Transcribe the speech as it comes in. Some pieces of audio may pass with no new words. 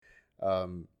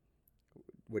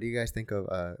What do you guys think of?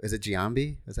 Is it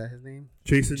Giambi? Is that his name?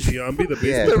 Jason Giambi, the baseball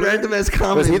Yeah. The player? random ass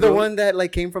comment. Was he the bro. one that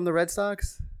like came from the Red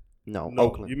Sox? No, No,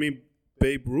 Oakland. you mean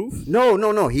Babe Ruth?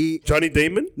 No. He Johnny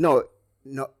Damon? no.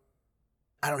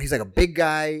 I don't. He's like a big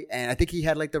guy, and I think he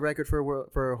had like the record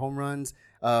for home runs.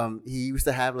 He used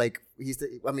to have like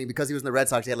because he was in the Red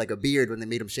Sox, he had like a beard when they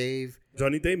made him shave.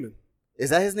 Johnny Damon.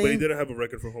 Is that his name? But he didn't have a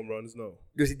record for home runs, no.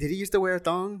 Did he used to wear a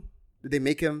thong? Did they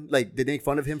make him like? Did they make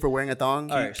fun of him for wearing a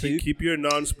thong? All right, so you, Keep your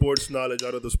non-sports knowledge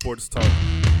out of the sports talk.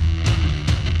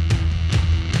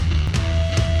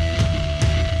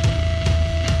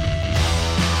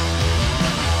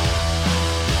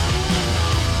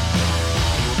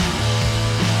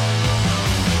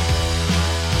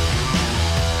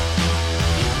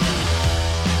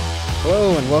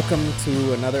 Hello and welcome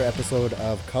to another episode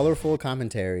of Colorful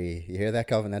Commentary. You hear that,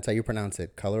 Kelvin? That's how you pronounce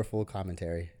it. Colorful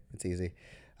Commentary. It's easy.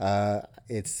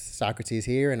 It's Socrates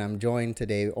here, and I'm joined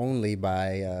today only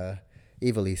by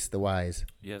Evilise, the Wise.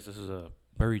 Yes, this is a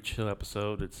very chill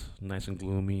episode. It's nice and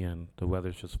gloomy, and the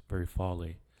weather's just very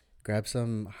fall-y. Grab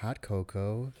some hot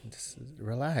cocoa. Just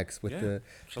relax with Yeah,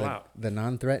 chill out. the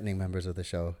non-threatening members of the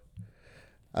show.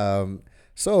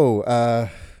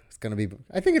 It's gonna be.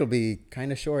 I think it'll be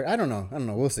kind of short. I don't know.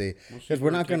 We'll see. Because we're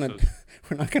where not it takes gonna us.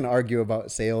 we're not gonna argue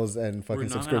about sales and fucking We're not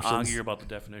going to subscriptions. argue about the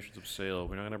definitions of sale.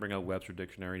 We're not going to bring out Webster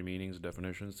Dictionary meanings and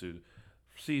definitions to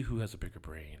see who has a bigger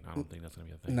brain. I don't think that's going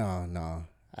to be a thing. No.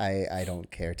 I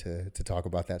don't care to talk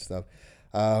about that stuff.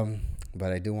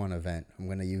 But I do want to vent. I'm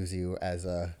gonna use you as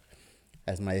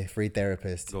my free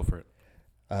therapist. Go for it.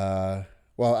 Well,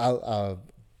 I'll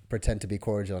pretend to be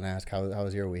cordial and ask how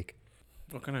was your week?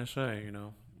 What can I say? You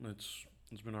know, it's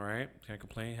been all right. Can't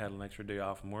complain. Had an extra day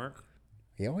off from work.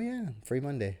 Oh yeah, free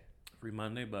Monday. Free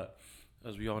Monday, but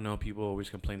as we all know, people always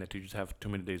complain that teachers have too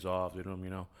many days off. They don't,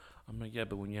 I'm like, yeah,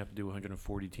 but when you have to do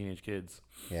 140 teenage kids,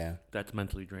 Yeah. that's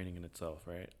mentally draining in itself,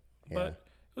 right? Yeah. But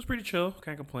it was pretty chill.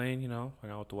 Can't complain, hung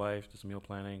out with the wife, did some meal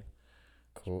planning.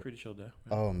 Cool. Pretty chill day.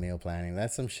 Oh, meal planning.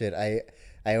 That's some shit.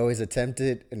 I always attempt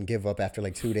it and give up after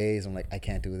like 2 days. I'm like, I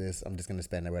can't do this. I'm just gonna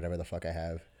spend whatever the fuck I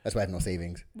have. That's why I have no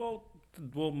savings. Well,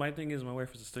 my thing is my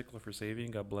wife is a stickler for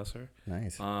saving. God bless her.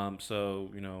 Nice. So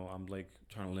I'm like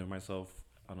trying to live myself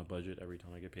on a budget every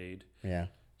time I get paid. Yeah.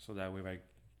 So that way, if I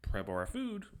prep our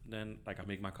food, then like I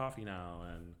make my coffee now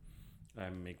and I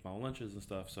make my own lunches and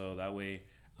stuff. So that way,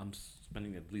 I'm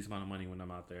spending the least amount of money when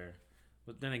I'm out there.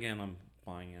 But then again, I'm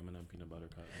buying M&M peanut butter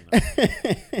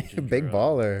cup. Ginger Big ale.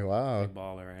 baller. Wow. Big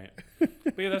baller, right?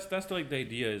 But yeah, that's the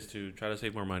idea is to try to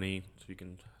save more money so you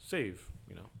can save.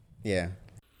 Yeah.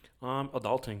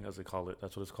 Adulting, as they call it.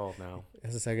 That's what it's called now.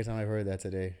 That's the second time I've heard that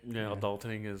today. Yeah,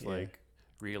 adulting is Yeah. like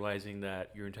realizing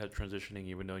that you're transitioning,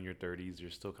 even though in your 30s, you're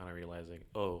still kind of realizing,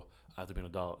 oh, I have to be an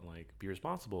adult and like be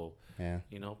responsible. Yeah.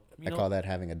 You I call that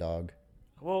having a dog.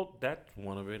 Well, that's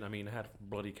one of it. I mean, I had a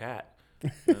bloody cat,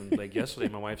 and like yesterday,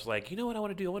 my wife's like, you know what I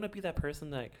want to do? I want to be that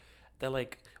person that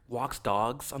like walks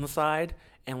dogs on the side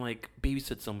and like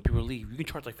babysits them when people leave. You can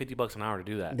charge like $50 an hour to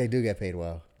do that. They do get paid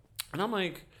well. And I'm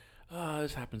like,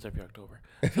 this happens every October.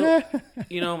 So,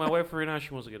 my wife right now,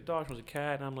 she wants to get a dog, she wants a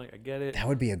cat, and I'm like, I get it. That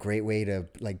would be a great way to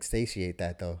like satiate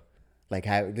that though. Like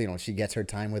how she gets her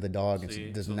time with a dog and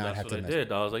she does so not that's have what to I mess.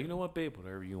 did. I was like, you know what, babe,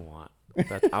 whatever you want.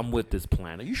 I'm with this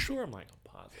plan. Are you sure? I'm like,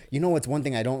 I'm positive. You know what's one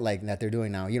thing I don't like that they're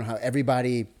doing now? You know how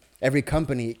every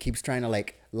company keeps trying to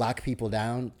like lock people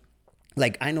down?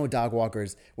 Like I know dog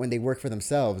walkers, when they work for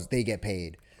themselves, they get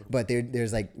paid. But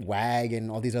there's like WAG and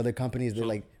all these other companies that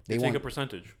They take want a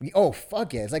percentage. Oh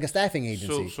fuck yeah. It's like a staffing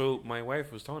agency. So my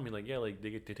wife was telling me like, yeah, like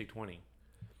they take 20.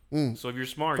 Mm. So if you're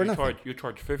smart, For you nothing.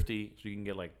 charge 50, so you can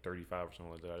get like 35 or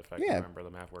something like that. If I Yeah. can remember the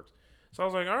math works. So I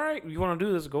was like, all right, you want to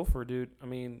do this, go for it, dude. I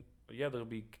mean, yeah, there'll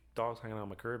be dogs hanging out on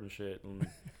my curb and shit, and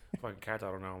fucking cats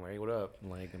out around. I'm like, hey, what up?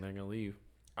 And they're gonna leave.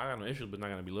 I got no issues, but not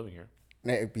gonna be living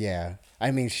here. Yeah.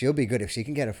 I mean, she'll be good if she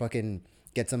can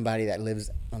get somebody that lives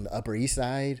on the Upper East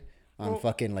Side on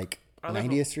fucking like I live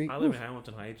 90th in- Street. I live in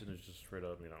Hamilton Heights, and it's just straight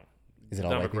up, Is it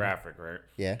all white people? demographic, right?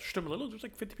 Yeah. Just a little, there's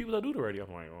like 50 people that do it already.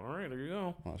 I'm like, all right, there you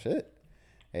go. Oh shit.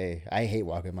 Hey, I hate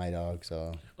walking my dog,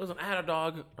 so Listen, I had a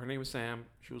dog. Her name was Sam.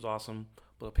 She was awesome,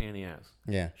 but a pain in the ass.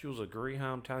 yeah. She was a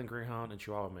greyhound, Italian greyhound, and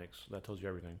Chihuahua mix. That tells you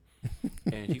everything.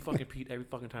 And she fucking peed every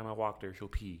fucking time I walked there. She'll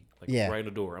pee right in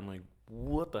the door. I'm like,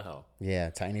 what the hell? Yeah,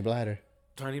 tiny bladder.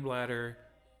 Tiny bladder,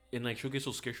 and like she'll get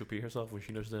so scared she'll pee herself when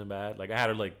she knows she's in bad. Like I had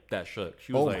her like that shook.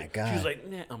 She was Oh like, my God. she was like,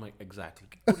 nah. I'm like, exactly.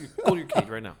 Go to your cage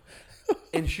right now.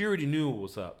 And she already knew what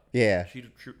was up. Yeah. She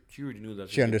already knew that.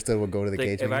 She understood what go to the Like,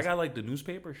 cage if I means. got like the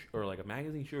newspaper or like a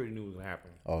magazine, she already knew what was gonna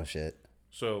happen. Oh shit.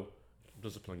 So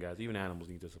discipline, guys. Even animals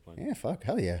need discipline. Yeah, fuck,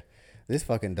 hell yeah. This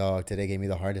fucking dog today gave me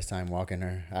the hardest time walking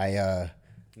her.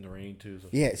 In the rain too. So.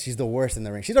 Yeah, she's the worst in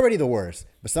the rain. She's already the worst,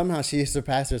 but somehow she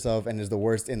surpassed herself and is the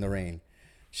worst in the rain.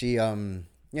 She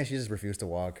she just refused to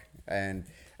walk, and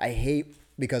I hate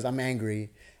because I'm angry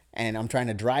and I'm trying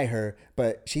to dry her,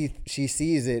 but she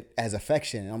sees it as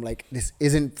affection. And I'm like, this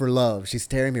isn't for love. She's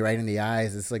staring me right in the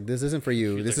eyes. It's like, this isn't for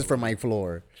you. She's this like is for my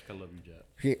floor. I love you,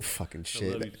 Jack. Fucking I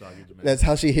shit. love you, Soggy, man. That's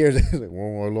how she hears it. It's like,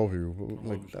 well, I love you. I love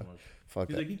Like, you so much. fuck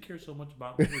He's that. like, he cares so much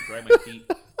about me. He dry my feet.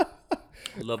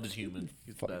 I love this human.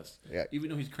 He's the best. Yeah. Even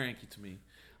though he's cranky to me,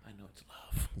 I know it's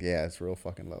love. Yeah, it's real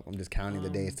fucking love. I'm just counting the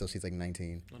days till she's like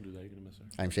 19. Don't do that. You're gonna miss her.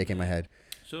 I'm shaking my head.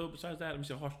 So besides that, let me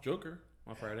see. I watched Joker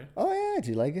on Friday. Oh yeah, did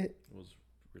you like it? It was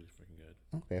really freaking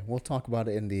good. Okay, we'll talk about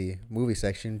it in the movie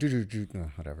section.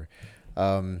 No, whatever.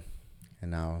 And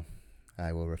now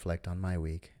I will reflect on my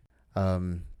week.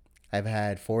 I've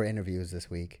had 4 interviews this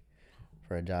week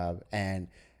for a job, and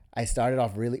I started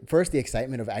off really first the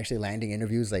excitement of actually landing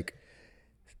interviews like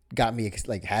got me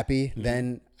like happy. Mm-hmm.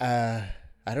 Then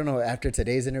I don't know. After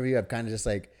today's interview, I've kind of just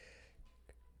like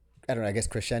I don't know. I guess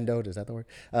crescendoed, is that the word?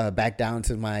 Back down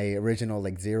to my original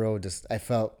like 0. Just I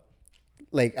felt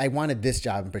like I wanted this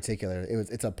job in particular.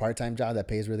 It's a part-time job that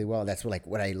pays really well. That's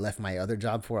what I left my other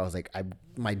job for. I was like,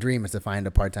 my dream is to find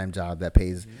a part-time job that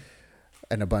pays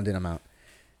an abundant amount.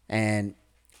 And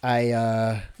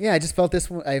I just felt this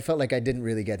one. I felt like I didn't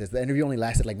really get this. The interview only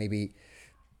lasted like maybe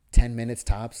 10 minutes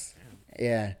tops.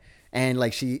 Yeah. And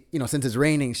like she, since it's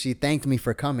raining, she thanked me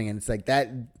for coming. And it's like that,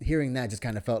 hearing that just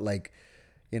kind of felt like,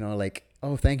 like,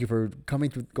 oh, thank you for going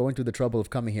through the trouble of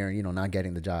coming here and, not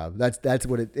getting the job. That's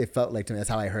what it felt like to me. That's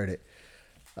how I heard it.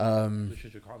 So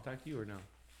should you contact you or no?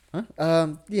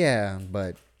 Huh? Yeah,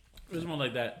 but It was more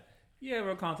like that. Yeah,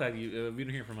 we'll contact you. If you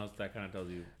don't hear from us, that kind of tells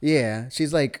you. yeah,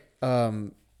 she's like,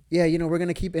 yeah, we're going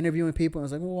to keep interviewing people. I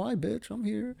was like, well, why, bitch? I'm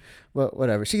here. But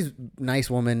whatever. She's a nice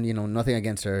woman, nothing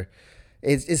against her.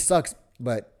 It sucks,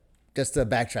 but just to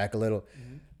backtrack a little,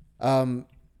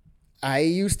 I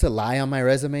used to lie on my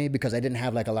resume because I didn't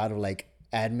have like a lot of like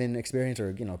admin experience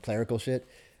or, clerical shit.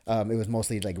 It was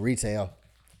mostly like retail.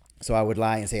 So I would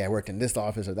lie and say I worked in this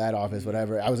office or that office,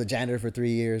 whatever. I was a janitor for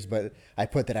 3 years, but I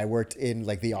put that I worked in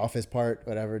like the office part,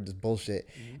 whatever, just bullshit.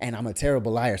 And I'm a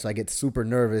terrible liar. So I get super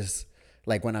nervous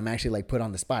like when I'm actually like put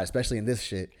on the spot, especially in this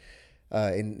shit,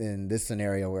 in this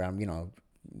scenario where I'm,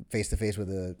 face to face with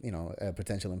a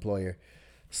potential employer.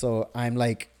 So I'm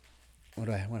like, what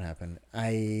happened?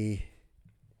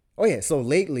 So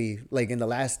lately, like in the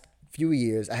last few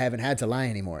years, I haven't had to lie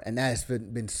anymore. And that has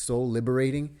been so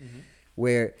liberating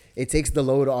where it takes the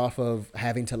load off of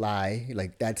having to lie.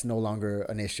 Like that's no longer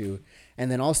an issue.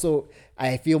 And then also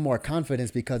I feel more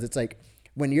confidence because it's like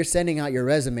when you're sending out your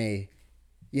resume,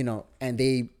 and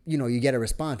they, you get a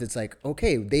response. It's like,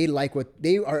 okay, they like what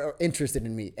they are interested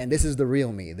in me. And this is the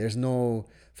real me. There's no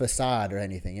facade or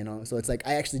anything, So it's like,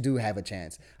 I actually do have a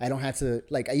chance. I don't have to,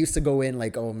 like, I used to go in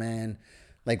like, oh man,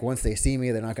 like once they see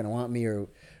me, they're not going to want me or,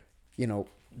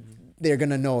 they're going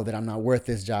to know that I'm not worth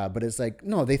this job. But it's like,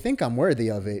 no, they think I'm worthy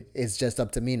of it. It's just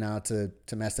up to me now to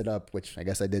mess it up, which I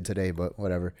guess I did today, but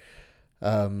whatever.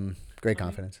 Great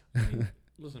confidence.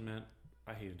 Listen, man,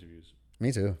 I hate interviews.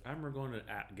 Me too. I remember going to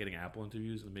getting Apple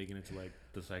interviews and making it to like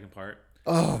the second part.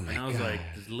 Oh my God. And I was like,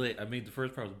 this is lit. I made the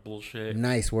first part was bullshit.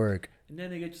 Nice work. And then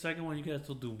they get the second one, you gotta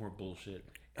still do more bullshit.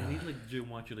 And they like just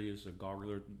want you to use a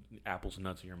gargle apples and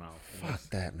nuts in your mouth. And Fuck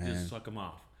that, man. Just suck them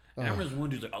off. And I remember this one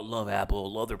dude's like, I love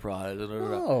Apple, love their product.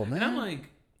 Oh, man. And I'm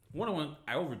like,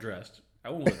 I overdressed.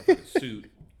 I went with a fucking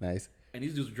suit. Nice. And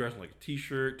these dudes were dressed in like a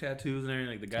t-shirt, tattoos, and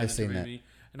everything. Like the guy I've that seen interviewed that. me.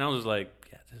 And I was like,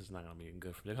 yeah, this is not gonna be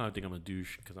good for me. They're gonna think I'm a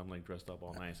douche because I'm like dressed up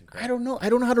all nice and crap. I don't know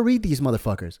how to read these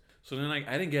motherfuckers. So then like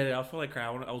I didn't get it. I was feeling like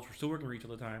crap. I was still working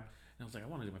retail at the time, and I was like, I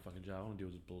want to do my fucking job. I want to deal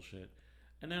with this bullshit.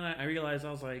 And then I realized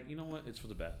I was like, you know what? It's for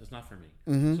the best. It's not for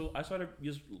me. So I started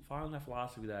just following that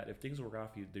philosophy that if things work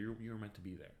out for you, you're meant to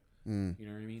be there. You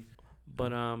know what I mean?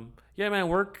 But yeah, man,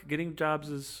 getting jobs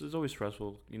is always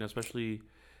stressful. Especially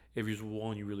if there's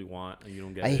one you really want and you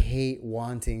don't get it. I hate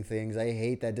wanting things. I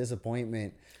hate that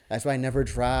disappointment. That's why I never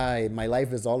try. My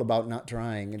life is all about not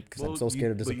trying because I'm so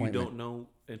scared of disappointment. But you don't know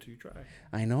until you try.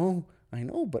 I know,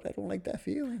 but I don't like that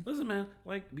feeling. Listen, man,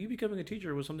 like me becoming a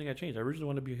teacher was something I changed. I originally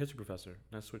wanted to be a history professor,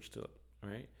 and I switched to it. All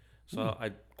right, so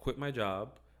I quit my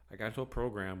job. I got into a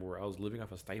program where I was living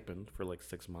off a stipend for like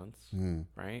 6 months.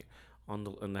 Right,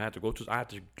 and I had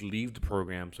to leave the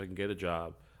program so I can get a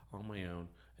job on my own.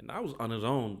 And I was on his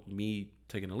own, me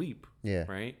taking a leap. Yeah.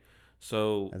 Right.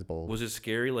 So that's bold. Was it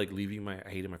scary? Like leaving I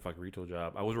hated my fucking retail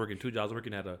job. I was working 2 jobs. I was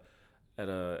working at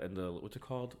the what's it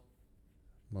called?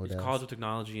 It's College of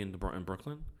Technology in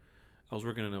Brooklyn. I was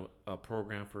working in a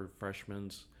program for freshmen,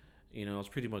 You know, it's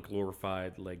pretty much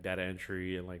glorified like data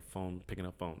entry and like picking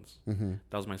up phones. Mm-hmm.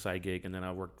 That was my side gig, and then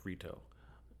I worked retail.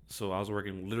 So I was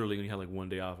working literally when you had like one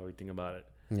day off. Everything about it.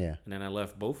 Yeah. And then I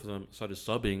left both of them. Started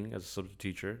subbing as a substitute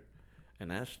teacher, and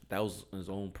that was his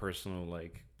own personal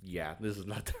like. Yeah, this is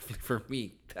not definitely for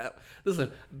me.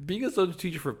 Listen, being a substitute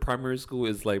teacher for primary school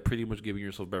is like pretty much giving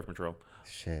yourself birth control.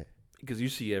 Shit. Because you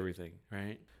see everything,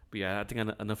 right? But yeah, I think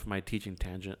enough of my teaching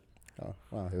tangent. Oh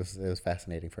wow, it was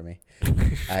fascinating for me.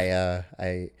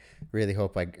 I really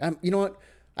hope you know what?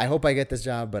 I hope I get this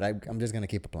job, but I'm just gonna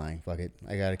keep applying. Fuck it,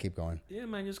 I gotta keep going. Yeah,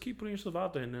 man, just keep putting yourself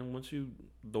out there, and then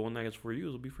the one that gets for you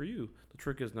will be for you. The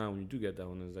trick is now when you do get that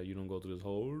one is that you don't go through this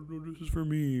whole, oh, no, this is for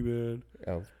me, man.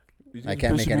 Oh, These I things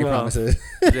can't piss make you any off. promises.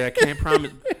 Yeah, I can't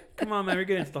promise. Come on, man, we're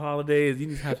getting to the holidays. You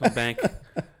need to have some bank.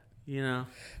 You know.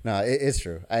 No, it's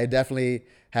true. I definitely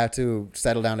have to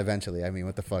settle down eventually. I mean,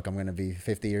 what the fuck? I'm gonna be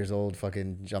 50 years old,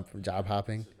 fucking job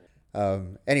hopping.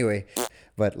 Anyway,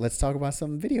 but let's talk about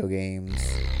some video games.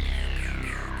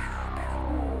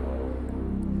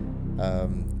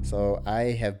 So I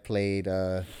have played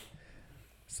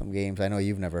some games I know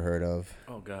you've never heard of,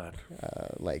 Oh God.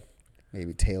 like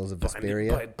maybe Tales of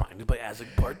Vesperia. Binding by Isaac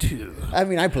Part 2. I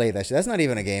mean, I played that shit. That's not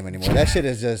even a game anymore. That shit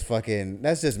is just fucking.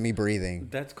 That's just me breathing.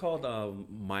 That's called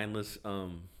mindless.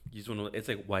 You just want to. It's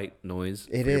like white noise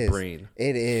It for is. your brain.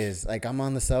 It is. Like I'm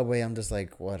on the subway. I'm just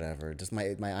like whatever. Just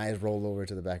my eyes roll over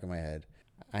to the back of my head.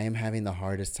 I am having the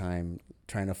hardest time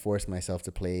trying to force myself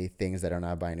to play things that are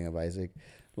not Binding of Isaac.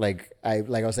 Like I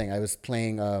was saying, I was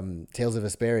playing Tales of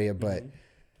Vesperia, but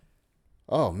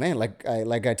oh man, like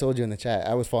I told you in the chat,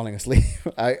 I was falling asleep.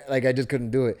 I just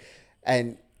couldn't do it,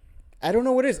 and I don't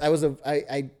know what it is.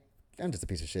 I'm just a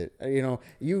piece of shit. You know,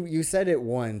 you said it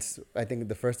once. I think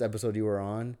the first episode you were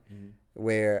on,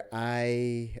 where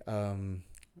I'm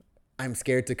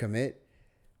scared to commit,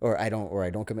 or I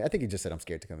don't commit. I think you just said I'm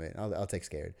scared to commit. I'll take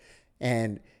scared,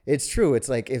 and it's true. It's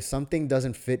like if something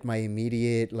doesn't fit my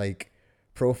immediate like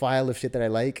profile of shit that I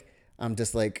like, I'm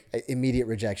just like immediate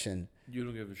rejection. You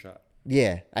don't give it a shot.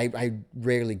 Yeah, I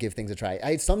rarely give things a try.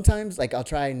 I sometimes like I'll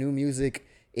try new music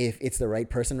if it's the right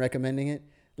person recommending it.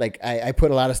 Like I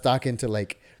put a lot of stock into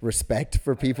like respect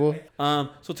for people.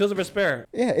 So Tales of Vesperia.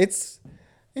 Yeah, it's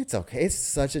okay. It's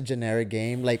such a generic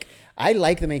game. Like I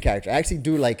like the main character. I actually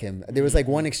do like him. There was like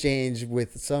one exchange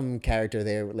with some character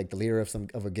there, like the leader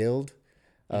of a guild.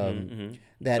 That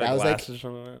Like I was like, glasses or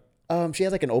something like that? she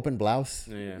has like an open blouse.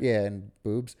 Yeah. And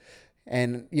boobs.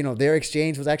 And you know, their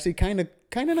exchange was actually kind of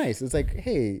nice. It's like,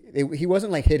 hey, he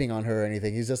wasn't like hitting on her or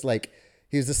anything. He's just like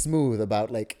he was just smooth about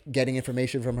like getting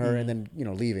information from her and then, you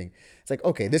know, leaving. It's like,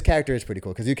 okay, this character is pretty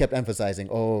cool because you kept emphasizing,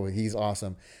 oh, he's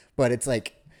awesome. But it's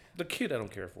like The kid I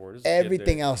don't care for. There's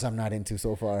everything else I'm not into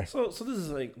so far. So this is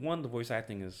like the voice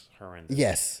acting is horrendous.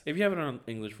 Yes. If you have it on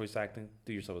English voice acting,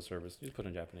 do yourself a service. Just put it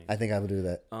in Japanese. I think I will do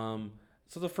that.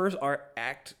 So the first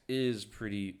act is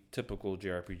pretty typical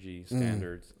JRPG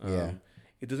standards. Yeah.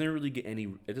 It doesn't really get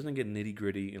it doesn't get nitty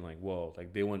gritty and like, whoa,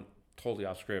 like they went totally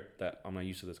off script that I'm not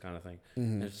used to this kind of thing.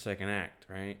 And it's the second act,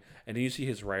 right? And then you see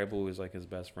his rival is like his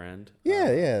best friend.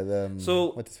 Yeah.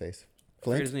 So what's his face? I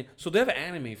forget Flint? his name. So they have an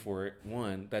anime for it,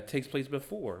 one that takes place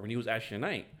before when he was actually a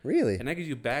knight. Really? And that gives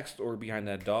you backstory behind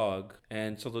that dog.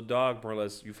 And so the dog, more or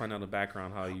less, you find out the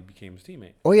background how he became his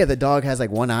teammate. Oh yeah, the dog has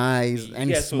like one eye and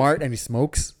Yeah, he's so- smart and he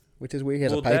smokes, which is weird. He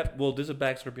has a pipe. There's a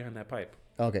backstory behind that pipe.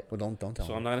 Okay, well don't tell So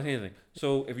me. I'm not gonna say anything.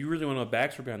 So if you really want to know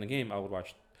backstory behind the game, I would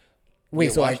watch.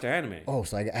 Wait, so watch the anime. Oh,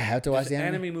 so I have to watch It's the an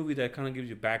anime? anime movie that kind of gives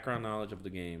you background knowledge of the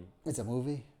game. It's a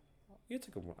movie. It's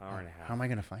like an hour and a half. How am I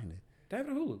gonna find it? They have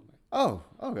it on Hulu. Oh,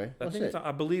 okay. I Well, think shit.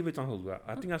 I believe it's on Hulu.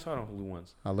 I think I saw it on Hulu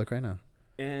once. I'll look right now.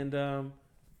 And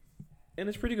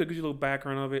it's pretty good. Gives you a little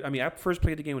background of it. I mean, I first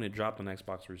played the game when it dropped on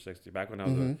Xbox 360. Back when I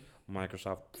was a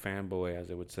Microsoft fanboy, as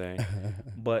they would say.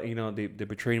 But you know, they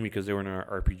betrayed me because they were in an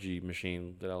RPG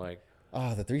machine that I like. Oh,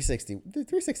 the 360. The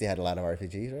 360 had a lot of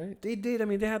RPGs, right? They did. I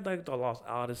mean, they had like the Lost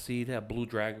Odyssey. They had Blue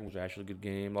Dragon, which was actually a good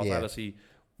game. Lost Yeah. Odyssey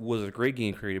was a great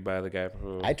game created by the guy.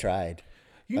 I tried.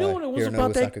 You know what it was Hironobu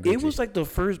about that? It Sakaguchi. was like the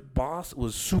first boss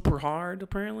was super hard,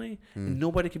 apparently. And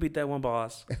nobody could beat that one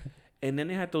boss. And then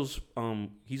they had those.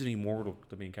 He's an immortal,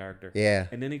 the main character. Yeah.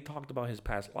 And then they talked about his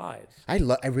past lives. I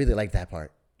really like that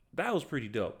part. That was pretty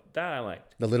dope. That I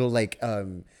liked. The little like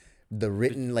the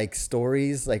written like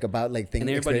stories like about like things. And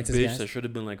everybody experiences bitched he that has. should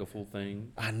have been like a full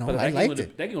thing. I know, But I that game liked was-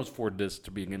 it. That game was 4 discs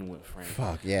to begin with, Frank.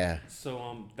 Fuck yeah.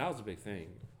 So that was a big thing.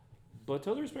 But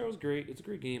Tales of Vesperia was great. It's a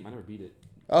great game. I never beat it.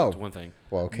 Oh. That's one thing.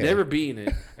 Well, okay. Never beaten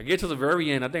it. I get to the very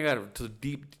end. I think I got it to the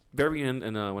deep very end,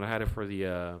 and when I had it for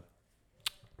the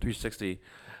 360.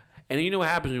 And then you know what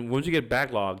happens once you get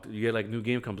backlogged, you get like new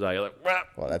game comes out. You're like, "Wah."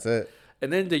 Well, that's it.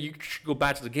 And then you go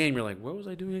back to the game. You're like, what was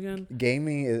I doing again?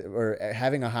 Gaming or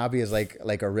having a hobby is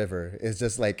like a river. It's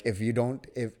just like if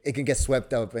it can get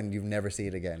swept up and you never see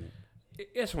it again.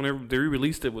 Yes, whenever they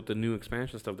re-released it with the new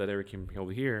expansion stuff that Eric came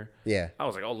over here, Yeah. I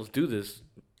was like, oh, let's do this.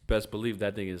 Best believe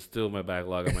that thing is still in my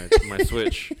backlog on my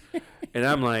Switch. And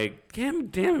I'm like, damn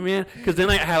it, man. Because then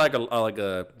I had like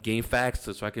a game facts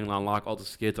so I can unlock all the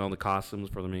skits, all the costumes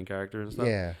for the main character and stuff.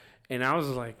 Yeah. And I was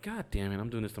just like, God damn it, I'm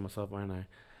doing this to myself, aren't I?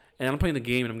 And I'm playing the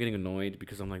game and I'm getting annoyed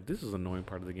because I'm like, this is an annoying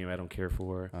part of the game I don't care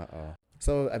for.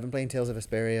 So I've been playing Tales of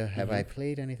Vesperia. Have I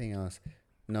played anything else?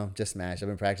 No, just Smash. I've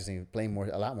been practicing playing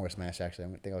a lot more Smash actually.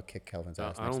 I think I'll kick Kelvin's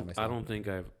ass next time I see him. I don't think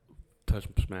I've touched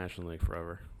Smash in like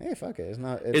forever. Hey, fuck it.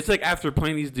 It's like after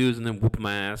playing these dudes and then whoop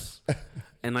my ass.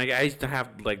 And like I used to have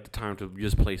like the time to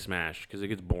just play Smash because it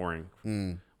gets boring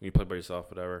when you play by yourself,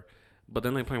 whatever. But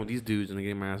then like playing with these dudes and they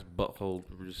get my ass butthole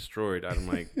destroyed. I'm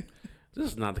like,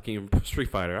 this is not the king of Street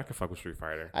Fighter. I can fuck with Street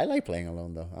Fighter. I like playing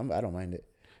alone though. I don't mind it.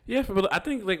 Yeah, but I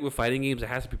think like with fighting games, it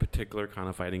has to be a particular kind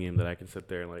of fighting game that I can sit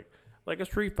there and like a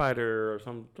Street Fighter or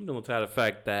something to that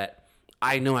effect that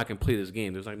I know I can play this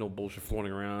game. There's like no bullshit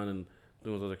floating around and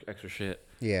doing all the extra shit.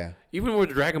 Yeah. Even when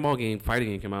the Dragon Ball fighting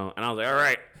game came out, and I was like, all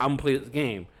right, I'm gonna play this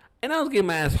game. And I was getting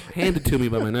my ass handed to me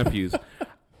by my nephews.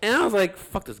 And I was like,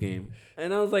 fuck this game.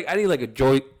 And I was like, I need like a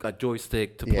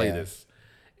joystick to play this.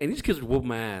 And these kids would whoop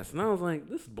my ass. And I was like,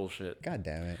 this is bullshit. God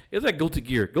damn it. It's like Guilty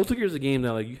Gear. Guilty Gear is a game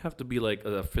that like you have to be like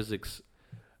a physics,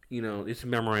 it's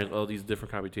memorize all these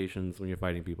different computations when you're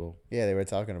fighting people. Yeah, they were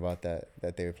talking about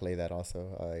that they would play that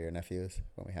also, your nephews,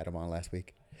 when we had them on last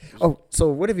week. Oh, so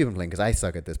what have you been playing? Because I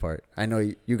suck at this part. I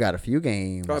know you got a few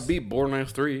games. I beat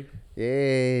Borderlands 3.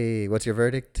 Yay. What's your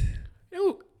verdict?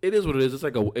 It is what it is.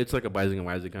 It's like a Binding of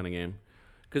Isaac kind of game.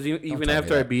 Because even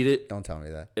after I beat it. Don't tell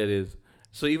me that. It is.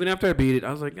 So even after I beat it,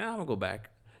 I was like, I'm going to go back.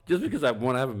 Just because I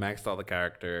haven't maxed out the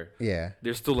character. Yeah.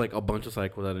 There's still like a bunch of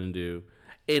side quests I didn't do.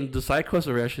 And the side quests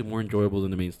are actually more enjoyable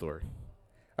than the main story.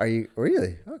 Are you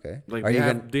really? Okay. Like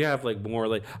they have like more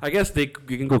like I guess you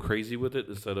can go crazy with it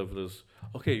instead of this.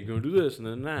 Okay, you're gonna do this and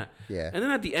then that. Yeah. And then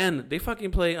at the end, they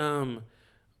fucking play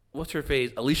what's her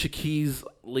face? Alicia Keys,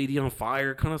 Lady on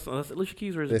Fire, kind of. That's Alicia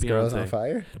Keys or is this it Beyonce? Girl's on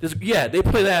Fire? They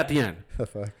play that at the end. The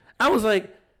fuck. I was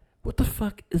like, what the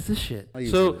fuck is this shit?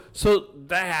 So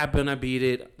that happened. I beat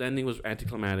it. The ending was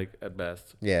anticlimactic at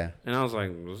best. Yeah. And I was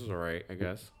like, this is alright, I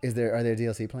guess. Are there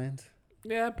DLC plans?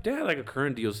 Yeah, they had like a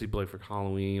current DLC play for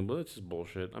Halloween, but it's just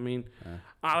bullshit. I mean,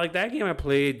 I like that game I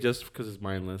played just because it's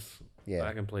mindless. Yeah,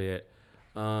 I can play it.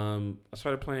 I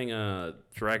started playing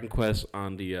Dragon Quest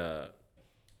on the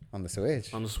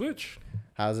Switch. On the Switch.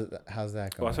 How's that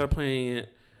going? Well, I started playing it.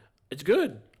 It's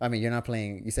good. I mean, you're not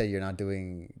playing. You said you're not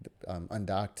doing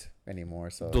undocked anymore.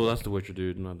 So that's the Witcher,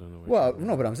 dude. I'm not doing the Witcher. Well,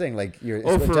 no, but I'm saying like in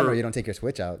general, you don't take your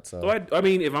Switch out. So I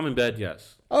mean, if I'm in bed,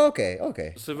 yes. Oh,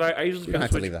 okay. So if I usually you don't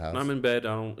have to leave the house. When I'm in bed,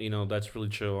 I don't. That's really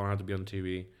chill. I don't have to be on the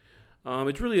TV.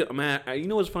 It's really man. You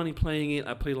know what's funny? Playing it,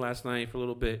 I played last night for a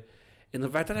little bit, and the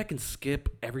fact that I can skip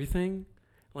everything.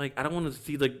 Like, I don't want to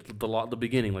see, like, the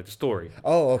beginning, like, the story.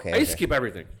 Oh, okay. I skip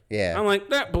everything. Yeah. I'm like,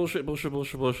 that bullshit.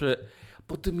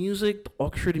 But the music, the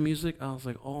orchestrated music, I was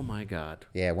like, oh, my God.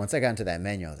 Yeah, once I got into that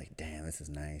menu, I was like, damn, this is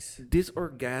nice. This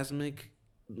orgasmic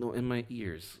in my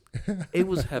ears. It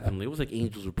was heavenly. It was like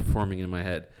angels were performing in my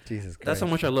head. Jesus Christ. That's how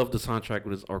much I love the soundtrack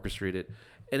when it's orchestrated.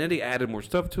 And then they added more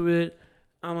stuff to it.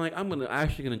 I'm like, I'm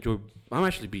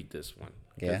actually beat this one.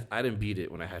 Yeah, I didn't beat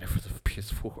it when I had it for the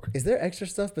PS4. Is there extra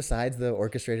stuff besides the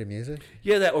orchestrated music?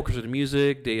 Yeah, that orchestrated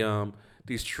music.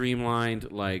 They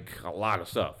streamlined like a lot of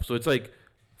stuff. So it's like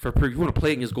if you want to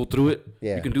play it and just go through it,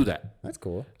 you can do that. That's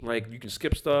cool. Like you can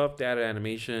skip stuff, they added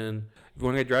animation. If you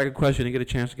want to get Dragon Quest and you get a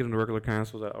chance to get into regular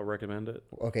consoles, I'll recommend it.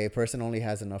 Okay, a person only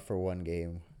has enough for one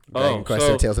game. Dragon Quest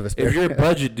or Tales of Vesperia. If you're a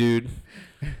budget dude,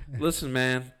 listen,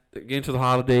 man. Get into the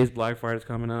holidays, Black Friday's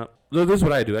coming up. Look, this is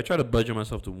what I do. I try to budget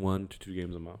myself to 1 to 2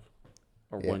 games a month.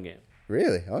 Or one game.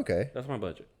 Really? Okay. That's my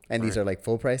budget. And these are like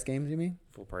full price games, you mean?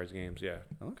 Full price games, yeah.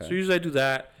 Okay. So usually I do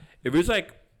that. If it's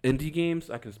like indie games,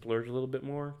 I can splurge a little bit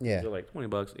more. Yeah. They're like $20,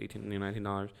 $18,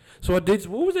 $19. So I did.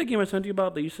 What was that game I sent you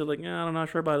about that you said like, I'm not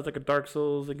sure about it. It's like a Dark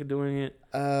Souls, like doing it.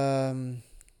 I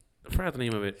forgot the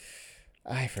name of it.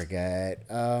 I forget.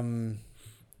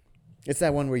 It's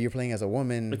that one where you're playing as a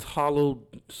woman. It's Hollow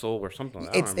Soul or something.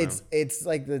 It's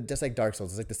like just like Dark Souls.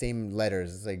 It's like the same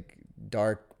letters. It's like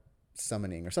Dark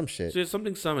Summoning or some shit. So it's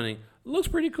something summoning. It looks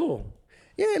pretty cool.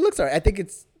 Yeah, it looks alright. I think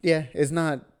it's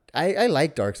not. I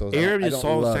like Dark Souls. You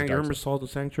remember Salt and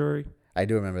Sanctuary? I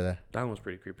do remember that. That one was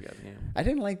pretty creepy at the game. I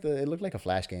didn't like it looked like a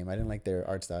Flash game. I didn't like their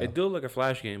art style. It did look like a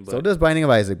Flash game, but so does Binding of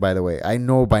Isaac, by the way. I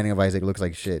know Binding of Isaac looks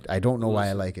like shit. I don't know why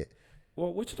I like it.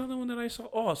 Well, which another one that I saw?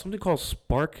 Oh, something called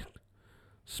Spark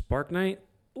Knight.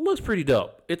 Looks pretty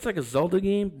dope. It's like a Zelda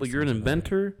game, but you're an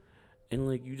inventor, and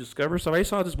like you discover stuff. I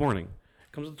saw it this morning.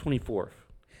 It comes on the 24th.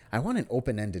 I want an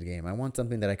open-ended game. I want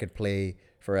something that I could play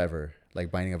forever,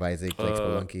 like Binding of Isaac, like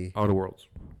Spelunky. Outer Worlds.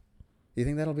 You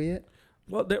think that'll be it?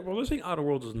 Well, they're saying Outer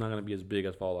Worlds is not going to be as big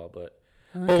as Fallout, but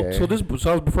Okay.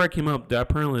 before I came up,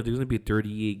 apparently there's going to be a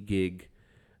 38 gig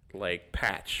like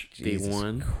patch Jesus day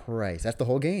one. Christ, that's the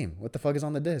whole game. What the fuck is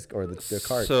on the disc or the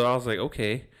cart? So I was like,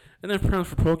 okay, and then apparently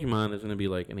for Pokemon, there's going to be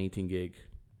like an 18 gig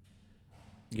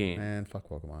game. Man, fuck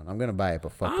Pokemon. I'm gonna buy it,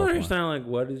 but fuck I Pokemon. don't understand. Like,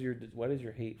 what is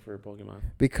your hate for Pokemon?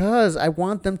 Because I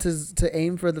want them to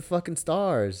aim for the fucking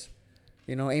stars,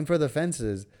 aim for the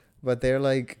fences. But they're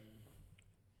like,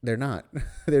 they're not.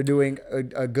 They're doing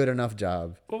a good enough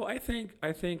job, Well, I think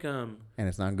and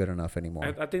it's not good enough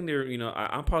anymore. I think they're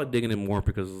I'm probably digging it more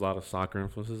because there's a lot of soccer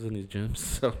influences in these gyms.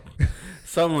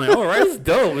 So I'm like, all right, it's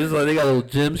dope. It's like they got little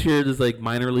gyms here. There's like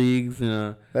minor leagues.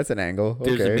 That's an angle.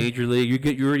 There's Okay. a major league.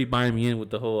 You're already buying me in with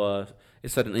the whole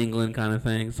it's set in England kind of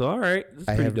thing. So all right, this is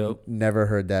I pretty have dope. never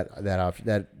heard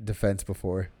that defense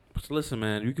before. So listen,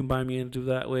 man, you can buy me in to do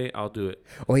that way. I'll do it.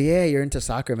 Oh yeah, you're into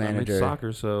Soccer I'm into Manager.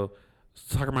 soccer, so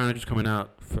Soccer Manager's coming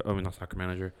out. Not Soccer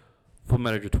Manager. Foot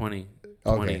Manager 2020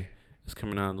 Okay. is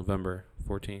coming out November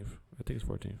 14th. I think it's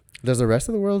 14th. Does the rest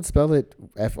of the world spell it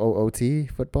FOOT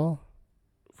football,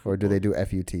 or do they do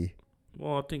FUT?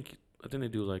 Well, I think they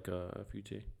do like a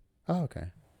FUT. Oh, okay.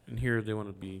 And here they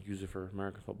want to use it for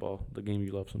American football, the game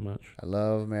you love so much. I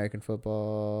love American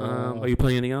football. Are you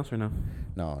playing anything else or no?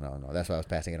 No. That's why I was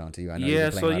passing it on to you. I know Yeah,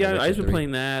 you've been playing a lot of I've Witcher been 3.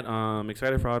 playing that.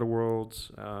 Excited for Outer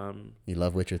Worlds. You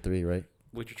love Witcher 3, right?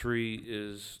 Witcher 3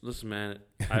 is listen, man.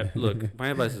 Look, my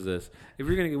advice is this: if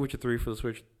you're gonna get Witcher 3 for the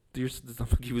Switch, I'm gonna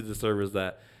give you the service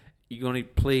that you only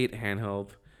play it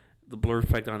handheld. The blur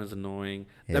effect on is annoying.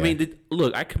 Yeah. I mean,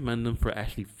 look, I commend them for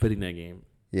actually fitting that game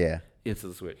Yeah. into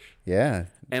the Switch. Yeah.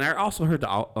 And I also heard the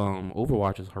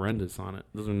Overwatch is horrendous on it.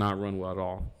 Does not run well at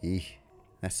all. Eesh.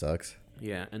 That sucks.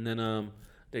 Yeah, and then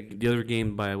the other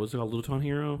game by what's it called, Little Town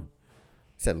Hero?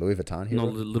 You said Louis Vuitton here? No,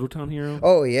 Little Town Hero.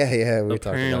 Oh, yeah. We talked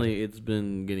about it. Apparently, it's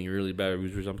been getting really bad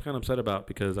reviews, which I'm kind of upset about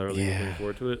because I really was looking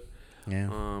forward to it.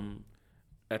 Yeah.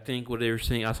 I think what they were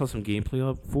saying, I saw some gameplay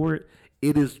up for it.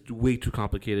 It is way too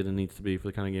complicated than it needs to be for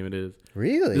the kind of game it is.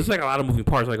 Really? There's like a lot of moving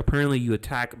parts. Like apparently you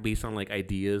attack based on like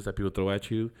ideas that people throw at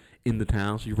you in the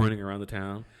town. So you're running around the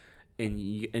town, and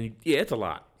yeah, it's a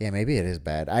lot. Yeah, maybe it is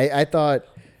bad. I thought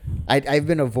I've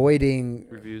been avoiding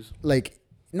Reviews. like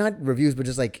not reviews, but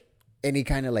just like any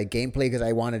kind of like gameplay because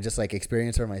I want to just like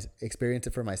experience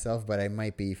it for myself. But I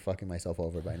might be fucking myself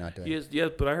over by not doing it. Yes,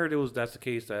 but I heard that's the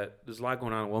case. That there's a lot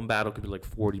going on. One battle could be like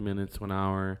 40 minutes to an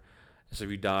hour. So if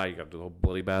you die, you got to do the whole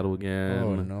bloody battle again.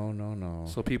 Oh no.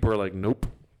 So people are like, nope.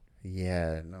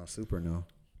 Yeah, no, super no.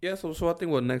 Yeah. So I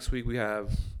think next week we have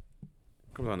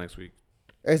comes out next week.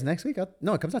 It's next week.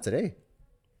 No, it comes out today.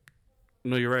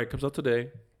 No, you're right. It comes out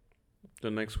today.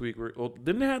 The next week,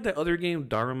 didn't they have that other game,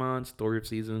 Daruman, Story of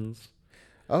Seasons?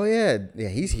 Oh yeah.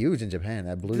 He's huge in Japan.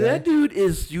 That blue guy. That dude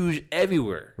is huge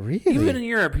everywhere. Really? Even in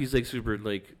Europe, he's like super.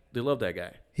 Like they love that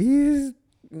guy. He's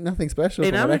nothing special.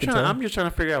 And from what I can tell. I'm just trying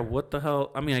to figure out what the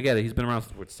hell. I mean, I get it. He's been around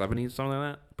since what 70s, something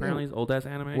like that. Apparently, he's old ass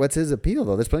anime. What's his appeal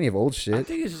though? There's plenty of old shit. I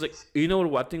think it's just like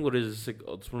I think what it is. It's, like,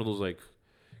 it's one of those like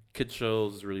kid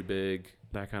shows. It's really big,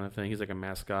 that kind of thing. He's like a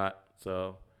mascot,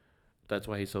 so that's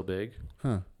why he's so big.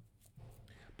 Huh.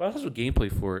 But also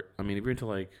gameplay for it. I mean, if you're into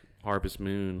like Harvest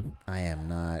Moon, I am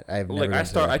not. I've never. like been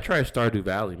to I that. tried Stardew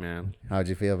Valley, man. How'd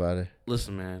you feel about it?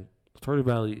 Listen, man, Stardew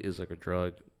Valley is like a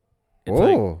drug. It's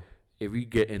like Oh, if you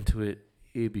get into it,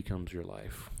 it becomes your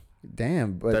life.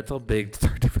 damn! But That's how big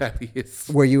Stardew Valley is.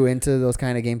 were you into those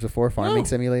kind of games before, farming No.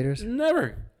 simulators?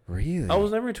 Never. Really? I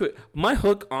was never into it. My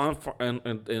hook on in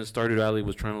Stardew Valley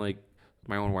was trying to like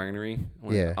my own winery.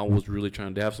 Yeah. I was really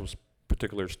trying to have some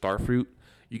particular star fruit.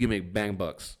 You can make bang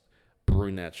bucks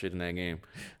brewing that shit in that game,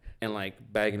 and like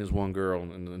bagging this one girl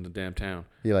in the damn town.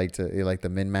 You like the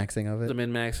min maxing of The it?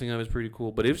 min maxing of it's pretty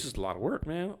cool, but it was just a lot of work,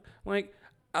 man. Like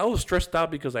I was stressed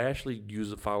out because I actually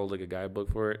follow like a guidebook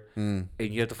for it, and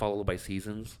you have to follow it by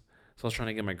seasons. So I was trying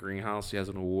to get my greenhouse. He has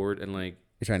an award, and like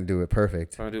You're trying to do it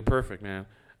perfect. trying to do it perfect, man.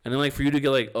 And then like for you to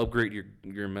get like upgrade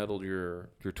your metal, your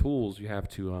tools, you have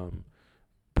to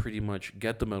pretty much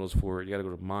get the metals for it. You got to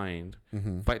go to mine,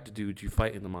 fight the dudes you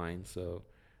fight in the mine. So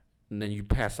and then you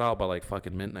pass out by like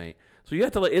fucking midnight. So you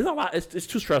have to like it's a lot. It's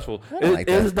too stressful. like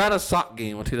that. It's not a sock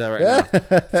game. I'll tell you that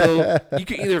right now. So you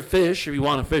can either fish if you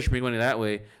want to fish, make money that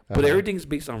way. But everything's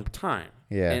based on time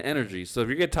Yeah. and energy. So if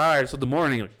you get tired, so the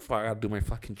morning, like, fuck, I gotta do my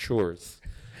fucking chores.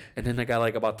 And then I got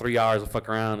like about 3 hours to fuck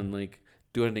around and like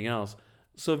do anything else.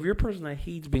 So if you're a person that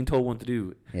hates being told what to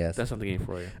do, Yes. that's not the game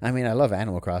for you. I mean, I love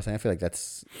Animal Crossing. I feel like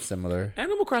that's similar.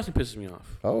 Animal Crossing pisses me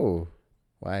off. Oh,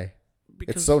 why?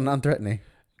 Because It's so non-threatening.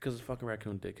 because it's fucking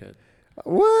raccoon dickhead.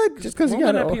 What? Just because you Why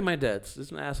got would I to... pay my debts?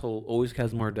 This asshole always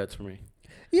has more debts for me.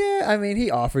 Yeah, I mean,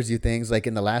 he offers you things like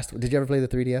in the last... Did you ever play the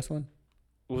 3DS one?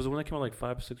 Was it one that came out like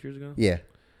 5 or 6 years ago? Yeah.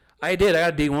 I did. I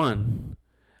got day one,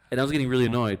 and I was getting really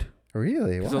annoyed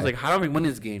Really? because Why? I was like, "How do I win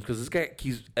this game?" Because this guy,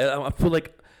 I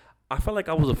felt like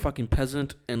I was a fucking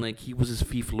peasant, and like he was his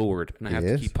fief lord, and I He have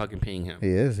is. to keep fucking paying him. He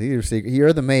is.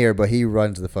 You're the mayor, but he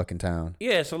runs the fucking town.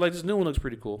 Yeah, so like this new one looks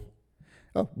pretty cool.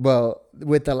 Oh, well,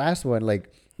 with the last one,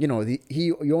 like, you know,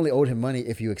 you only owed him money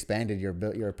if you expanded your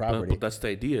property. But that's the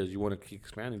idea. Is you want to keep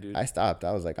expanding, dude. I stopped.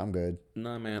 I was like, I'm good.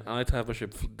 Nah, man. I like to have my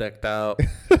shit decked out.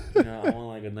 You know, I want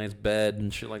like a nice bed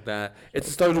and shit like that.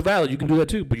 It's a Stardew Valley. You can do that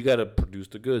too, but you got to produce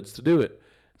the goods to do it.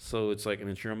 So it's like, and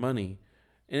it's your money.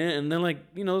 And then like,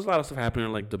 you know, there's a lot of stuff happening.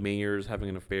 Like the mayor's having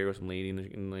an affair with some lady,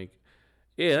 and like,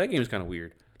 yeah, that game is kind of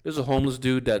weird. There's a homeless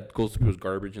dude that goes through people's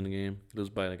garbage in the game. He lives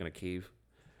by like in a cave.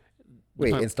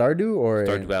 Wait, in Stardew or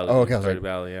Stardew in... Valley. Oh, okay. I was Stardew like,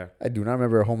 Valley, yeah. I do not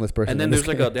remember a homeless person. And then in there's this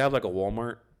like game. they have like a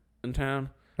Walmart in town,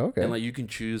 Okay. and like you can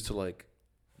choose to like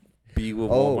be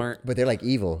with Oh, Walmart. but they're like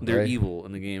evil. They're right? evil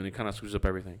in the game, and it kind of screws up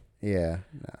everything. Yeah.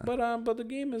 Nah. But the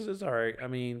game is all right. I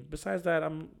mean, besides that, I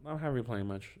haven't been playing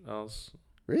much else.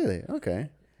 Really? Okay.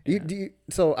 Yeah.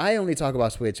 So I only talk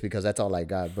about Switch because that's all I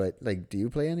got. But like, do you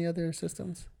play any other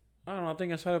systems? I don't know. I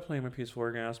think I started playing my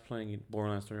PS4 again. I was playing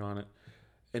Borderlands 3 on it,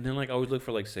 and then like I always look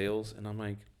for like sales, and I'm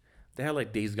like, they had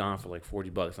like Days Gone for like $40.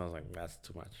 And I was like, that's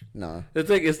too much. No.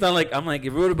 It's like it's not like I'm like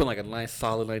if it would have been like a nice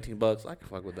solid $19, I could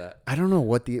fuck with that. I don't know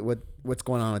what's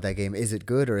going on with that game. Is it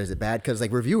good or is it bad? Because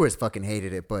like reviewers fucking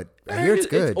hated it, but I hear it's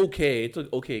good. It's okay. It's an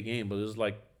okay game, but it's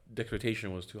like the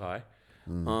expectation was too high.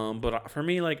 But for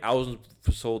me, like I wasn't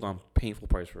sold on painful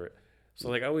price for it. So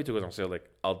like I wait till it was on sale. Like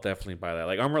I'll definitely buy that.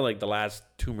 Like I remember like the last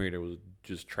Tomb Raider was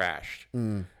just trashed,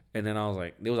 and then I was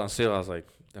like, it was on sale. I was like,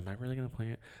 am I really gonna play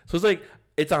it? So it's like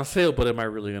it's on sale, but am I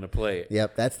really gonna play it?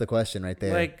 Yep, that's the question right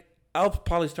there. Like I'll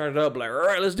probably start it up like, all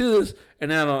right, let's do this,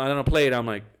 and then I don't play it. I'm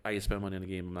like, I just spend money on the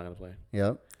game. I'm not gonna play.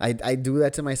 Yep. I do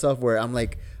that to myself where I'm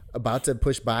like about to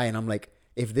push buy and I'm like,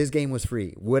 if this game was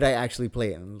free, would I actually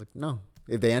play it? And I'm like, no.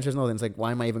 If the answer is no, then it's like,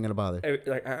 why am I even gonna bother?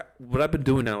 What I've been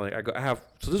doing now, like I'm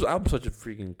such a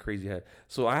freaking crazy head.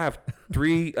 So I have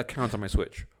 3 accounts on my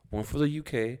Switch. One for the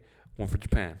UK, one for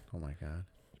Japan. Oh my god.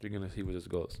 You're gonna see where this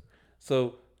goes.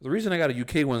 So the reason I got a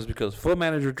UK one is because Foot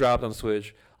Manager dropped on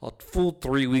Switch a full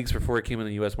 3 weeks before it came in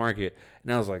the US market,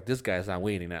 and I was like, this guy's not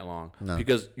waiting that long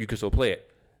because you can still play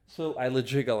it. So I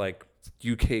legit got like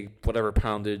UK whatever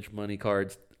poundage money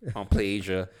cards on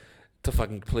PlayAsia to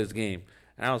fucking play this game.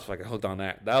 And I was fucking hooked on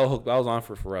that. I was on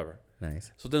for forever.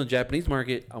 Nice. So then the Japanese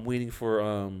market, I'm waiting for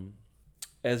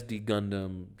SD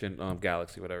Gundam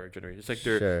Galaxy, whatever generation. It's like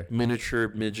their miniature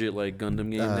midget like Gundam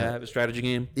game they have, a strategy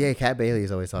game. Yeah, Kat Bailey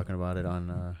is always talking about it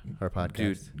on her podcast.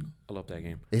 Dude, I love that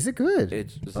game. Is it good?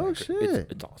 It's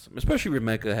shit. It's awesome, especially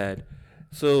Rebecca had.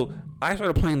 So I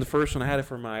started playing the first one. I had it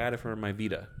for my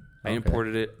Vita. I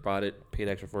imported it, bought it, paid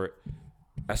extra for it.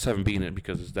 I still haven't beaten it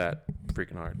because it's that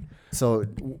freaking hard. So,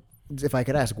 if I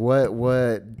could ask, what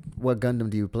Gundam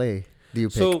do you play? Do you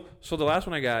pick? So the last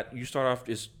one I got, you start off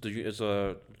is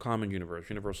a common universe,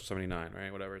 Universal 79,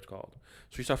 right? Whatever it's called.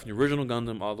 So you start from the original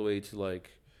Gundam all the way to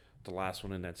like the last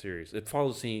one in that series. It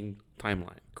follows the same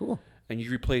timeline. Cool. And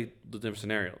you replay the different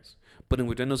scenarios. But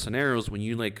within those scenarios, when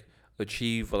you like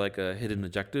achieve like a hidden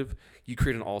objective, you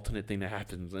create an alternate thing that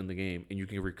happens in the game, and you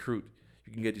can recruit.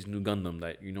 You can get these new Gundam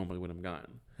that you normally wouldn't have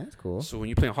gotten. That's cool. So when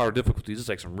you play on harder difficulties, it's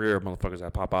like some rare motherfuckers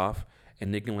that pop off,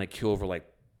 and they can like kill over like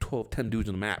 10 dudes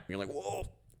on the map. And you're like, whoa.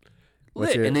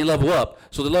 And they level up.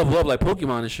 So they level up like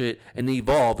Pokemon and shit, and they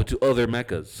evolve into other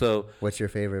mechas. So what's your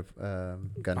favorite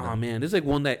Gundam? Oh man, there's like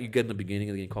one that you get in the beginning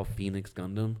of the game called Phoenix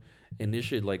Gundam, and this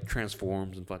shit like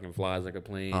transforms and fucking flies like a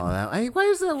plane. Oh, why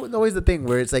is that always the thing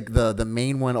where it's like the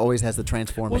main one always has the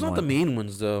transforming? Well, it's not one? the main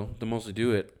ones though. They mostly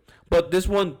do it, but this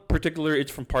one particular,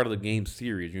 it's from part of the game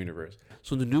series universe.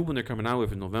 So the new one they're coming out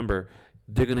with in November,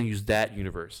 they're gonna use that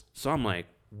universe. So I'm like,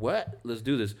 what? Let's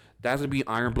do this. That's gonna be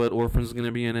Iron Blood Orphans is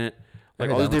gonna be in it. Like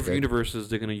all these different universes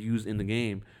they're gonna use in the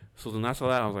game. So then I saw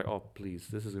that I was like, oh please,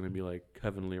 this is gonna be like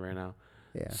heavenly right now.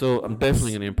 Yeah. So I'm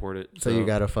definitely gonna import it. So you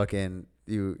got a fucking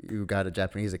you got a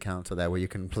Japanese account so that way you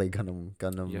can play Gundam.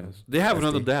 Yes. They have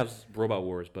They have Robot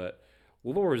Wars, but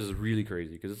Robot Wars is really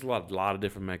crazy because it's a lot of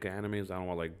different mecha animes. I don't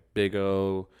want like Big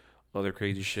O, other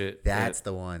crazy shit. That's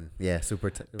the one. Yeah,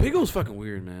 Big O's fucking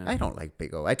weird, man. I don't like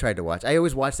Big O. I tried to watch. I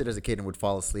always watched it as a kid and would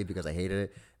fall asleep because I hated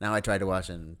it. Now I tried to watch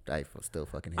and I still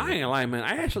fucking hate I it. ain't gonna lie, man.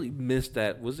 I actually missed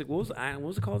that. What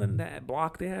was it called in that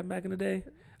block they had back in the day?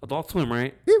 Adult Swim,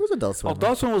 right? It was Adult Swim.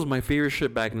 Adult Swim was my favorite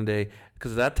shit back in the day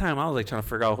because at that time I was like trying to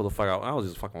figure out who the fuck I was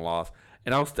just fucking lost.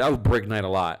 And I was break night a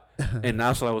lot, and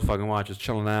that's what I was fucking watching, just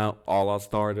chilling out. All Out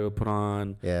Star they would put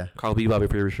on. Yeah. Call Bebop, your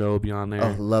favorite show, would be on there.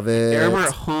 Oh, love it. I remember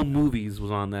Home Movies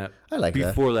was on that. I like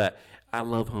that. Before that, I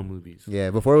love Home Movies. Yeah,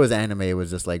 before it was anime, it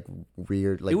was just like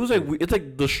weird. Like it was like it's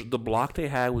like the block they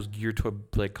had was geared toward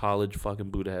like college fucking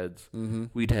Buddha heads,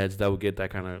 weed heads that would get that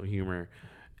kind of humor,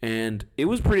 and it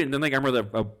was pretty. And then like I remember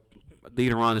that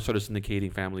later on they started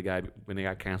syndicating Family Guy when they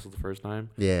got canceled the first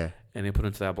time. Yeah. And they put it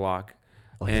into that block.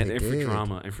 Oh, and they Free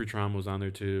did. Trauma was on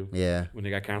there too. Yeah. When they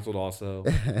got canceled also.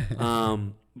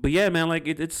 But yeah, man, like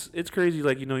it's crazy.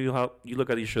 Like you look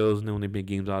at these shows and then when they make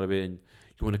games out of it and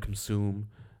you want to consume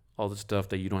all the stuff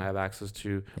that you don't have access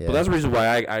to. Yeah. But that's the reason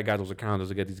why I got those accounts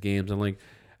to get these games. And like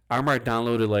I remember I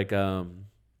downloaded like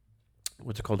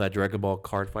what's it called, that Dragon Ball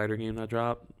card fighter game that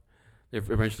dropped. It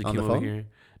eventually On came the over phone? here.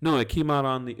 No, it came out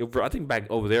on I think back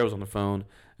over there it was on the phone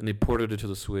and they ported it to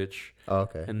the Switch. Oh,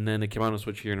 okay. And then it came out on the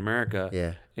Switch here in America. Yeah.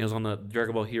 And it was on the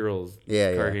Dragon Ball Heroes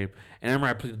card game. And I remember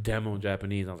I played the demo in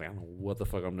Japanese. I was like, I don't know what the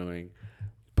fuck I'm doing.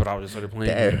 But I just started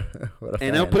playing it. What a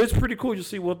And fan. but it's pretty cool to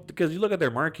see because you look at their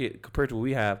market compared to what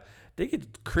we have, they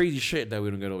get crazy shit that we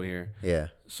don't get over here. Yeah.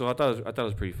 So I thought it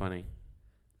was pretty funny.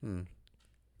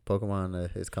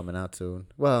 Pokemon is coming out soon.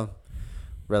 Well,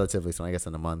 relatively soon, I guess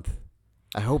in a month.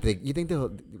 I hope you think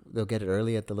they'll get it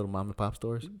early at the little mom and pop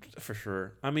stores? For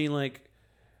sure. I mean,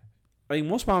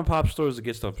 most mom and pop stores that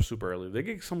get stuff super early. They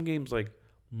get some games like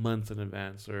months in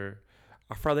advance. Or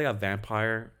I forgot they got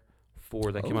Vampire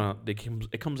 4 that came out.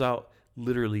 It comes out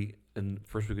literally in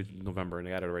first week of November, and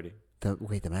they got it already.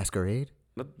 The Masquerade?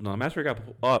 No, Master got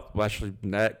up. Well, actually,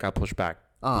 that got pushed back.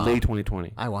 Oh, Late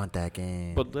 2020. I want that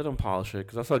game. But let them polish it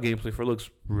because I saw gameplay for it.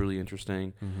 Looks really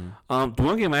interesting. The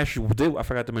one game I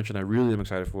forgot to mention I really am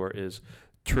excited for is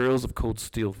Trails of Cold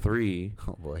Steel 3.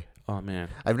 Oh boy, Oh man,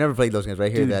 I've never played those games.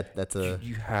 Right here, Dude, that's a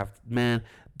you have, man,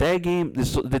 that game.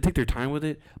 They take their time with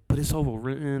it, but it's so well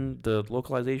written. The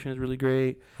localization is really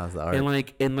great. how's the art? And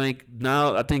like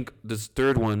now I think this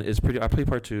third one is pretty. I played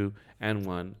part 2 and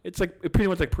 1. It's like pretty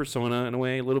much like Persona in a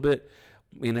way, a little bit.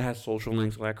 I mean, it has social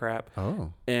links, all that crap.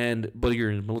 Oh, But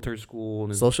you're in military school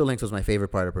and Social Links was my favorite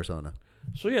part of Persona.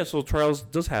 So Trials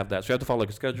does have that. So you have to follow like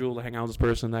a schedule to hang out with this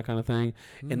person, that kind of thing.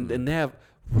 And they have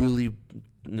really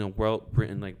well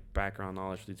written like background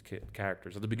knowledge for these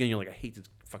characters. At the beginning, you're like, I hate this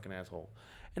fucking asshole.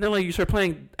 And then like you start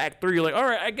playing Act 3, you're like, all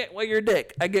right, I get why you're a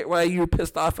dick. I get why you're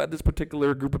pissed off at this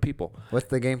particular group of people. What's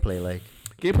the gameplay like?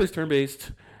 Gameplay's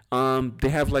turn-based. They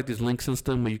have like this link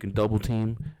system where you can double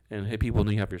team and hit people, and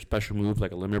then you have your special move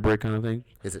like a limit break kind of thing.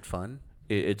 Is it fun?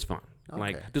 It's fun. Okay.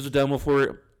 Like there's a demo for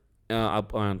it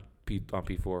up on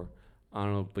P4. I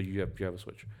don't know, but you have a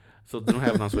Switch, so they don't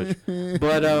have it on Switch.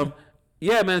 But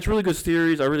yeah, man, it's a really good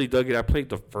series. I really dug it. I played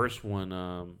the first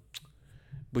one,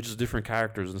 which is different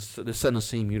characters. And they're set in the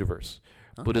same universe,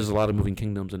 but there's a lot of moving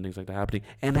kingdoms and things like that happening,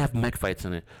 and they have mech fights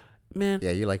in it. Man,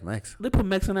 Yeah, you like mechs. they put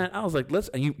mechs in that. I was like,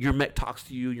 and your mech talks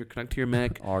to you. You're connected to your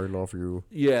mech. I love you.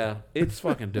 Yeah, it's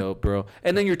fucking dope, bro.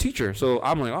 And then your teacher. So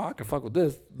I'm like, I can fuck with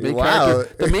this. Wow.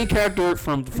 The main character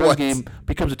from the first game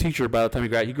becomes a teacher by the time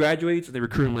he graduates, and they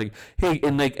recruit him like, hey,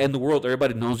 in the world,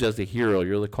 everybody knows you as the hero.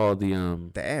 You're like called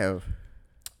Damn.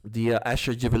 the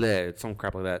Asher Givelet, some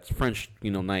crap like that. It's French,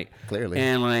 knight. Clearly.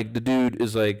 And like the dude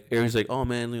is like, he's like, oh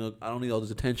man, I don't need all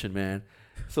this attention, man.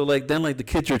 So like then like the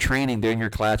kids you're training, they're in your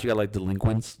class. You got like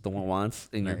delinquents, the one wants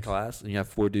in your class, and you have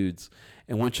 4 dudes.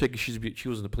 And one chick, she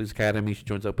was in the police academy. She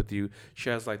joins up with you. She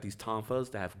has like these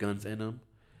tonfas that have guns in them.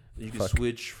 And you can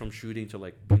switch from shooting to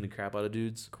like beating the crap out of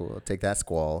dudes. Cool. Take that,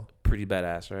 Squall. Pretty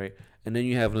badass, right? And then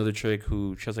you have another chick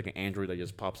who she has like an android that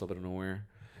just pops up out of nowhere.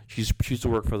 She used to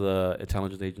work for the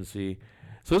intelligence agency.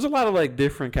 So there's a lot of like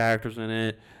different characters in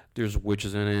it. There's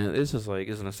witches in it. It's just like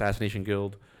it's an assassination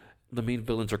guild. The main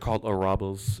villains are called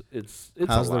Arabos. It's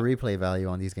How's the replay value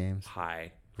on these games?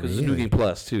 high because it's a new game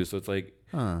plus too. So it's like,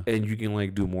 and you can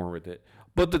like do more with it.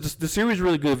 But the series is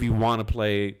really good if you want to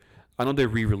play. I know they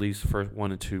re-released first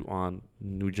 1 and 2 on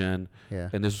new gen. Yeah.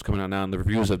 And this is coming out now, and the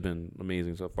reviews have been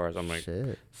amazing so far. So I'm like,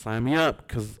 Shit. sign me up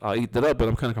because I'll eat that up. But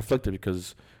I'm kind of conflicted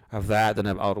because I have that, then I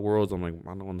have Outer Worlds. I'm like, I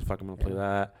don't know when the fuck I'm gonna play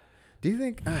that. Do you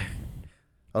think?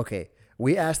 Okay,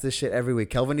 we ask this shit every week.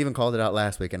 Kelvin even called it out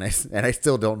last week, and I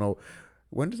still don't know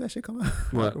when does that shit come out.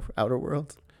 What? Outer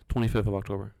Worlds? 25th of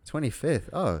October. 25th.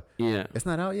 Oh, Yeah. it's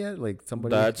not out yet. Like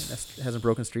somebody That's hasn't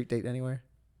broken street date anywhere.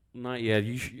 Not yet.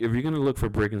 If you're gonna look for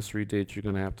Breaking Street dates, you're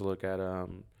gonna have to look at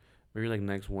maybe like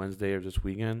next Wednesday or this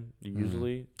weekend.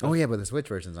 Usually. Oh yeah, but the Switch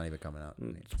version's not even coming out.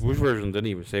 Which version didn't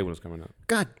even say when it's coming out.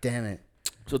 God damn it!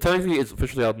 So technically, it's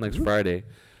officially out next Friday.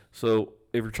 So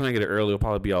if you're trying to get it early, it'll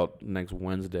probably be out next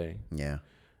Wednesday. Yeah.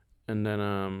 And then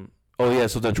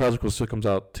so then Trials of Crusader comes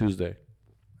out Tuesday.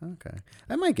 Okay,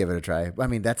 I might give it a try. I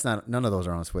mean, that's not none of those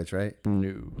are on Switch, right?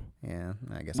 No. Yeah,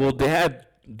 I guess. Well, they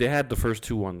had the first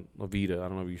two on a Vita. I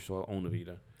don't know if you still own a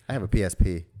Vita. I have a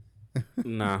PSP.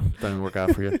 Nah, that didn't work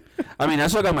out for you. I mean, I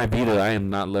still got my Vita. I am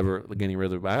not ever getting rid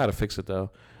of it, but I gotta fix it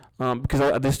though,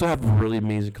 because they still have a really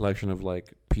amazing collection of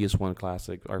like PS1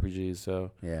 classic RPGs.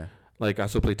 So Yeah. like I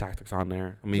still play Tactics on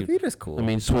there. I mean, The Vita's cool. I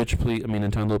mean Switch, please. I mean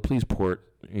Nintendo, please port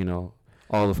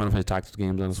all the Final Fantasy Tactics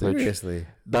games on the Switch. Seriously,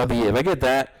 That'll be it. If I get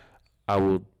that, I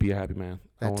will be a happy man.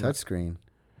 that touchscreen.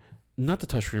 Not the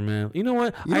touchscreen, man. You know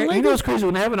what? You don't like you know it? what's crazy?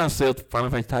 When I have it on sale, Final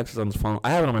Fantasy Tactics on the phone.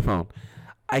 I have it on my phone.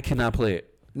 I cannot play it.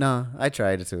 No, I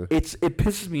tried it too. It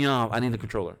pisses me off. I need a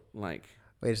controller. Like,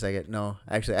 Wait a second. No,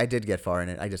 actually, I did get far in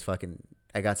it. I just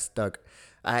I got stuck.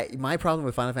 My problem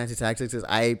with Final Fantasy Tactics is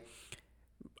I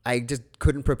just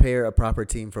couldn't prepare a proper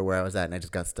team for where I was at, and I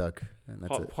just got stuck. And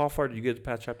that's it. how far did you get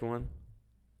past chapter 1?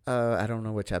 I don't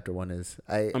know what chapter 1 is.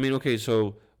 I mean, okay,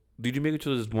 so did you make it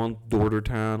to this one border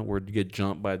town where you get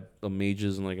jumped by the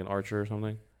mages and like an archer or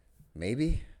something?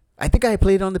 Maybe. I think I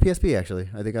played on the PSP actually.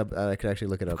 I think I could actually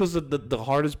look it up. Because the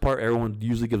hardest part everyone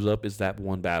usually gives up is that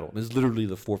one battle. It's literally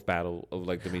the fourth battle of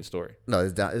like the main story. No,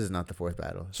 this is not the fourth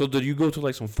battle. So did you go to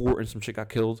like some fort and some chick got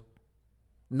killed?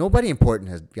 Nobody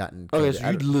important has gotten killed. Okay, so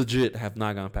you legit have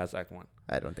not gone past Act 1.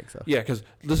 I don't think so. Yeah, because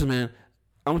listen, man,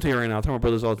 I'm gonna tell you right now. I tell my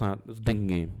brothers all the time. It's a thinking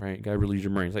game, right? You gotta really use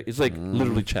your brains. It's like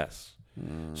literally chess.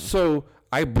 So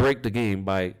I break the game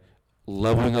by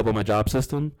leveling up on my job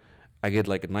system. I get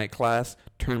like a night class,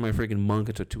 turn my freaking monk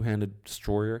into a two-handed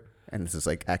destroyer, And this is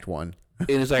like Act 1. and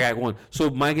it's like Act 1. So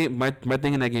my game, my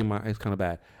thing in that game is kind of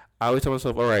bad. I always tell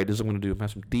myself, all right, this is what I'm gonna do. I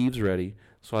have some thieves ready,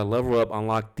 so I level up,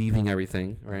 unlock thieving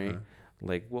everything, right?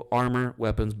 Like armor,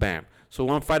 weapons, bam. So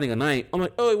when I'm fighting a knight, I'm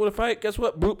like, oh, you want to fight? Guess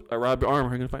what? Boop. I rob your armor.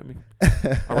 You're going to fight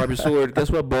me. I rob your sword.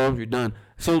 Guess what? Boom. You're done.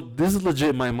 So this is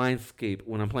legit my mindscape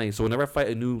when I'm playing. So whenever I fight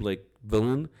a new like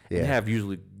villain, they have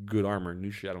usually good armor. New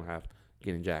shit I don't have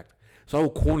getting jacked. So I will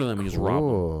corner them and just rob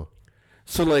them.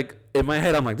 So like in my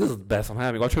head, I'm like, this is the best I'm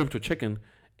having. I'll turn them to a chicken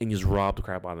and just rob the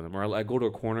crap out of them. Or I go to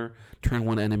a corner, turn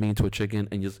one enemy into a chicken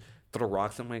and just throw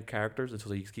rocks at my characters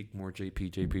until they just keep more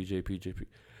JP.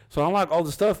 So I unlock all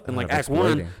the stuff in like Act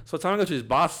 1. So the time I go to these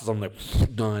bosses, I'm like,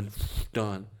 done.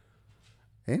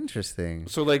 Interesting.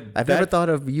 So like I've never thought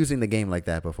of using the game like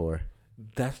that before.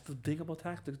 That's the thing about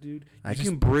Tactics, dude. You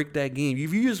can break that game.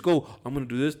 If you just go, I'm going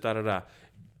to do this, da-da-da.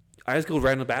 I just go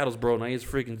right into battles, bro, and I just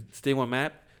freaking stay on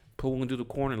map, put one to the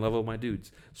corner, and level up my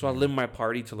dudes. So I limit my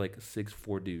party to like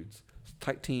 4 dudes.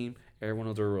 Tight team. Everyone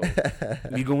knows their role.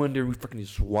 You go in there, we freaking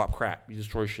just swap crap. You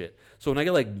destroy shit. So when I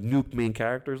get like new main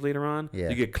characters later on,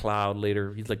 you get Cloud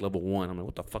later. He's like level 1. I'm like,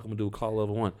 what the fuck am I gonna do with Cloud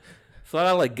level 1? So I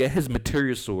gotta like get his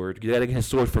materia sword. You gotta get his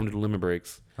sword from the limit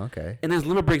breaks. Okay. And his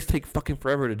limit breaks take fucking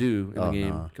forever to do in the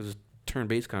game because it's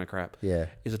turn-based kind of crap. Yeah.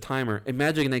 It's a timer. And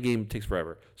magic in that game takes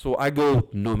forever. So I go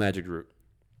no magic route.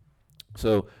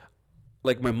 So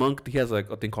like my monk, he has like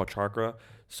a thing called chakra.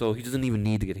 So he doesn't even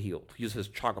need to get healed. He just has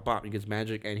chakra pop. He gets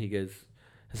magic and he gets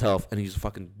his health, and he's just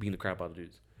fucking beating the crap out of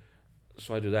dudes.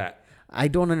 So I do that. I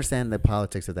don't understand the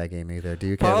politics of that game either. Do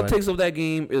you care? Politics of that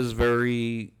game is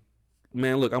very,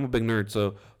 man. Look, I'm a big nerd,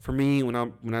 so for me, when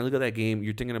I look at that game,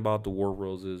 you're thinking about the War of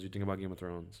Roses, you're thinking about Game of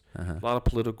Thrones, a lot of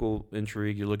political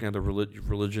intrigue. You're looking at the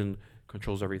religion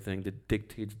controls everything, that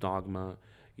dictates dogma.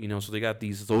 So they got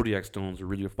these zodiac stones are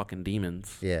really fucking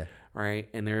demons. Yeah. Right?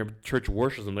 And their church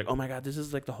worships them like, oh my God, this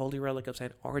is like the holy relic of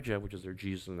Saint Arja, which is their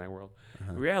Jesus in that world.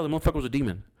 In reality, the motherfucker was a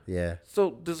demon. Yeah.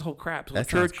 So this whole crap. So that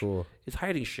the church cool. is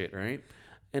hiding shit, right?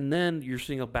 And then you're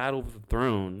seeing a battle with the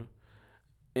throne,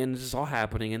 and this is all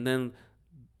happening, and then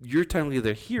you're technically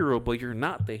the hero, but you're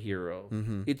not the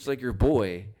hero. It's like your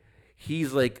boy.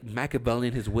 He's like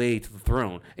Machiavellian his way to the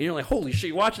throne. And you're like, holy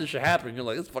shit, watch this shit happen. And you're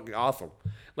like, it's fucking awesome.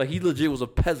 Like, he legit was a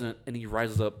peasant, and he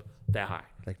rises up that high.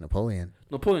 Like Napoleon.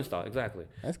 Napoleon style, exactly.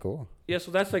 That's cool. Yeah, so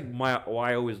that's like why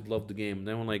I always loved the game. And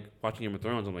then when like watching Game of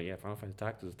Thrones, I'm like, yeah, Final Fantasy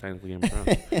Tactics is technically Game of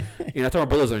Thrones. I told my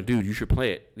brothers, like, dude, you should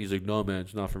play it. And he's like, no, man,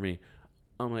 it's not for me.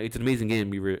 I'm like, it's an amazing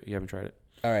game. You haven't tried it.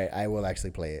 All right, I will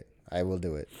actually play it. I will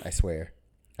do it. I swear.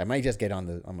 I might just get I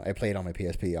play it on my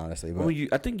PSP, honestly. But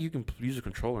I think you can use a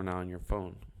controller now on your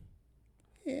phone.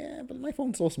 Yeah, but my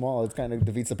phone's so small, it kind of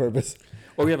defeats the purpose.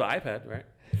 Or you have an iPad, right?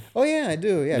 Oh, yeah, I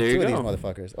do. Yeah, there 2 of these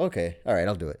motherfuckers. Okay. All right,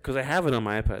 I'll do it. Because I have it on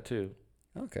my iPad, too.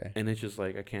 Okay. And it's just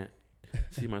like, I can't.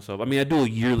 see myself. I mean, I do a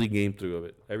yearly game through of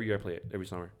it. Every year I play it. Every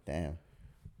summer. Damn.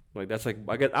 Like that's like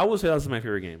I would say that's my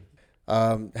favorite game.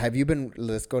 Have you been?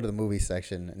 Let's go to the movie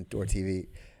section or TV.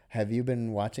 Have you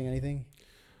been watching anything?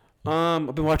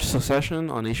 I've been watching Succession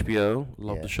on HBO.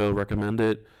 Love Yeah. the show. Recommend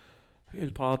it.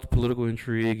 It's political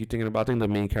intrigue. You're thinking about, I think, the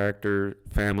main character,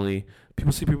 family.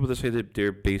 People that say that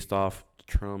they're based off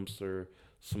Trump's or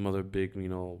some other big,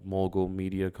 mogul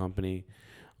media company,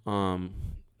 kind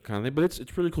of thing. But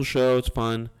it's really cool show. It's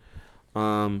fun.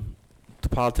 The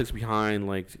politics behind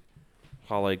like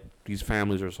how like these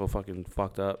families are so fucking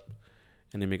fucked up,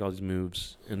 and they make all these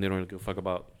moves, and they don't give a fuck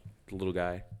about the little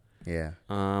guy. Yeah.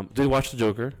 Did you watch The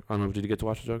Joker? I don't know. Did you get to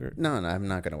watch The Joker? No, I'm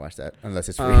not gonna watch that unless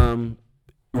it's free.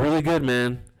 Really good,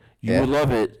 man. You Yeah. would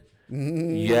love it.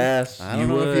 Yes, I don't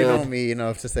know if you know me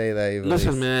enough to say that.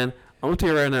 Listen, man. I'm gonna tell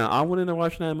you right now. I went in there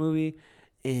watching that movie,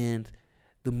 and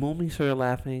the moment he started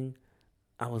laughing,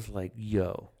 I was like,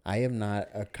 "Yo." I am not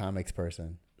a comics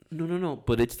person. No.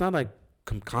 But it's not like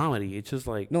comedy. It's just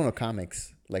like No,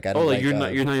 comics. Like I don't. like like,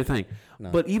 you're not your thing.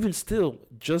 No. But even still,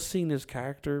 just seeing this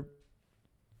character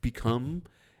become.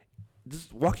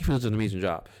 Joaquin Phoenix does an amazing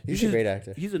job. He's a great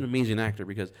actor. He's an amazing actor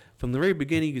because from the very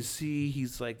beginning you can see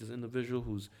he's like this individual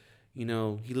who's, he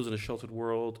lives in a sheltered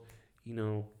world,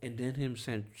 and then him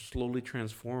slowly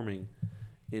transforming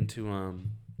into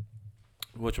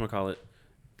whatchamacallit,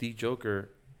 the Joker.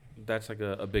 That's like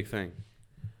a big thing.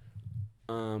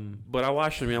 But I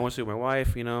watched it. I watched it with my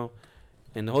wife, and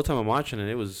the whole time I'm watching it,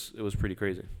 it was pretty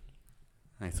crazy.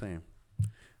 I see.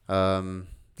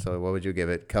 So what would you give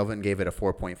it? Kelvin gave it a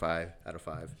 4.5 out of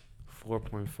 5.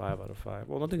 4.5 out of 5.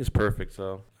 Well, nothing is perfect,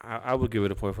 so I would give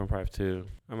it a 4.5 too.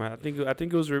 I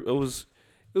think it was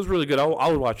really good. I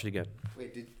would watch it again.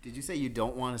 Wait, did you say you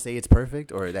don't want to say it's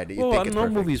perfect, or that you think it's no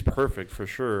perfect? movie's perfect for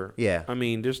sure. Yeah. I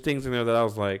mean, there's things in there that I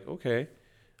was like, okay.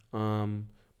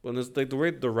 But there's like the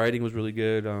way the writing was really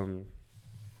good. And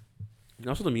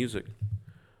also the music.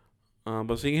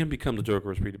 But seeing him become the Joker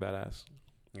was pretty badass.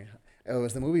 Yeah. Oh,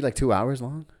 was the movie like 2 hours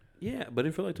long? Yeah, but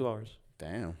it felt like 2 hours.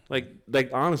 Damn.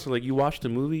 Like honestly, like you watch the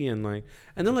movie and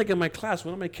then like in my class,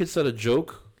 one of my kids said a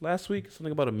joke last week,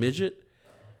 something about a midget,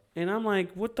 and I'm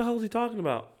like, what the hell is he talking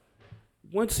about?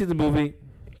 Went to see the movie,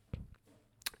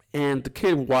 and the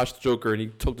kid watched the Joker and he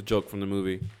took the joke from the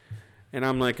movie, and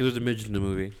I'm like, there's a midget in the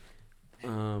movie.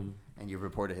 And you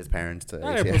reported his parents to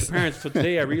I ACS. parents. So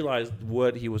today I realized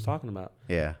what he was talking about.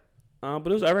 Yeah.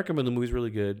 But I recommend the movie's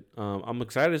really good. I'm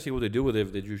excited to see what they do with it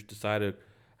if they just decide to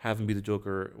have him be the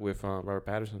Joker with Robert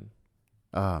Pattinson.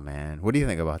 Oh man, what do you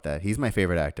think about that? He's my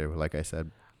favorite actor, like I said.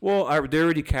 Well, they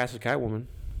already cast a Catwoman.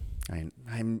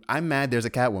 I'm mad there's a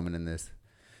Catwoman in this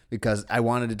because I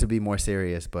wanted it to be more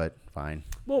serious, but fine.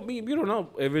 Well, you don't know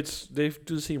if they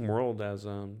do the same world as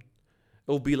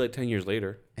it'll be like 10 years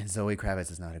later. And Zoe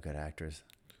Kravitz is not a good actress.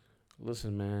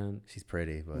 Listen, man, She's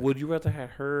pretty, but would you rather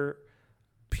have her,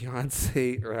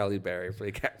 Beyonce, or Halle Berry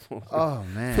play Catwoman? oh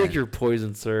man, Pick your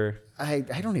poison, sir. I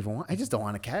don't even want. I just don't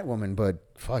want a Catwoman, but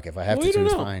fuck, if I have Well, to you don't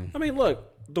choose, know. fine. I mean,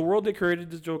 look, the world they created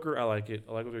this Joker, I like it.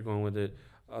 I like what they're going with it.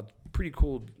 Pretty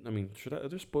cool. I mean, are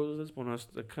there spoilers? This one,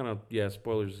 kind of, yeah.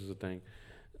 Spoilers is a thing.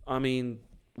 I mean,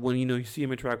 when you see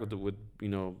him interact with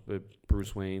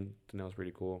Bruce Wayne, then that was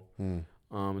pretty cool. And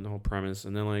the whole premise,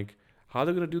 and then like how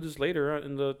they're gonna do this later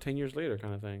in the 10 years later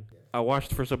kind of thing. I watched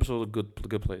the first episode of The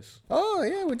Good Place. Oh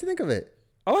yeah, what'd you think of it?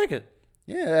 I like it.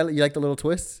 Yeah, you like the little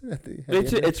twists at the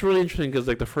end? It's really interesting because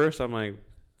like the first, I'm like,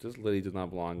 this lady does not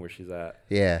belong where she's at.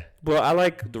 Yeah, But I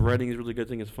like the writing is really good.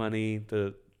 Thing is funny.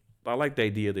 I like the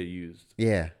idea they used.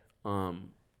 yeah.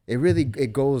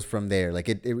 It goes from there. Like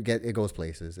it goes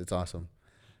places. It's awesome.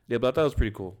 Yeah, but I thought it was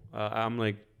pretty cool. I'm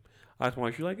like, I asked my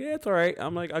wife, she's like, yeah, it's all right.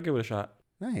 I'm like, I'll give it a shot.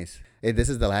 Nice. This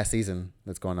is the last season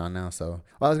that's going on now. So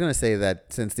I was gonna say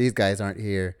that since these guys aren't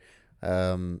here, they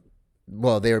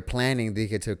were planning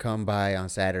to come by on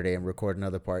Saturday and record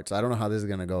another part. So I don't know how this is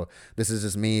gonna go. This is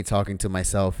just me talking to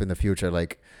myself in the future.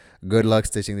 Like, good luck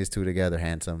stitching these two together,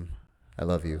 handsome. I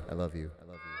love you. I love you. I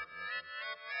love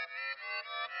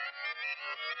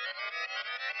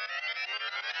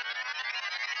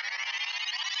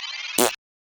you.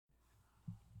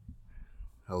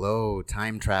 Hello,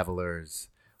 time travelers.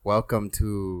 Welcome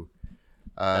to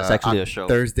That's actually a show.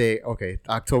 Thursday. Okay,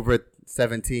 October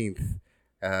 17th.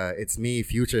 It's me,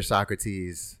 future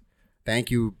Socrates.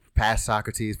 Thank you, past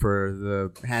Socrates, for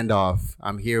the handoff.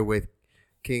 I'm here with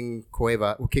King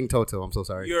Toto. I'm so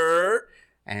sorry.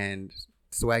 And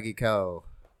Swaggy Kel.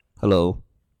 Hello.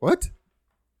 What?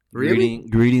 Really?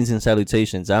 Greetings and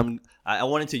salutations. I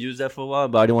wanted to use that for a while,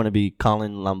 but I didn't want to be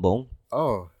Colin Lambon,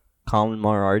 Oh, Colin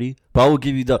Moriarty. But I will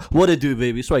give you the what it do,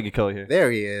 baby. Swaggy Co here.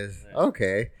 there he is.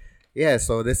 Okay. Yeah,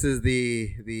 so this is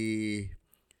the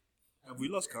Have we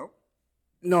lost count?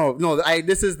 no.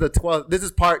 This is the 12th. This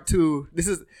is part 2. This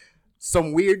is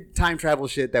some weird time travel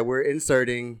shit that we're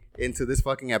inserting into this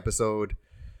fucking episode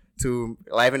to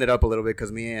liven it up a little bit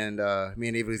because me and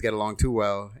Evilise get along too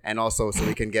well, and also so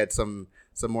we can get some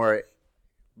more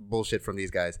bullshit from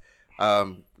these guys.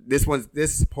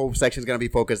 This whole section is gonna be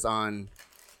focused on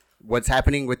what's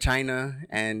happening with China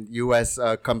and U.S.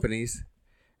 Companies.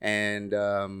 And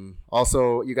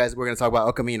also, you guys, we're going to talk about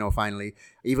El Camino finally.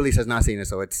 Evilise has not seen it,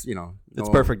 so it's, It's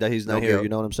perfect that he's not here. guilt. You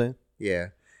know what I'm saying? Yeah.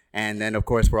 And then, of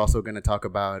course, we're also going to talk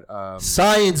about...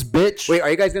 Science, bitch. Wait, are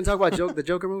you guys going to talk about the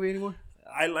Joker movie anymore?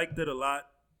 I liked it a lot,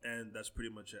 and that's pretty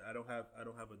much it. I don't have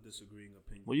a disagreeing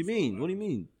opinion. What do you mean? What do you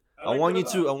mean? I liked want it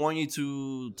you a to. I lot. want you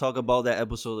to talk about that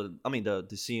episode. I mean, the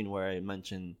scene where I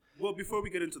mentioned Well, before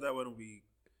we get into that, why don't we,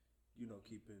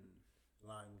 keep in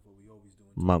line with what we always do?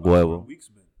 My Talk about how huevo. our week's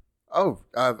been. Oh,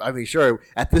 I mean, sure.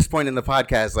 At this point in the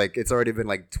podcast, like, it's already been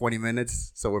like 20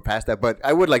 minutes, so we're past that. But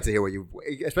I would like to hear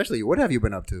especially what have you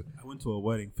been up to? I went to a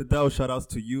wedding. Fidel, shout outs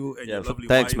to you and your lovely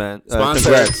thanks, wife. man. Sponsor.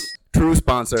 Congrats. True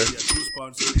sponsor. Yeah, true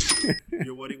sponsor.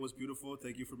 Your wedding was beautiful.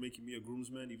 Thank you for making me a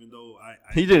groomsman, even though I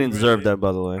He didn't regretted deserve it. that,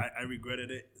 by the way. I regretted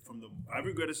it I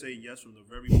regretted saying yes from the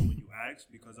very moment you asked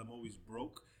because I'm always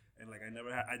broke and like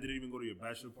I didn't even go to your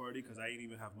bachelor party because I didn't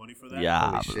even have money for that.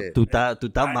 Yeah, Holy shit. tú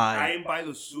estás I mal. didn't buy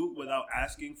the suit without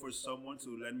asking for someone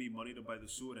to lend me money to buy the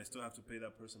suit, and I still have to pay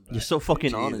that person back. You're so fucking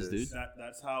Jesus. honest, dude.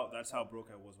 That's how broke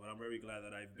I was. But I'm very glad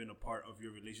that I've been a part of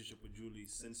your relationship with Julie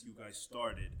since you guys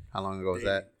started. How long ago was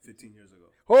dating, that? 15 years ago.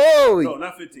 Holy! No,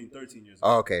 not 15, 13 years ago.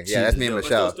 Oh, okay. Yeah, that's me and But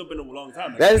Michelle. It's still been a long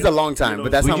time. That is a long time,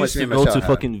 but that's We how much used me to and go Michelle to had.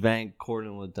 fucking Van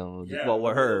Cortlandt with them. Well,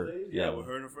 with her. Yeah, with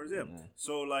her and her friends. Yeah.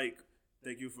 So like,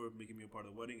 thank you for making me a part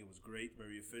of the wedding. It was great,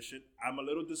 very efficient. I'm a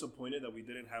little disappointed that we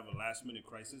didn't have a last minute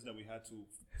crisis that we had to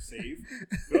save.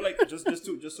 Like just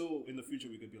so in the future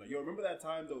we could be like, yo, remember that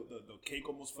time the cake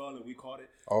almost fell and we caught it?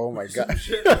 Oh my god.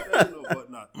 Shit like that, but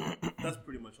not. That's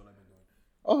pretty much what I've been doing.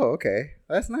 Oh, okay.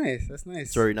 That's nice. That's nice.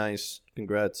 It's very nice.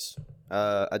 Congrats.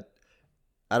 I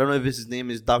don't know if his name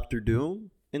is Dr. Doom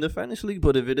in the Fantasy League,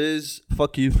 but if it is,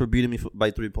 fuck you for beating me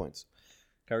by 3 points.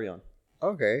 Carry on.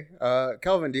 Okay.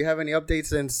 Kelvin, do you have any updates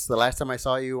since the last time I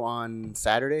saw you on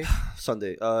Saturday?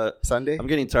 Sunday. Sunday? I'm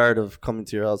getting tired of coming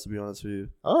to your house, to be honest with you.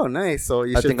 Oh, nice. So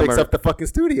you I should think I'm fix a- up the fucking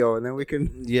studio and then we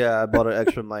can... Yeah, I bought an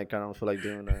extra mic. I don't feel like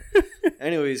doing that.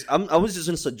 Anyways, I was just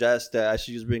going to suggest that I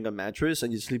should just bring a mattress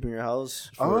and you sleep in your house.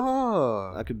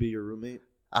 Oh. I could be your roommate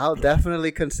I'll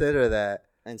definitely consider that.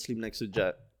 and sleep next to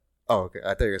Jet. Oh, okay. I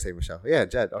thought you were going to say Michelle. Yeah,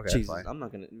 Jed. Okay, Jesus, that's fine. I'm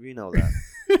not gonna. We know that.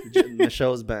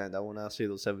 Michelle's banned. I will not say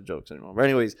those 7 jokes anymore. But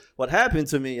anyways, what happened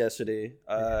to me yesterday?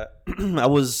 I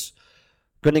was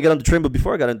gonna get on the train, but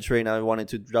before I got on the train, I wanted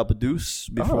to drop a deuce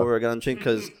before I got on the train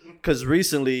because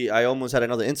recently I almost had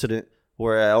another incident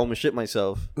where I almost shit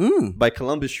myself by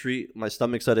Columbus Street. My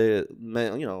stomach started,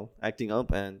 acting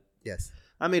up, and Yes.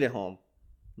 I made it home.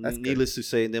 That's good. Needless to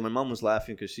say, then my mom was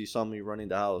laughing because she saw me running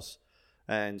the house.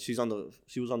 And she was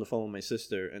on the phone with my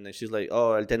sister, and then she's like,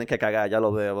 "Oh, él tiene que cagar, ya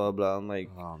lo veo, blah blah." I'm like,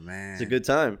 Oh, man. "It's a good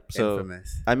time." So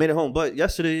Infamous. I made it home. But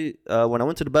yesterday, when I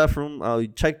went to the bathroom, I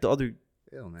checked the other.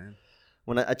 Ew, man.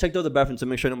 When I checked the other bathroom to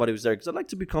make sure nobody was there, because I like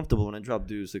to be comfortable when I drop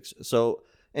deuce. So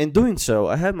in doing so,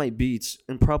 I had my beats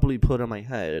improperly put on my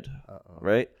head. Uh-oh.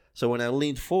 Right. So when I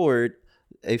leaned forward,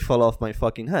 it fell off my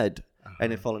fucking head,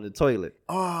 and it fell in the toilet.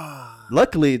 Oh.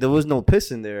 Luckily, there was no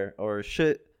piss in there or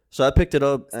shit. So I picked it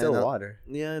up. Still and, water.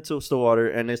 Yeah, it's still water.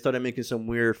 And it started making some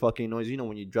weird fucking noise. You know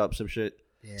when you drop some shit.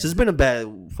 Yeah. So it's been a bad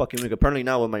fucking week. Apparently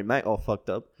now with my Mac all fucked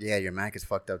up. Yeah, your Mac is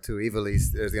fucked up too.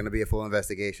 Evilise, there's going to be a full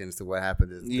investigation as to what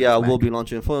happened. to Yeah, this we'll Mac. be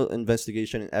launching a full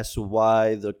investigation as to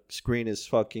why the screen is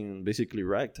fucking basically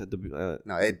wrecked at the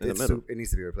No, in the middle. it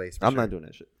needs to be replaced. For I'm sure. not doing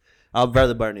that shit. I'd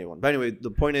rather buy a new one. But anyway, the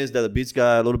point is that the beats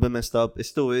got a little bit messed up. It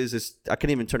still is. I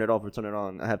can't even turn it off or turn it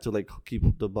on. I have to like keep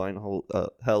the button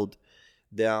held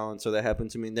down. So that happened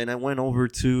to me. And then I went over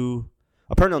to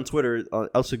apparently on Twitter,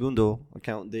 El Segundo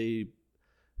account. They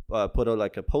put out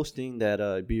like a posting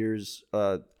that beers,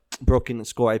 Broken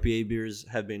Skull IPA beers,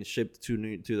 have been shipped to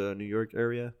the New York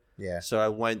area. Yeah. So I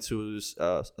went to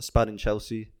a spot in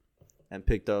Chelsea and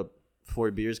picked up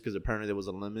 4 beers because apparently there was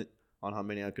a limit on how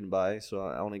many I could buy. So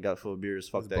I only got 4 beers.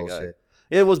 Fuck That's that guy. bullshit.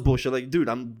 Yeah, it was bullshit. Like, dude,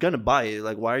 I'm gonna buy it.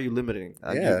 Like, why are you limiting?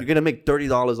 Yeah. You're gonna make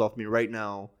 $30 off me right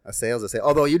now. A sale.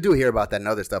 Although you do hear about that in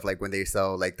other stuff, like when they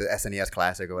sell like the SNES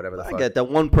Classic or whatever the I fuck. get that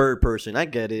one per person. I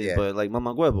get it, Yeah. but like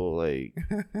Mama Huevo, like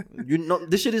you know,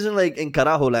 this shit isn't like in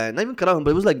Carajo land. Not even Carajo, but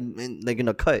it was like in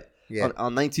a cut. Yeah.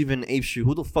 On 19th and 8th Street.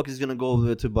 Who the fuck is gonna go over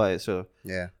there to buy it? So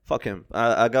Yeah. fuck him.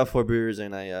 I got 4 beers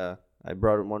and I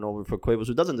brought one over for Cuevas,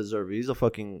 who doesn't deserve it. He's a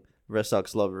fucking Red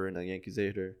Sox lover and a Yankees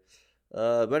hater.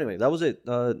 But anyway, that was it.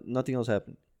 Nothing else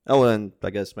happened. Oh, and I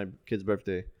guess my kid's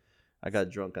birthday. I got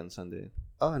drunk on Sunday.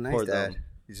 Oh, nice, Poor Dad. them.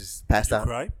 You just passed You out.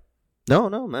 cry?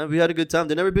 No, man. We had a good time.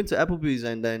 They never been to Applebee's,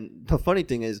 and then the funny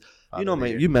thing is, you know,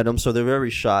 man, you met them, so they're very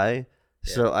shy.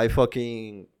 Yeah. So I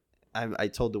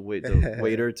told the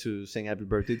waiter to sing happy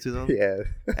birthday to them. Yeah.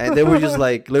 And they were just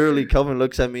like, literally, Kelvin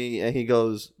looks at me and he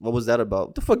goes, "What was that about?"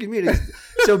 What the fuck you mean?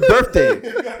 It's your birthday.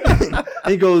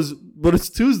 He goes, "But it's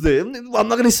Tuesday." I'm not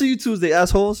going to see you Tuesday,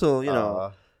 asshole. So, you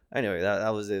know. Anyway, that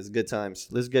was it. It's good times.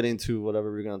 Let's get into whatever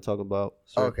we're going to talk about.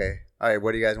 So, Okay. All right.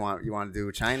 What do you guys want? You want to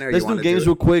do China? Or let's you do want games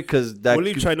real quick because that. We'll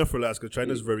leave China for last because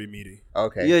China's very meaty.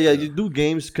 Okay. Yeah. You do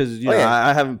games because you know yeah.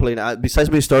 I haven't played. Besides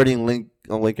me starting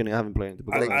Lincoln, I haven't played.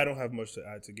 I don't have much to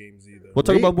add to games either. We'll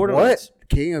talk about Borderlands. What?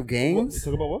 King of Games?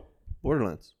 Talk about what?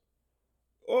 Borderlands.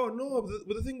 Oh, no.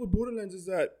 But the thing with Borderlands is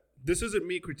that this isn't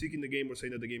me critiquing the game or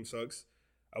saying that the game sucks.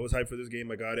 I was hyped for this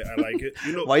game. I got it. I like it.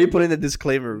 You know, Why are you putting the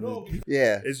disclaimer? no,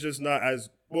 Yeah. it's just not as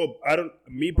well.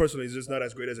 Me personally, it's just not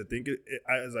as great as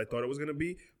as I thought it was gonna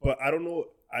be. But I don't know.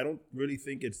 I don't really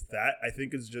think it's that. I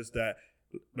think it's just that,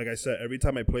 like I said, every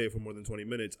time I play it for more than 20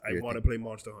 minutes, I want to play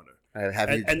Monster Hunter.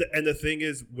 And the thing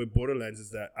is with Borderlands is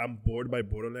that I'm bored by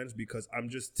Borderlands because I'm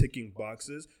just ticking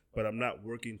boxes, but I'm not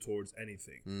working towards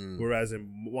anything. Whereas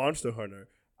in Monster Hunter,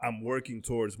 I'm working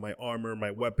towards my armor,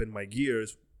 my weapon, my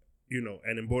gears. You know,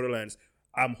 and in Borderlands,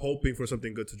 I'm hoping for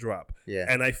something good to drop. Yeah.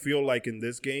 And I feel like in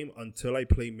this game, until I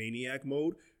play Maniac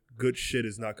mode, good shit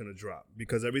is not going to drop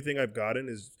because everything I've gotten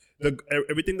is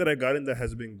everything that I gotten that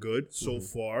has been good so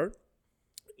far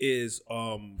is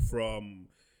from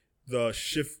the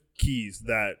shift keys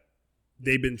that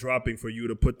they've been dropping for you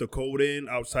to put the code in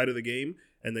outside of the game,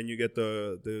 and then you get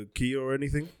the key or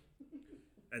anything,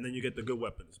 and then you get the good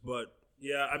weapons. But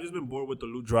yeah, I've just been bored with the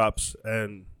loot drops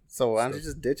and. So why don't you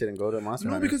just ditch it and go to Monster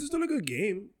Hunter? No, because it's still a good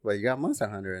game. Well, you got Monster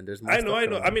Hunter and there's more I know.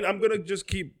 stuff I mean, I'm going to just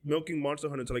keep milking Monster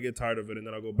Hunter until I get tired of it, and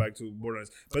then I'll go back to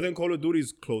Borderlands. But then Call of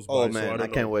Duty's close by. Oh, so man. I I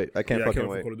can't wait. I can't fucking wait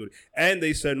wait. for Call of Duty. And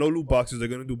they said no loot boxes. They're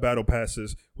going to do battle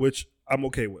passes, which I'm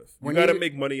okay with. You got to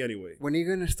make money anyway. When are you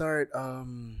going to start,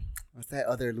 what's that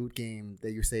other loot game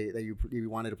that you say that you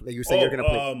wanted to play? You say you're going to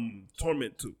play?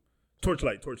 Torment 2.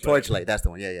 Torchlight. Torchlight, that's the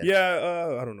one. Yeah.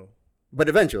 Yeah, I don't know. But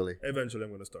eventually I'm going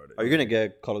to start it. Are you gonna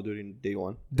get Call of Duty day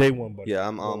one? Day one, buddy. Yeah,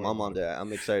 I'm on that.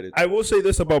 I'm excited. I will say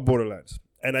this about Borderlands,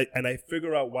 and I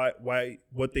figure out why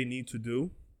what they need to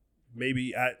do,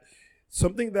 maybe at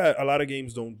something that a lot of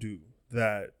games don't do,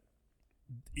 that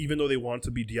even though they want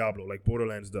to be Diablo like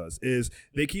Borderlands does, is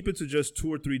they keep it to just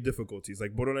 2 or 3 difficulties.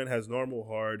 Like Borderlands has normal,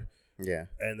 hard,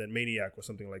 and then Maniac or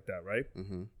something like that, right?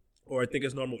 Mm-hmm. Or I think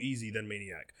it's normal, easy, then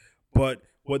Maniac. But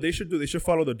what they should do, they should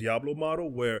follow the Diablo model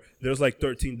where there's like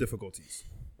 13 difficulties.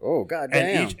 Oh,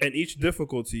 goddamn. And each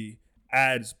difficulty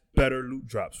adds better loot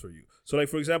drops for you. So, like,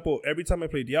 for example, every time I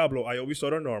play Diablo, I always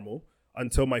start on normal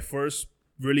until my first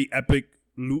really epic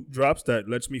loot drops that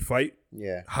lets me fight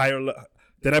higher.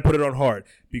 Then I put it on hard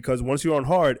because once you're on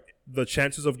hard, the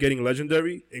chances of getting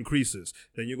legendary increases.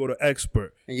 Then you go to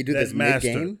expert. And you do then this master,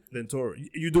 mid-game? then Toro.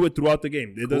 You do it throughout the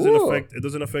game. It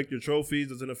doesn't affect your trophies,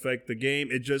 doesn't affect the game.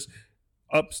 It just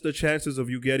ups the chances of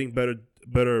you getting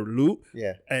better loot.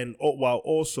 Yeah. And while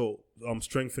also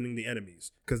strengthening the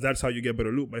enemies, because that's how you get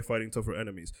better loot, by fighting tougher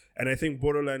enemies. And I think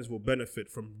Borderlands will benefit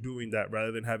from doing that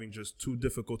rather than having just 2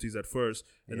 difficulties at first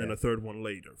and then a third one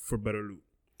later for better loot.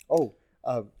 Oh,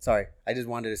 sorry. I just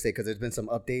wanted to say, because there's been some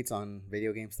updates on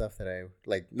video game stuff that I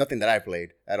like, nothing that I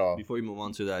played at all. Before we move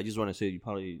on to that, I just want to say you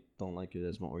probably don't like it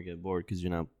as much or get bored because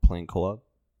you're not playing co-op.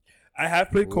 I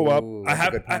have played co-op. Ooh, I that's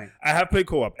a good point. have played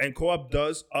co-op, and co-op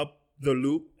does up the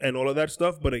loop and all of that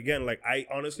stuff. But again, like, I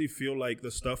honestly feel like the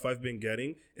stuff I've been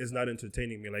getting is not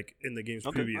entertaining me like in the games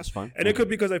previous. That's fine. And it could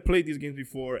be because I've played these games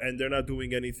before and they're not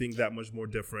doing anything that much more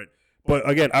different. But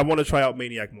again, I want to try out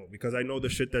Maniac mode because I know the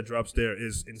shit that drops there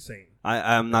is insane.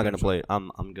 I'm not gonna play it.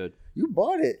 I'm good. You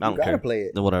bought it. I You don't gotta care. play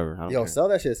it. No, whatever. I don't Yo, care. sell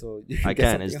that shit so you I get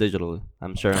can. something It's else. digitally.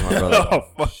 I'm sharing my brother. Oh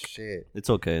fuck! Shit.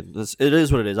 It's okay. It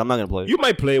is what it is. I'm not gonna play it. You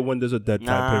might play it when there's a dead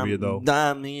time period though.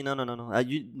 Nah,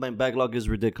 no. My backlog is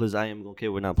ridiculous. I am okay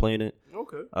with not playing it.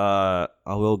 Okay. I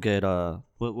will get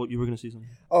what you were gonna see something?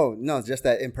 Oh, no, it's just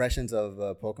that impressions of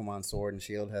Pokemon Sword and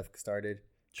Shield have started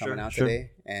coming out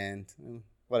today. And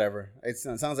whatever. It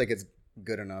sounds like it's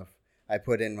good enough. I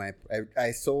put in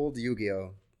I sold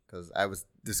Yu-Gi-Oh! Because I was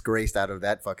disgraced out of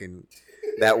that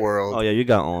world. Oh yeah, you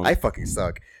got on. I fucking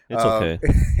suck. It's okay.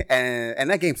 And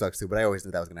that game sucks too, but I always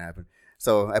knew that was going to happen.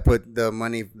 So I put the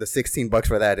money, the $16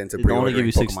 for that into They only give pre-ordering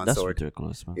you 6. Pokemon That's Sword.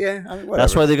 ridiculous, man. Yeah, I mean, whatever.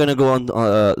 That's why they're gonna go on.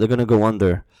 They're gonna go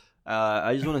under.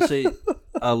 I just want to say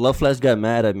Love Flash got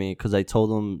mad at me because I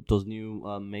told him those new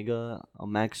Mega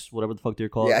Max, whatever the fuck they're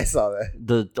called. Yeah, I saw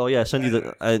that. I sent you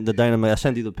the Dynamite. I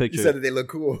sent you the picture. You said that they look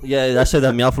cool. Yeah, I said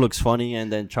that Meowth looks funny,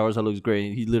 and then Charizard looks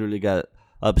great. He literally got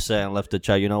upset and left the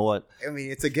chat. You know what? I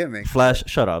mean, it's a gimmick. Flash,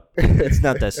 shut up. It's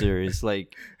not that serious.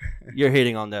 Like, you're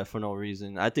hating on that for no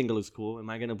reason. I think it looks cool. Am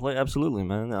I gonna play? Absolutely,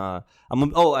 man. I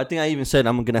think I even said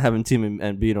I'm gonna have him team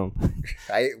and beat him.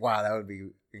 Wow, that would be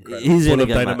incredible. He's Full gonna of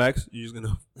get Dynamax. You're just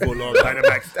gonna full on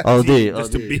Dynamax. Oh,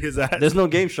 just to beat his ass. There's no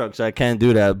game structure, so I can't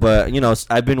do that. But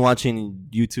I've been watching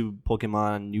YouTube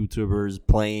Pokemon YouTubers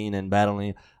playing and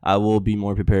battling. I will be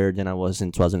more prepared than I was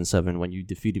in 2007 when you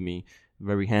defeated me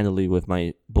very handily with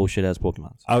my bullshit ass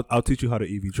Pokemon. I'll teach you how to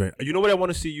EV train. You know what I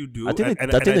want to see you do? I think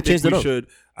they changed it up.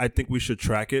 I think we should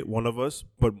track it, one of us,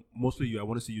 but mostly you. I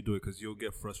want to see you do it because you'll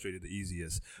get frustrated the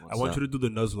easiest. I want you to do the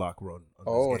Nuzlocke run.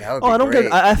 Oh, that would be I don't great.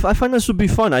 get. I find this would be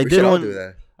fun. I We did should all one. do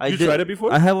that. You tried it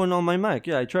before? I had one on my Mac.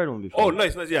 Yeah, I tried one before. Oh,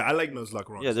 nice. Yeah, I like Nuzlocke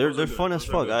runs. Yeah, they're fun as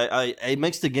fuck. It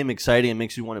makes the game exciting. It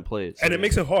makes you want to play it. So, and it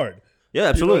makes it hard. Yeah,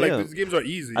 absolutely. These games are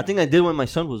easy. I think I did when my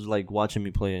son was like watching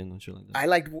me play and shit like that.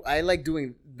 I like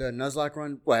doing the Nuzlocke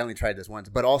run. Well, I only tried this once,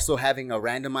 but also having a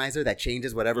randomizer that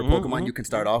changes whatever Pokemon you can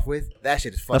start off with. That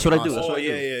shit is fucking That's what I do. awesome. That's what I do.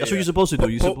 yeah, That's what you're supposed to do.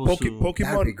 You're supposed to.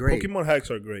 That would be great. Pokemon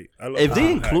hacks are great. I love If they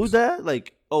Pokemon include hacks. that,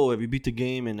 like, if you beat the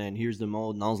game and then here's the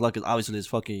mode, Nuzlocke is obviously it's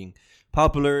fucking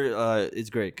popular. It's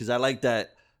great because I like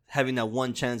that. Having that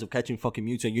one chance of catching fucking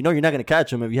Mewtwo. You're not gonna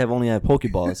catch him if you have only had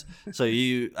Pokeballs. So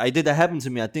I did that happen to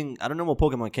me. I don't know what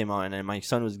Pokemon came out, and then my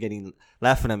son was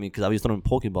laughing at me because I was throwing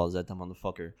Pokeballs at that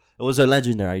motherfucker. It was a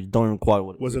legendary. I don't recall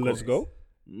what. Was it Let's Go?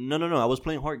 No. I was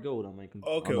playing Heart Gold on my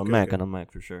Okay. on a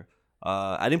Mac for sure.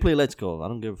 I didn't play Let's Go. I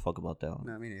don't give a fuck about that one.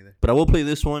 No, me neither. But I will play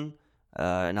this one,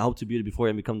 and I hope to beat it before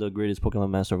I become the greatest Pokemon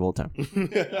master of all time.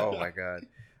 Oh my god.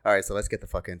 All right, so let's get the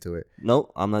fuck into it. No,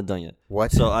 I'm not done yet.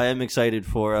 What? So I am excited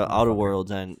for Outer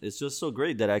Worlds, and it's just so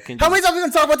great that I can. How many times are we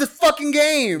gonna talk about this fucking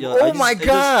game? Yo, Oh my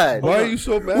god. Why are you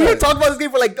so mad? We have talked about this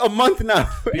game for like a month now.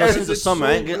 Since the summer,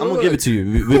 so I'm gonna good. give it to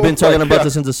you. We've been talking about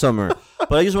this since the summer,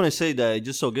 but I just want to say that it's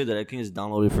just so good that I can just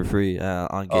download it for free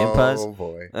on Game Pass. Oh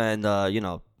boy. And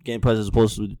Game Pass is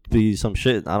supposed to be some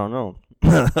shit. I don't know.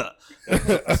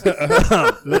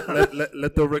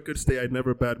 Let the record stay. I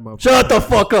never badmouth. Shut the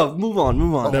fuck up. Move on.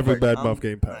 Never my badmouth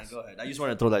Game Pass. Go ahead. I just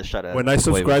want to throw that shot at. When I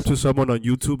subscribe waivers. to someone on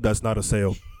YouTube, that's not a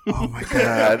sale. Oh my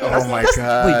god. Oh my Wait, do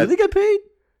god. they get paid?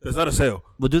 That's not a sale.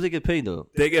 But do they get paid though?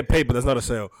 They get paid, but that's not a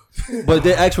sale. But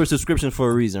they ask for a subscription for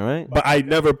a reason, right? But I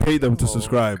never pay them to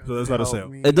subscribe, so that's not a Help sale.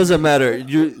 me. It doesn't matter.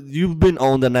 You've been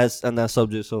owned on that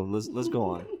subject, so let's go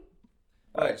on.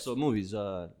 All right, so movies.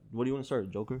 What do you want to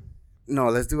start, Joker? No,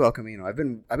 let's do El Camino. I've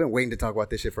been waiting to talk about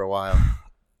this shit for a while.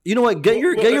 You know what? Get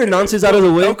your nonsense out of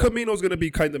the way. El Camino's gonna be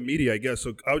kind of meaty, I guess.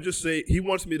 So I'll just say he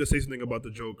wants me to say something about the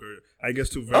Joker. I guess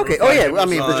to verify. Okay. Oh yeah. him I as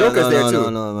mean, a- the Joker's there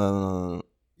too. No.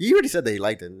 You already said that he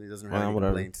liked it. He doesn't have any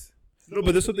whatever. complaints. No,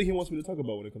 but there's something he wants me to talk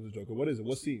about when it comes to Joker. What is it?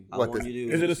 What scene? I What want the- you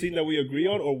to. Is it a scene that we agree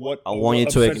on, or what? I or want what you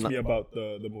to upsets me about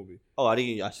the movie? Oh, I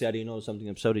didn't know something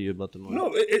upsetting you about the movie. No,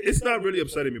 it's not really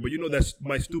upsetting me, but that's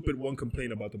my stupid one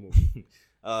complaint about the movie.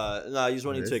 No, I just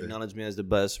want you What to is it? acknowledge me as the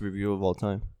best reviewer of all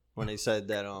time. When they said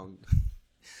that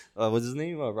what's his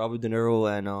name? Robert De Niro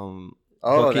and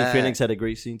Joaquin that. Phoenix had a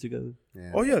great scene together.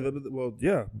 Yeah. Oh yeah, well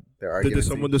yeah. They're arguing. Did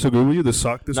someone disagree with you? The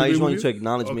sock No, disagree I just want with you you? to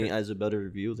acknowledge me Okay. as a better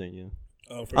reviewer than you.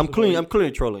 First I'm of clearly all, I'm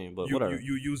clearly trolling you, but whatever.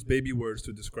 You use baby words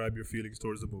to describe your feelings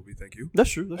towards the movie. Thank you. That's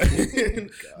true. That's true.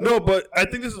 No, but I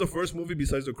think this is the first movie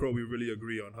besides The Crow we really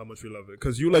agree on how much we love it.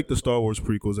 Because you like the Star Wars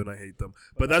prequels and I hate them.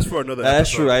 But that's for another episode. That's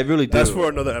true. I really do. That's for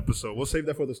another episode. We'll save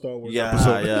that for the Star Wars Yeah,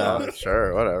 episode. yeah. Oh,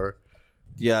 sure. Whatever.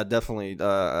 Yeah, definitely.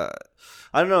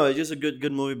 I don't know. It's just a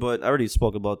good movie, but I already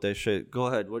spoke about that shit. Go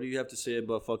ahead. What do you have to say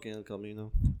about fucking El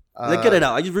Camino? Get it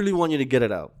out. I just really want you to get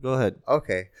it out. Go ahead.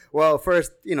 Okay. Well,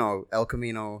 first, El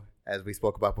Camino, as we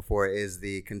spoke about before, is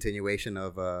the continuation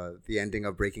of the ending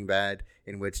of Breaking Bad,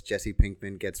 in which Jesse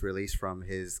Pinkman gets released from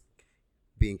his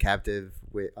being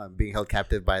held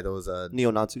captive by those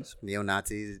Neo-Nazis.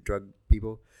 neo-Nazis, drug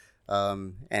people,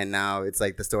 and now it's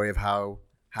like the story of how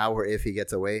or if he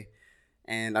gets away.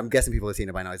 And I'm guessing people have seen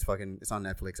it by now. It's on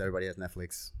Netflix. Everybody has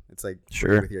Netflix. It's like free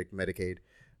Sure. with your Medicaid.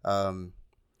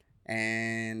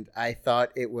 And I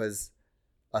thought it was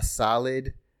a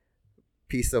solid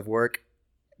piece of work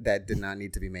that did not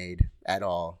need to be made at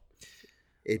all.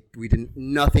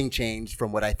 Nothing changed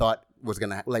from what I thought was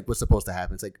was supposed to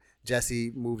happen. It's like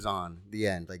Jesse moves on. The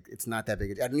end. Like, it's not that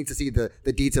big. I didn't need to see the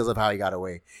details of how he got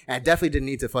away. And I definitely didn't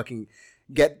need to fucking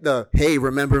get the hey,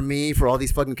 remember me for all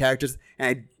these fucking characters.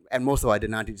 And most of all, I did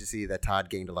not need to see that Todd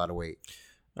gained a lot of weight.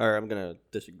 All right, I'm gonna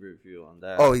disagree with you on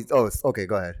that. Okay,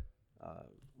 go ahead.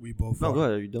 We both. No, are. go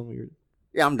ahead. Are you done with your?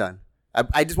 Yeah, I'm done.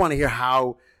 I just want to hear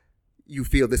how you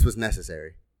feel this was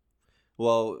necessary.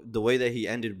 Well, the way that he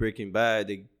ended Breaking Bad,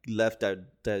 they left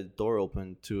that door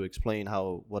open to explain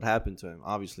what happened to him.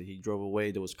 Obviously, he drove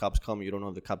away. There was cops coming. You don't know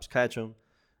if the cops catch him.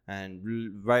 And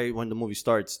right when the movie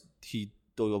starts, he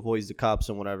avoids the cops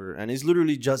and whatever. And it's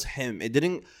literally just him. It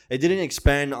didn't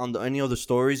expand on any other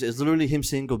stories. It's literally him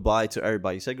saying goodbye to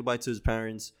everybody. He said goodbye to his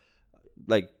parents.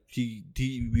 Like we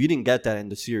didn't get that in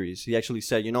the series. He actually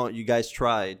said, you know what, you guys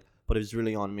tried, but it's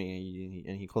really on me.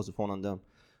 And he closed the phone on them.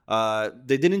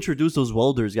 They did introduce those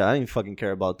welders guy. I didn't fucking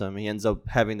care about them. He ends up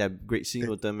having that great scene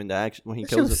with them in the action when he That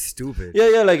kills shit was them. stupid.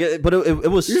 Yeah, like, but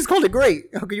it was. You just called it great.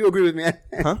 How could you agree with me?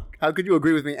 Huh? How could you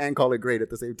agree with me and call it great at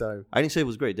the same time? I didn't say it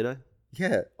was great, did I?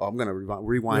 Yeah. Oh, I'm gonna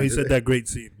rewind. No, he said that great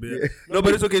scene. Yeah. Yeah. No,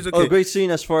 but it's okay. It's okay. Oh, great scene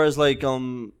as far as like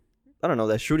I don't know,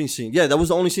 that shooting scene. Yeah, that was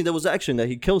the only scene that was action, that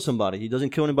he kills somebody. He doesn't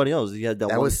kill anybody else. He had that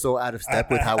That one. was so out of step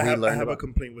with how we I learned have a about.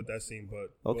 complaint with that scene,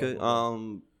 but Okay.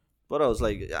 well, But I was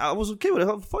like, I was okay with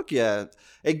it. Fuck yeah.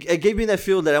 It gave me that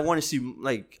feel that I want to see,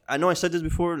 like, I know I said this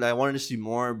before, that I wanted to see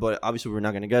more, but obviously we're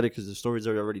not going to get it because the stories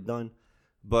are already done.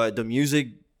 But the music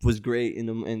was great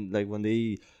in like when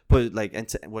they put like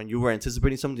when you were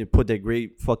anticipating something, they put that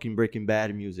great fucking Breaking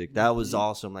Bad music. That was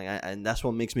awesome. Like, and that's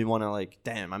what makes me want to like,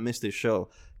 damn, I missed this show.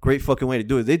 Great fucking way to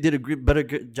do it. They did a better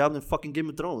job than fucking Game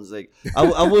of Thrones. Like,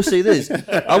 I will say this.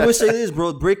 I will say this,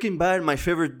 bro. Breaking Bad, my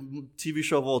favorite TV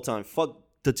show of all time. Fuck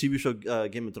the TV show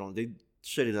Game of Thrones. They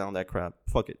shitted on that crap.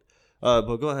 Fuck it.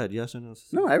 But go ahead. Yes or no?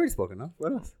 No, I already spoken. No,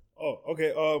 what else? Oh,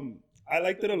 okay. I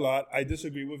liked it a lot. I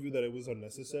disagree with you that it was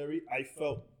unnecessary. I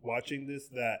felt watching this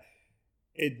that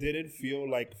it didn't feel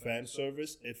like fan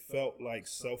service. It felt like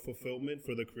self-fulfillment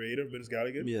for the creator, Vince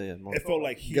Gilligan. Yeah. It felt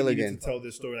like he Gilligan. needed to tell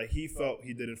this story. Like he felt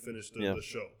he didn't finish the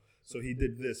show. So he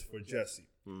did this for Jesse.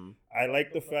 Mm. I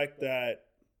like the fact that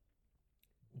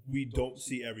we don't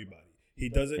see everybody. He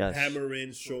doesn't hammer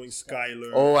in showing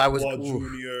Skyler, Walt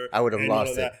Jr. I would have and all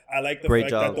lost of it. that. I like the Great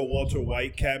fact job. that the Walter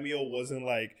White cameo wasn't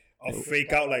like a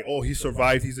fake out, like, oh, he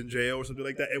survived, he's in jail or something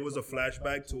like that. It was a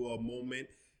flashback to a moment,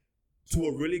 to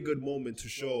a really good moment to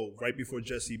show right before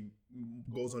Jesse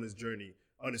goes on his journey,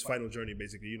 on his final journey,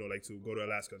 basically, you know, like to go to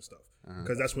Alaska and stuff.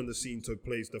 Because that's when the scene took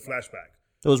place, the flashback.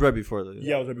 It was right before that.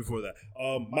 Yeah, it was right before that.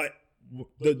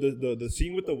 The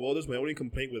scene with the welders, my only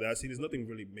complaint with that scene is nothing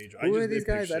really major. Who are these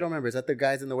guys? I don't remember. Is that the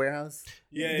guys in the warehouse?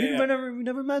 Yeah. We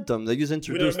never met them. They just We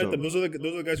introduced never met them. them. Those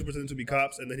are the guys who pretend to be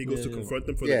cops, and then he goes to confront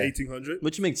them for the 1800.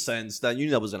 Which makes sense. That you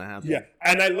knew that was going to happen. Yeah,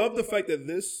 and I love the fact that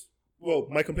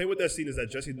my complaint with that scene is that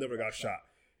Jesse never got shot.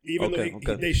 Even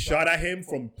though they shot at him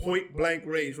from point blank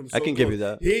range. From so I can give you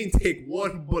that. He ain't take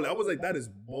one bullet. I was like, that is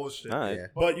bullshit. All right. Yeah.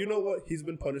 But you know what? He's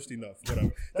been punished enough.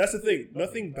 Whatever. That's the thing.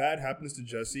 Nothing bad happens to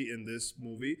Jesse in this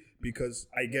movie because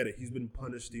I get it. He's been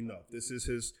punished enough. This is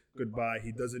his goodbye.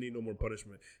 He doesn't need no more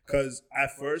punishment. Because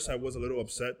at first I was a little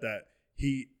upset that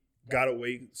he got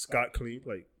away scot clean,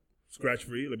 like scratch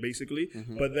free, like basically.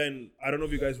 Mm-hmm. But then I don't know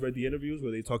if you guys read the interviews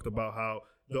where they talked about how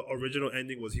the original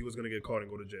ending was he was going to get caught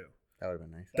and go to jail. That would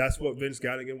have been nice. That's what Vince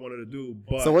Gilligan wanted to do.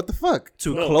 But So what the fuck?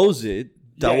 To close it,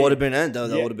 that would have been it. That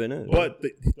Yeah, would have been it. But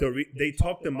they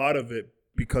talked him out of it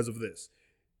because of this.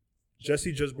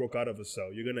 Jesse just broke out of a cell.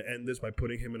 You're going to end this by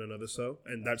putting him in another cell,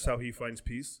 and that's how he finds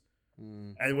peace.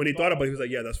 And when he thought about it, he was like,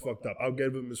 yeah, that's fucked up. I'll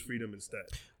give him his freedom instead.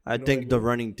 I think the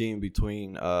running theme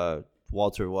between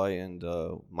Walter White and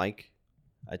Mike,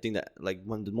 I think that like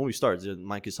when the movie starts,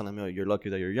 Mike is telling me, "You're lucky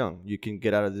that you're young. You can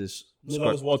get out of this." No,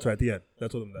 that was Walter at the end.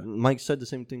 That told him that. Mike said the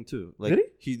same thing too. Like, Did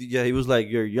he was like,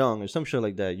 "You're young" or some shit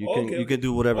like that. You can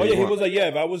do whatever. Oh you yeah, he want. was like, yeah,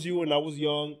 if I was you and I was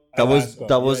young, That was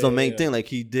Alaska. the main thing. Like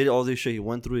he did all this shit. He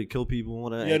went through it, killed people. And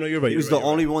whatever. Yeah, no, you're right. He was you're the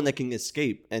right, only one that can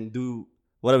escape and do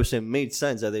what I was saying made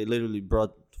sense. That they literally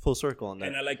brought full circle on that.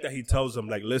 And I like that he tells him,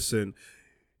 like, listen,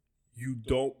 you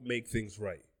don't make things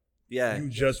right. Yeah, You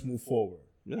just move forward.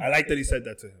 Yeah. I like that he said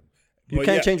that to him. you But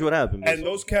can't yeah, change what happened. And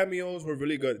those cameos were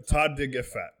really good. Todd did get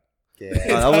fat. Yeah.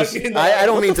 that was- I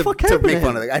don't What mean the to fuck happened make to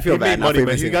fun him? of it. I feel He bad. made money,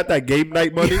 man. He got that game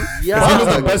night money. Yeah. He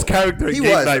was the best character in He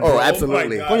Game was. Night, Oh, bro.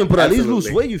 absolutely. my God. Well, but at least lose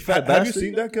Absolutely. weight, you fat Have bastard. you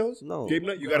seen that, Kills? No. Game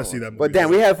Night? You got to see that movie. But damn,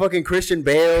 we had fucking Christian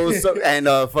Bale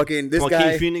and fucking this Joaquin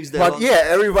guy. Phoenix, Yeah,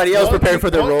 everybody else preparing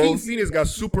for their Joaquin roles. Phoenix got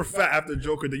super fat after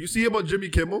Joker. Did you see him on Jimmy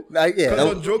Kimmel? Like, yeah.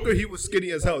 Because on Joker, he was skinny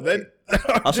as hell. Then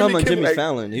I saw him on Jimmy like,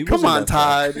 Fallon. He Come wasn't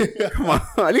on, that fat. Todd. Come on.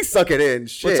 At least suck it in. But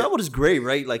Shit. Todd was great,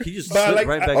 right? Like he just But I slipped like,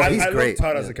 right back. I, in. he's I great.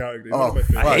 love Todd as Yeah. a character. He's Oh, one of my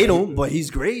favorites. I hate him, but he's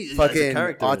great as a Fucking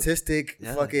character. autistic,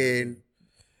 Yeah. fucking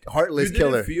heartless You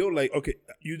killer.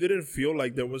 didn't feel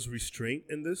like there was restraint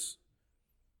in this?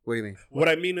 What do you mean? What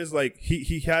I mean is like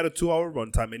he had a 2-hour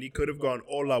runtime and he could have gone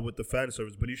all out with the fan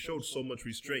service, but he showed so much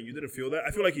restraint. You didn't feel that?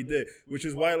 I feel like he did, which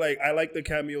is why like I like the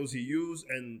cameos he used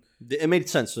and It made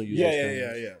sense to use. those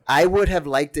things. yeah. I would have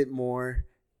liked it more.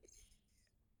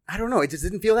 I don't know. It just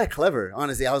didn't feel that clever.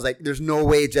 Honestly, I was like, "There's no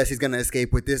way Jesse's gonna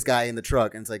escape with this guy in the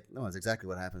truck." And it's like, no, that's exactly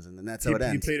what happens, and then that's how it He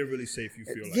ends. played it really safe. You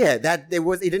feel like Yeah, that it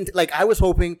was. It didn't like. I was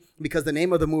hoping because the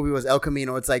name of the movie was El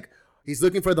Camino. It's like he's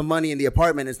looking for the money in the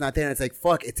apartment. It's not there. And it's like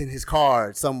fuck. It's in his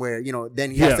car somewhere. You know.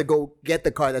 Then he has Yeah. to go get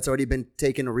the car that's already been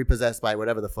taken or repossessed by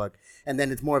whatever the fuck. And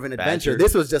then it's more of an adventure. Badger.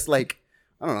 This was just like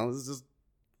I don't know.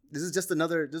 This is just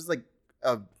another. This is like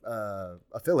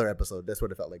a filler episode. That's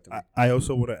what it felt like to me. I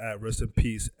also want to add rest in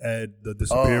peace Ed the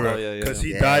disappearer Oh, yeah, because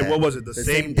he yeah. died. What was it? The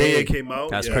same day it came out.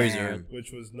 That's Yeah. crazy, Yeah. man.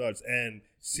 Which was nuts. And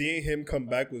seeing him come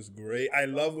back was great. I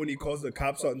love when he calls the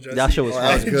cops on Jesse. That shit was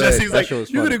that was funny. good. Jesse's That like, shit was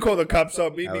you funny. didn't call the cops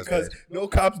on me That was because good. no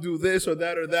cops do this or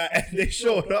that or that. And they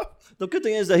showed up. The good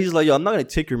thing is that he's like, yo, I'm not gonna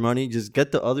take your money. Just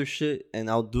get the other shit, and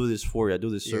I'll do this for you. I do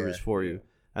this service Yeah. for you.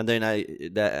 And then at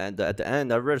the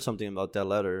end, I read something about that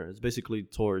letter. It's basically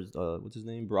towards what's his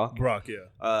name, Brock. Brock,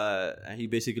 yeah. And he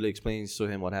basically explains to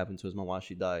him what happened to his mom while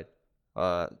she died.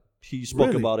 He spoke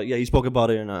Really? about it. Yeah, he spoke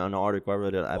about it in an article. I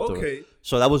read it after. Okay.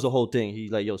 So that was the whole thing. He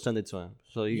like, yo, send it to him.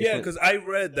 So he Yeah, explained- because I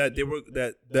read that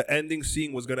that the ending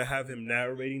scene was gonna have him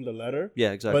narrating the letter.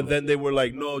 yeah, exactly. But then they were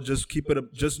like, no, just keep it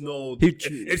up. Just know He-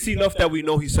 it's enough that we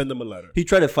know he sent them a letter. he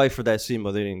tried to fight for that scene,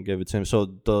 but they didn't give it to him. So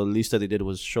the least that they did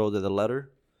was show the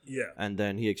letter. Yeah. And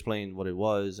then he explained what it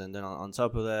was, and then on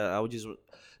top of that, I would just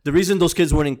the reason those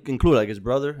kids weren't included, like his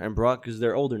brother and Brock, because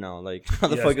they're older now. Like, how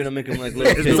the Yes. fuck gonna make them like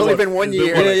little It's kids? only been 1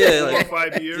 year. Yeah, yeah, 4 or like-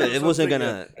 5 years. Yeah, or it wasn't something,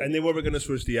 gonna- yeah. And they weren't gonna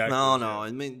switch the actors. No, yeah.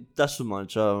 I mean that's too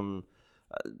much.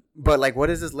 But like, what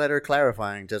is this letter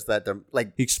clarifying? Just that the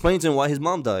like. He explains him why his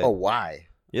mom died. Oh, why?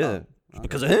 yeah,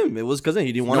 because of him. It was because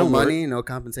he didn't want No to money, no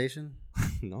compensation.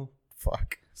 No.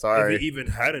 Fuck. If Sorry. he even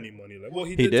had any money, like, well,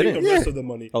 he He did take didn't. the rest Yeah. of the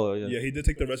money. Oh, yeah. yeah, he did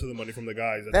take the rest of the money from the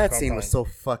guys. At That the scene was compound.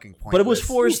 so fucking pointless. But it was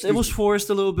forced. It was forced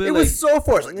a little bit. It like, was so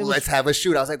forced. Like, it was- let's have a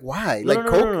shoot. I was like, why? No, Like,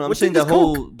 no, Coke? no, no. I'm What saying thing is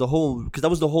Coke? the whole, because that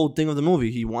was the whole thing of the movie.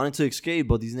 He wanted to escape,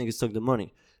 but these niggas took the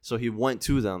money. So he went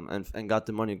to them and got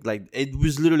the money. Like, it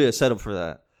was literally a setup for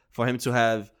that, for him to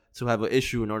have an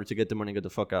issue in order to get the money and get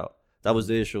the fuck out. That was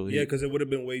the issue. Yeah, because it would have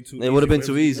been way too. It would have been for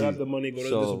too him to easy. Grab the money, go to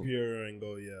So- disappear, and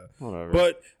go. Yeah. Whatever.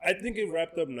 But I think it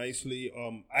wrapped up nicely.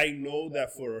 I know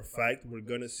that for a fact we're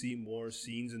gonna see more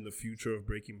scenes in the future of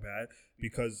Breaking Bad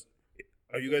because.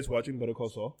 Are you guys watching Better Call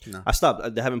Saul? I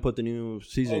stopped. They haven't put the new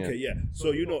season Okay, yet. yeah.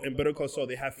 So you know, in Better Call Saul,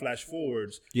 they have flash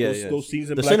forwards. Yeah, those, yeah. those scenes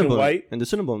in The black and Cinnabon white. and the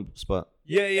Cinnabon spot.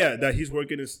 Yeah. That he's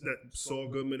working that Saul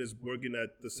Goodman is working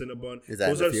at the Cinnabon. Is that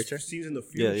Those in the are future? scenes in the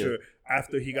Yeah, future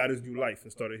after he got his new life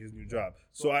and started his new job.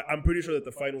 So I'm pretty sure that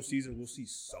the final season we'll see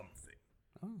something.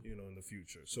 You know, in the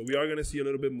future. So we are gonna see a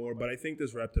little bit more, but I think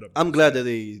this wrapped it up. I'm glad that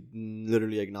they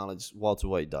literally acknowledged Walter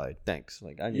White died. Thanks.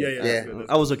 Like, Yeah. Yeah. that's good,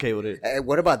 that's I was okay with it.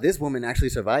 What about this woman actually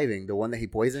surviving? The one that he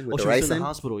poisoned with Oh, the she was rice in in? the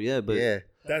hospital. Yeah, but Yeah.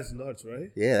 That's nuts,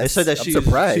 right? Yeah. they said that I'm she's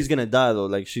surprised. gonna die though.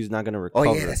 Like, she's not gonna Oh,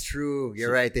 recover. yeah, that's true.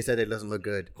 You're right. They said it doesn't look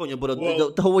good. Coño, but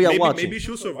Well, the whole way I'm maybe, watching. maybe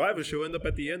she'll survive and she'll end up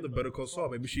at the end of Better Call Saul.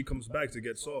 Maybe she comes back to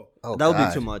get Saul. Oh, That would God.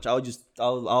 be too much. I'll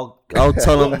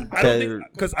tell them I don't think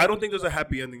because I don't think there's a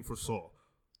happy ending for Saul.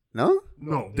 No?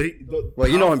 No, Well,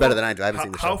 you know how him better fuck- than I do. I haven't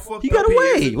seen the how show. fucked he got up is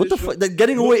away. in What the this fuck? show. The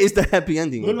getting away is the happy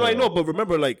ending. No, I know, but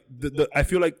remember, like I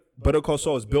feel like Better Call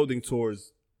Saul is building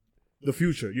towards the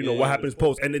future. You know what happens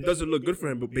post, and it doesn't look good for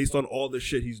him. But based on all the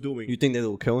shit he's doing, You think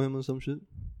they'll kill him or some shit?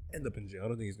 end up in jail. I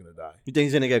don't think he's gonna die. You think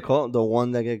he's gonna get caught? The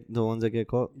ones that get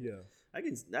caught? Yeah,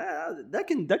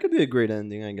 That could be a great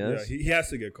ending, I yeah, guess. he has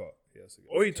to get caught.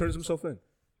 Or he turns himself in.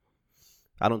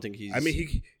 I don't think he's. I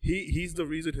mean, he's the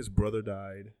reason his brother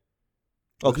died.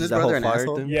 oh, Wasn't because his that whole brother an fire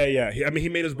asshole? thing. Yeah. He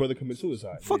made his brother commit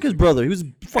suicide. Fuck his brother. He was a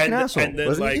fucking and, asshole. And then,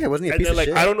 Wasn't he? like, Yeah, wasn't he a and piece then, of like,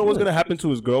 shit? I don't know what's Yeah. gonna happen to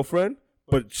his girlfriend,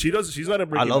 but she's not in I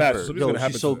Breaking love Bad. her. So something's Yo, gonna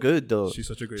happen she's so to her. good though. She's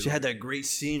such a great. She had that great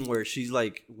scene where she's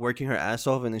like working her ass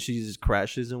off and then she just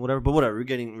crashes and whatever. But whatever,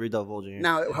 we're divulging here.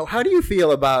 Now, how do you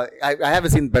feel about? I haven't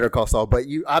seen Better Call Saul, but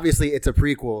you obviously it's a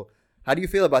prequel. How do you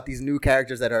feel about these new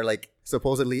characters that are like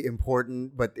supposedly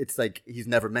important, but it's like he's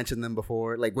never mentioned them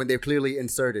before? Like when they're clearly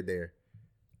inserted there.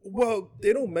 Well,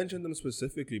 they don't mention them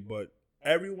specifically, but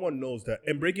everyone knows that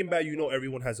in Breaking Bad, you know,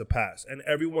 everyone has a past, and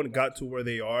everyone got to where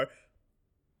they are,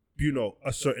 you know,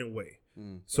 a certain way.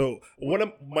 So one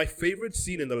of my favorite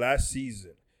scene in the last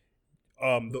season,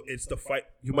 it's the fight.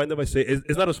 You mind if I say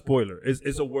it's not a spoiler?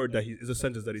 It's a word that it's a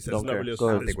sentence that he says. Don't It's not care. really a Go I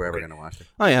ahead. don't think we're ever okay. gonna watch it.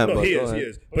 I am. No, but he go is. ahead. He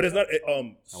is. But it's not.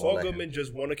 Saul let him. Goodman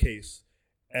just won a case,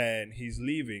 and he's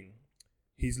leaving.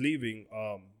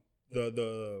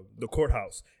 the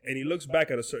courthouse, and he looks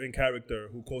back at a certain character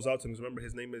who calls out to him. Remember,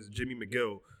 his name is Jimmy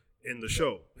McGill in the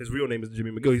show. His real name is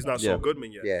Jimmy McGill. He's not Saul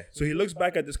Goodman yet. Yeah. So he looks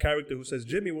back at this character who says,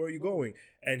 "Jimmy, where are you going?"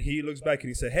 And he looks back and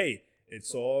he said, "Hey,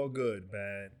 it's all good,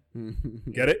 man."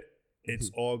 Get it?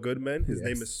 It's all good, man. His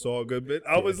name is Saul Goodman.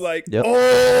 I was like,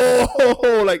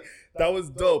 oh, like that was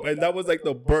dope, and that was like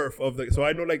the birth of the. So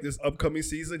I know like this upcoming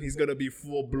season, he's gonna be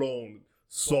full blown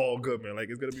Saul Goodman. Like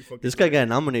it's gonna be fucking. This guy got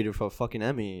nominated for a fucking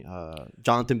Emmy.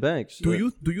 Jonathan Banks. Do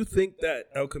you think that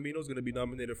El Camino is gonna be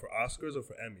nominated for Oscars or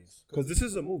for Emmys? Because this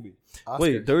is a movie.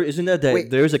 Wait, there isn't that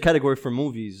there's a category for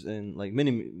movies and like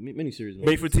mini series.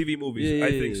 Made for TV movies. Yeah,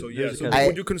 I think so. Yeah. So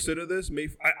would you consider this?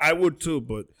 I would too,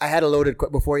 but I had a loaded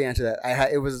before you answer that.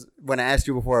 It was when I asked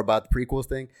you before about the prequels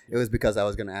thing. It was because I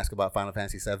was going to ask about Final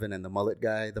Fantasy VII and the mullet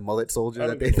guy, the mullet soldier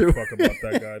that they threw. I don't give a fuck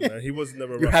about that guy, man. He was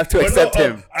never. You have to accept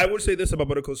him. I would say this about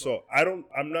Better Call Saul.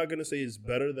 I'm not gonna say it's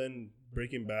better than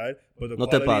Breaking Bad, but the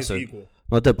quality is equal.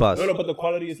 Not that pasa. No, but the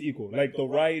quality is equal. Like the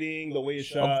writing, the way it's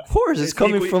shot. Of course, it's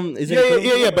coming from.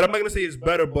 Yeah. But I'm not gonna say it's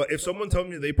better. But if someone tells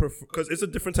me they prefer, because it's a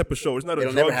different type of show. It's not a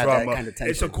drug drama. Kind of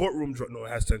it's a courtroom drama. No,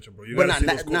 it has tension, bro. But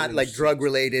not like drug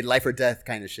related, life or death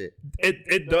kind of shit.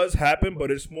 It does happen,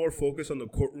 but it's more focused on the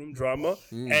courtroom drama.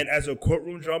 And as a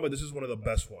courtroom drama, this is one of the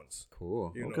best ones.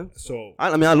 Cool. You know? So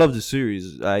I mean, I love the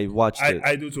series. I watched it.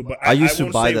 I do too. But I used to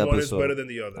buy that one episode. is better than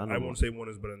the other. I won't say one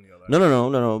is better than the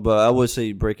other. No. But I would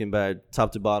say Breaking Bad,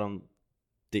 top to bottom.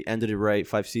 They ended it right.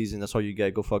 5 seasons. That's all you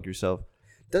get. Go fuck yourself.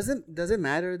 Does it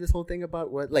matter, this whole thing about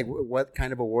what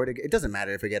kind of award it doesn't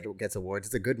matter if it gets awards.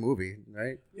 It's a good movie,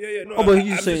 right? Yeah. No, but I'm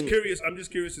just curious. I'm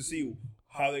just curious to see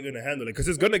how they're gonna handle it because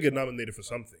it's gonna get nominated for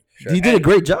something. Sure. He did a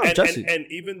great job, Jesse. And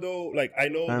even though like I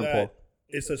know that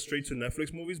it's a straight to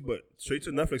Netflix movies, but straight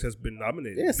to Netflix has been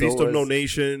nominated. Yeah, Beast of No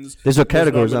Nations. There's a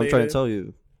category. I'm trying to tell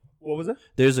you. What was that?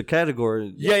 There's a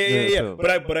category. Yeah.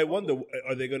 But I wonder,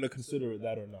 are they gonna consider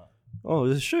that or not? Oh,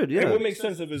 it should. Yeah, it would make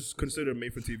sense if it's considered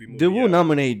made for TV movie. They will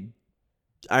nominate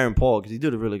Aaron Paul because he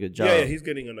did a really good job. Yeah, he's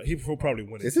getting he will probably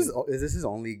win. Is this his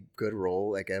only good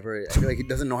role like ever? I feel like he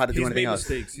doesn't know how to do anything else.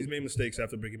 He's made mistakes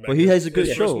after Breaking Bad. But he has a good show.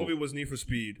 His first movie was Need for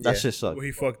Speed. That shit sucked. Where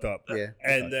he fucked up. Yeah.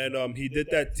 And then he did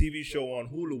that TV show on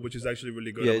Hulu, which is actually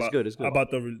really good. Yeah, it's good.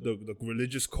 About the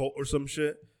religious cult or some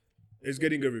shit. It's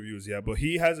getting good reviews, yeah. But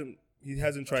he hasn't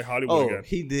tried Hollywood again.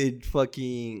 He did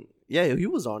fucking. Yeah, he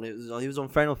was on it. He was on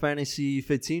Final Fantasy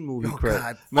 15 movie.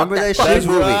 God, remember that shit? That's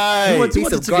right. We went to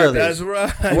watch it together. That's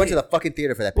right. I went to the fucking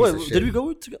theater for that piece of shit. Did we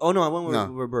go together? Oh no, I went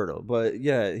with Roberto. But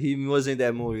yeah, he was in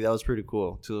that movie. That was pretty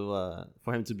cool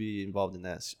for him to be involved in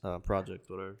that project.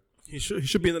 Whatever. He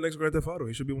should be in the next Grand Theft Auto.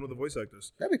 He should be one of the voice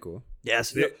actors. That'd be cool.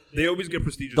 Yes. They always get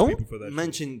prestigious people for that. Don't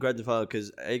mention Grand Theft Auto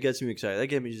because it gets me excited. That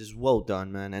game is just well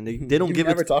done, man. And they don't give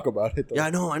never talk about it, though. Yeah,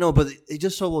 I know. But it's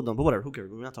just so well done. But whatever. Who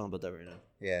cares? We're not talking about that right now.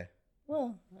 Yeah.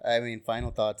 Well, I mean,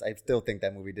 final thoughts. I still think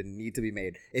that movie didn't need to be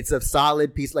made. It's a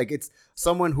solid piece. Like, it's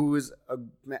someone who is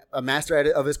a master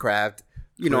of his craft,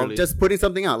 know, just putting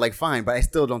something out. Like, fine. But I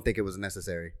still don't think it was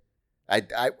necessary.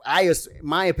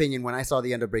 My opinion, when I saw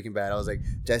the end of Breaking Bad, I was like,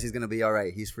 Jesse's going to be all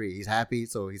right. He's free. He's happy,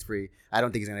 so he's free. I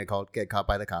don't think he's going to get caught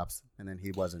by the cops. And then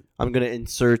he wasn't. I'm going to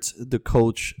insert the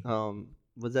coach.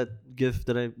 Was that GIF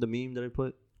the meme that I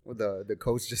put? Well, the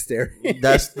coach just staring.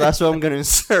 That's what I'm going to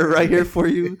insert right here for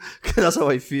you. Because that's how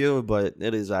I feel. But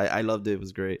it is. I loved it. It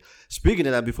was great. Speaking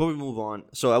of that, before we move on.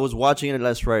 So I was watching it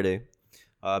last Friday.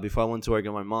 Before I went to work,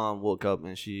 and my mom woke up,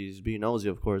 and she's being nosy,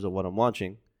 of course, of what I'm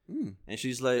watching. And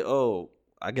she's like, oh,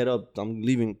 I get up, I'm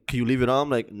leaving. Can you leave it on? I'm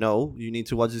like, no, you need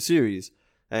to watch the series.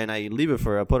 And I leave it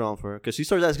for her. I put it on for her. Because she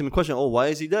started asking me a question. Oh, why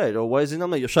is he dead? Or why is he?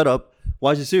 I'm like, shut up.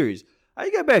 Watch the series. I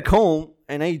get back home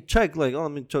and I check, like, oh,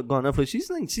 let me go on Netflix. She's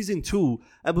in season 2,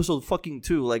 episode fucking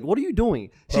 2. Like, what are you doing?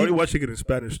 Probably watching it in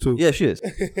Spanish, too. Yeah, she is.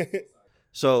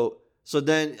 So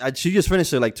then she just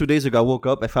finished it like 2 days ago. I woke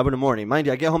up at 5 in the morning. Mind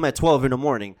you, I get home at 12 in the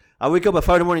morning. I wake up at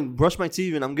 5 in the morning, brush my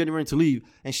teeth, and I'm getting ready to leave.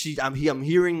 And I'm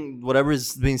hearing whatever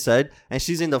is being said. And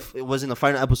it was in the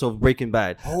final episode of Breaking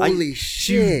Bad. Holy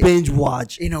shit! She binge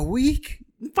watched in a week,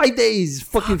 5 days,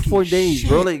 fucking 4 days, shit.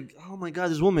 Bro. Like, oh my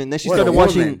god, this woman. Then she started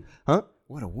watching, huh?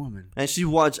 What a woman! And she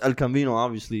watched El Camino,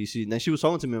 obviously. Then she was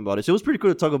talking to me about it. So it was pretty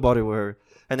cool to talk about it with her.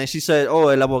 And then she said, "Oh,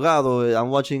 El Abogado. I'm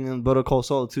watching Better Call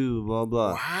Saul too." Blah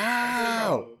blah.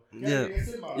 Wow. Yeah.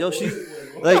 Yo, she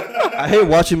like I hate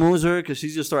watching movies with her because she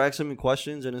just start asking me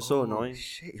questions and it's so annoying.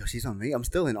 Shit, yo, she's on me. I'm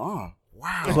still in awe.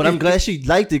 Wow. But I'm glad she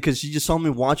liked it because she just saw me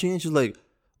watching it. And she's like,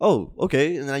 oh,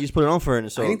 okay, and then I just put it on for her,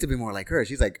 and so I need to be more like her.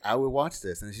 She's like, I would watch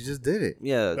this, and she just did it.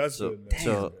 yeah, That's so, good, man.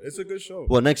 so It's a good show.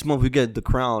 well, next month we get The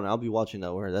Crown. I'll be watching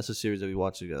that with her. That's a series that we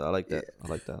watch together. I like that. I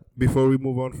like that. Before we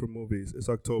move on from movies, it's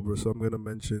October, so I'm gonna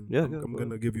mention. Yeah, I'm go gonna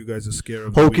ahead. give you guys a scare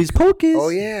of the Hocus week. Pocus. Oh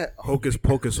yeah. Hocus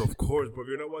Pocus, of course. But if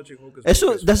you're not watching Hocus That's so,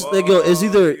 Pocus, that's like yo. It's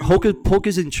either fuck Hocus you.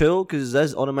 Pocus and chill because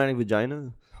that's automatic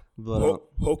vagina. But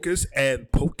Hocus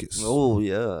and Pocus. oh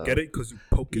yeah, Get it? Because you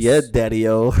Pocus. yeah,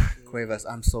 daddy-o. Cuevas,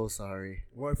 I'm so sorry.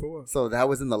 Why for what? So that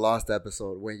was in the last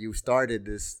episode when you started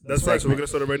this. That's right. So we're segment. gonna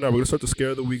start it right now. We're gonna start the scare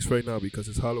of the weeks right now because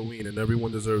it's Halloween and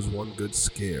everyone deserves one good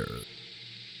scare.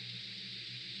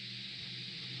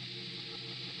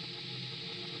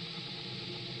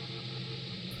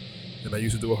 And I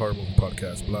used to do a horror movie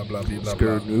podcast. Blah blah blah blah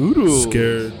blah. Noodle.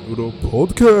 Scared Noodle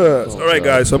podcast. Oh, All right,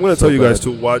 God. guys. So I'm gonna So tell you guys bad.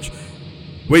 to watch.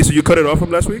 Wait, so you cut it off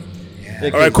from last week? Yeah,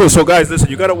 All right, cool. So, guys, listen,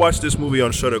 you got to watch this movie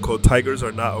on Shudder called Tigers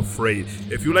Are Not Afraid.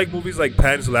 If you like movies like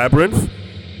Pan's Labyrinth,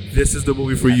 this is the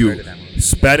movie for I've you. heard of that movie.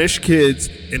 Spanish kids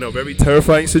in a very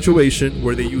terrifying situation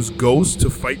where they use ghosts to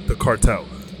fight the cartel.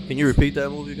 Can you repeat that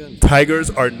movie again? Tigers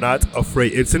Are Not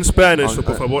Afraid. It's in Spanish, so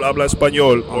por favor habla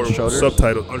español or Shutters?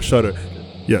 subtitles on Shudder.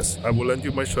 Yes, I will lend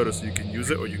you my Shudder so you can use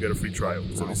it or you get a free trial.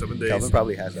 It's only 7 days. Calvin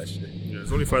probably has that shit. Yeah,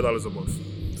 it's only $5 a month.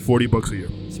 $40 a year.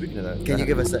 Speaking of that, Can you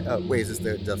give us wait, is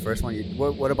this the first one?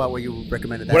 What about what you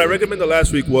recommended? That What I week? recommended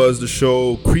last week was the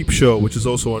show Creep Show, which is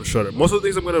also on Shudder. Most of the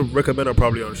things I'm going to recommend are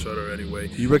probably on Shudder anyway.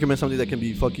 you recommend something that can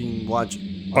be fucking watched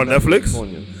On Netflix? Oh,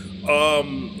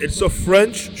 yeah. It's a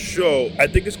French show. I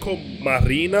think it's called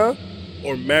Marina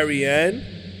or Marianne.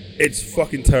 It's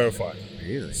fucking terrifying.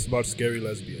 Really? It's about scary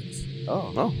lesbians.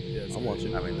 Oh. Oh, it's I'm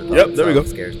watching. I mean, the Yep, thought there we go.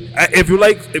 Scares me. If you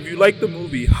like the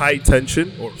movie High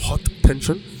Tension or Hot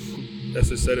Tension, as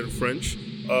it's said in French,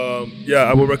 yeah,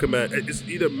 I would recommend. It's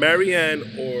either Marianne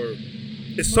or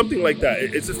it's something like that.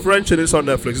 It's in French and it's on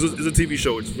Netflix. It's a TV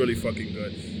show. It's really fucking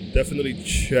good. Definitely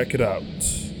check it out.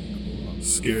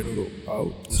 Scared to go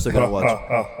out. I'm still gonna watch.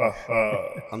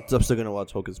 I'm still gonna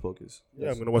watch Hocus Pocus.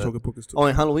 Yeah, I'm gonna watch Hocus Pocus too. Oh,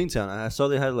 in Halloween Town, I saw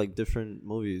they had like different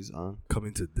movies on.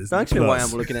 Coming to Disney That's actually why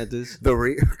Plus. I'm looking at this.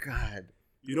 God.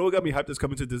 You know what got me hyped? That's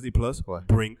coming to Disney Plus. What?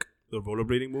 Brink, the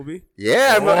rollerblading movie.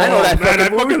 Yeah, I know that. man, I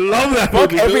fucking movie. fucking love that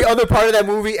Fuck movie, every dude. other part of that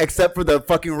movie except for the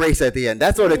fucking race at the end.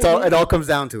 That's what it all comes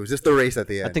down to. It's just the race at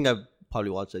the end. I think I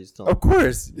probably watched that. Just Of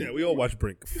course. Yeah, we all watch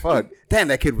Brink. Fuck. Damn,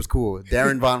 that kid was cool.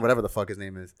 Darren Vaughn, whatever the fuck his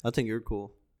name is. I think you're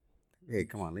cool. Hey,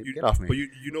 come on, You- get off me. But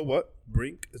you know what?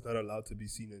 Brink is not allowed to be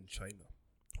seen in China.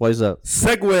 Why is that?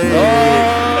 Segway.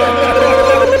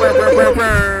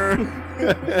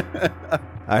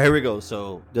 All right, here we go.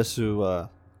 So just to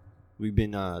we've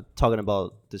been talking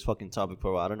about this fucking topic for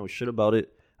a while. I don't know shit about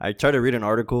it. I tried to read an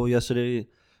article yesterday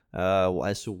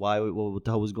as to what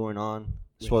the hell was going on.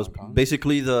 This was Hong Kong?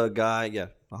 basically the guy,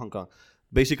 Hong Kong.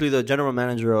 Basically the general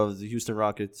manager of the Houston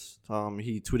Rockets.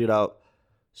 He tweeted out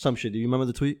some shit. Do you remember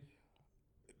the tweet?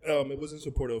 It was in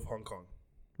support of Hong Kong.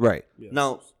 Right. Yes.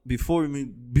 Now, before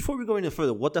we go any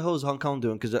further, what the hell is Hong Kong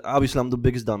doing? Because obviously I'm the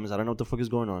biggest dumbest. I don't know what the fuck is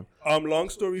going on. Long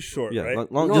story short, Yeah.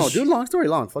 right? Long, no, just- dude, long story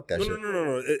long. Fuck that No, shit.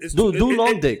 no. It's Do too,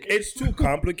 long dick. It's too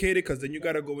complicated because then you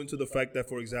got to go into the fact that,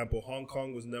 for example, Hong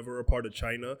Kong was never a part of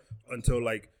China until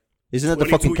like Isn't that the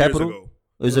 22 fucking years capital? ago.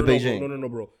 Or is No, it no, Beijing? No,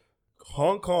 bro.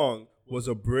 Hong Kong was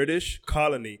a British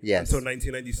colony Yes. until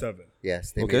 1997.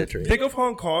 Yes, they Okay. made a trade. Think of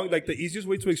Hong Kong, like the easiest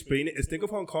way to explain it is think of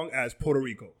Hong Kong as Puerto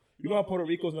Rico. You know how Puerto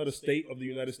Rico is not a state of the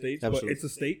United States, Absolutely. but it's a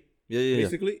state, Yeah.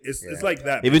 basically? It's like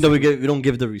that. Even though we don't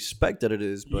give the respect that it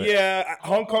is, but Yeah,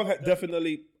 Hong Kong had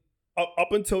definitely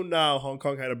up until now, Hong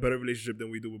Kong had a better relationship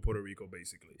than we do with Puerto Rico,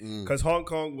 basically. Because Hong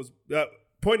Kong was.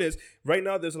 Point is, right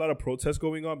now there's a lot of protests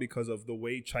going on because of the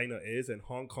way China is, and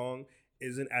Hong Kong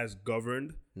isn't as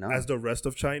governed No. as the rest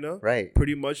of China. Right.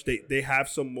 Pretty much, they have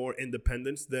some more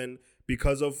independence than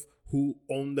because of who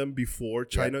owned them before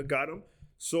China got them.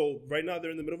 So right now they're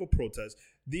in the middle of a protest.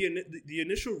 The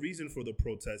initial reason for the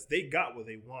protest, they got what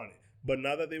they wanted. But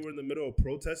now that they were in the middle of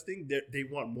protesting, they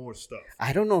want more stuff.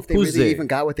 I don't know if they Who's really they? even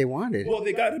got what they wanted. Well,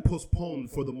 they got it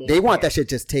postponed for the most They want part. that shit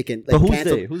just taken. But Like, who's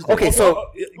canceled. they? Who's they? Okay, so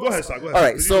Go ahead, Sai. Go ahead. all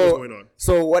right, 'cause you know what's so going on.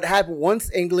 so what happened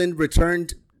once England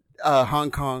returned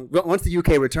Hong Kong? Once the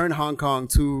UK returned Hong Kong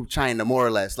to China, more or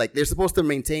less, like they're supposed to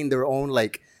maintain their own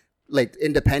like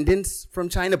independence from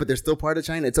China, but they're still part of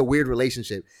China. It's a weird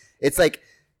relationship. It's like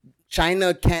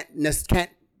China can't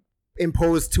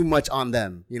impose too much on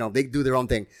them. You know, they do their own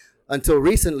thing. Until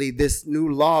recently, this new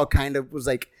law kind of was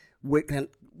like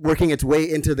working its way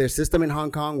into their system in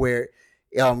Hong Kong, where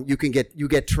you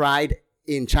get tried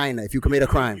in China, if you commit a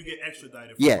crime. You get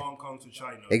extradited from Yeah. Hong Kong to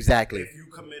China. Exactly.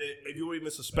 If you were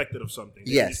even suspected of something,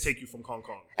 they Yes. just take you from Hong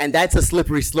Kong. And that's a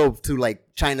slippery slope to like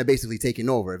China basically taking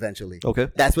over eventually. Okay.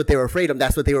 That's what they were afraid of.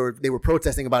 That's what they were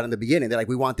protesting about in the beginning. They're like,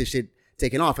 we want this shit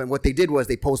taken off. And what they did was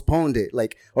they postponed it.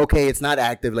 Like, okay, it's not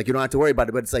active. Like, you don't have to worry about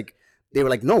it. But it's like, they were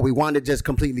like, no, we want it just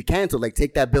completely canceled. Like,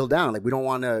 take that bill down. Like, we don't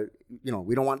want to,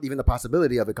 we don't want even the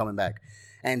possibility of it coming back.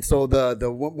 And so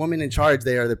the woman in charge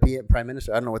there, the prime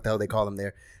minister, I don't know what the hell they call him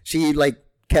there. She like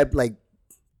kept like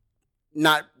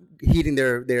not heeding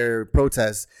their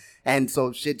protests. And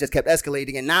so shit just kept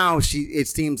escalating. And now it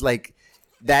seems like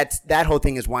that whole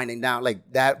thing is winding down.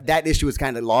 Like that issue is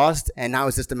kind of lost. And now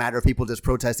it's just a matter of people just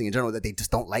protesting in general that they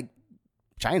just don't like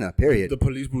China, period. The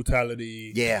police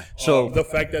brutality. Yeah. So- the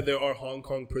fact that there are Hong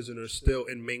Kong prisoners still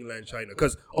in mainland China.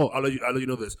 Because I'll let you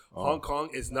know this. Hong Kong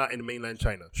is not in mainland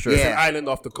China. Sure. It's Yeah. an island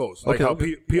off the coast. Like Okay, how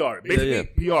okay. PR. Basically, Yeah,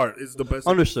 PR is the best.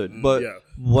 Understood. But Yeah.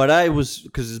 what I was,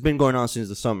 because it's been going on since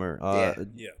the summer.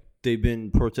 Yeah. They've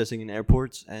been protesting in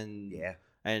airports, and Yeah.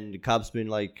 and the cops been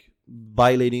like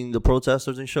violating the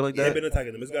protesters and shit like They've that. been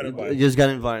attacking them. It's gotten It violent. just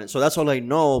got violent. So that's all I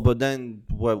know. But then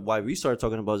why we started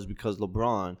talking about is because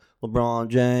LeBron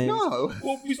James. No.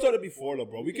 Well, we started before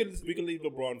LeBron. We can leave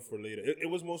LeBron for later. It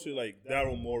was mostly like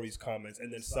Daryl Morey's comments,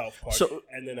 and then South Park, So-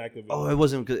 and then Activision. Oh, it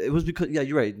wasn't. It was because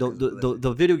you're right.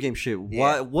 The video game shit.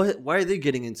 Yeah. Why are they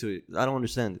getting into it? I don't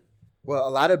understand it. Well,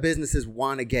 a lot of businesses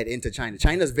want to get into China.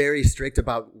 China's very strict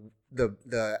about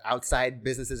the outside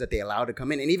businesses that they allow to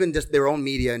come in, and even just their own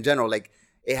media in general. Like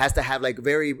it has to have like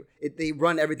they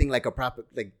run everything like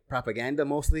propaganda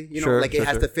mostly. Sure, like sure, it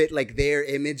has sure. to fit like their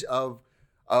image of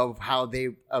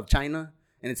China,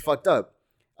 and it's fucked up.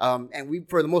 And we,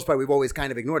 for the most part, we've always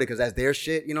kind of ignored it because that's their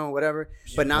shit, whatever.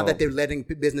 But now that they're letting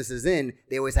businesses in,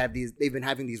 they always have they've been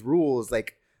having these rules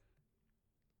like.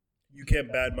 You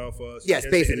can't badmouth us. Yes, you can't say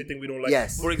basically. anything we don't like.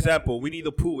 Yes. For example, Winnie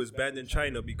the Pooh is banned in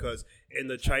China because in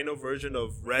the China version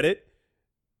of Reddit,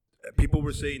 people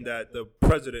were saying that the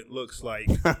president looks like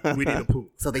Winnie the Pooh.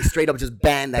 So they straight up just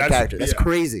ban that character. That's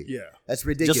crazy. Yeah. That's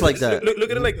ridiculous. Just like that. Look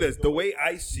at it like this. The way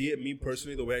I see it, me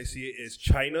personally, the way I see it is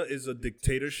China is a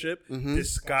dictatorship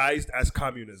disguised as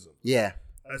communism. Yeah.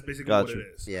 That's basically Gotcha. what it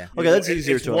is. Yeah. Okay, that's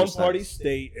easier it's to one understand. party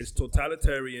state. It's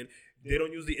totalitarian. They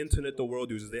don't use the internet the world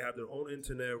uses. They have their own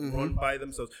internet run by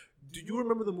themselves. Do you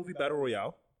remember the movie Battle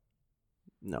Royale?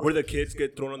 No. Where the kids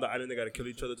get thrown on the island, they got to kill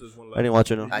each other to this one life. I didn't watch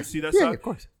it. No. Did you see that Yeah, stuff? of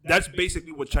course. That's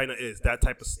basically what China is. That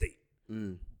type of state.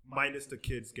 Minus the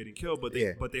kids getting killed, but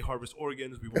they harvest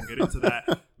organs. We won't get into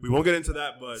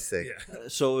that. But Sick. yeah.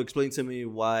 So explain to me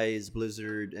why is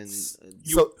Blizzard and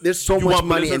So there's so You much want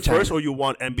money Blizzard in China. first, or you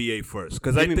want NBA first?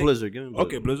 Because give me Blizzard. Give me Blizzard.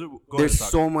 Okay, Blizzard. Go There's ahead,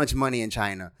 so much money in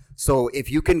China. So if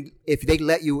they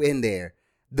let you in there,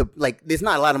 there's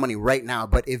not a lot of money right now,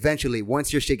 but eventually,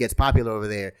 once your shit gets popular over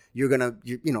there,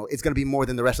 it's gonna be more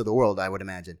than the rest of the world, I would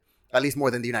imagine. At least more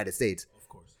than the United States. Of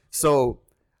course. So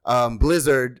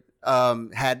Blizzard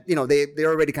had,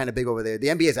 they're already kind of big over there. The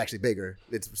NBA is actually bigger.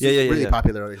 It's really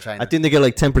popular in China. I think they get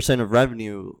like 10% of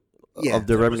revenue Yeah. of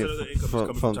their 10% revenue of the income is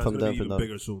coming from China. It's gonna them. be From even them.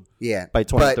 bigger soon. Yeah, By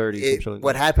 2030, But something like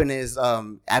what that. happened is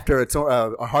after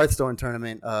a Hearthstone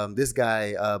tournament, this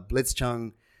guy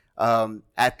Blitzchung,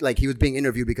 he was being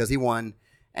interviewed because he won,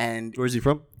 and Where's he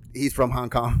from? he's from Hong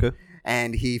Kong, Okay.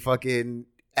 and he fucking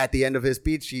at the end of his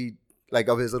speech,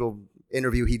 of his little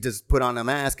interview, he just put on a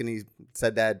mask and he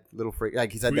said that little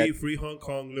he said that. Free Hong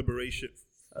Kong liberation,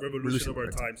 revolution of our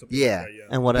time. Something Yeah. like that, yeah.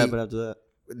 And what happened after that?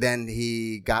 Then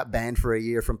he got banned for a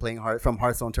year from playing from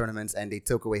Hearthstone tournaments, and they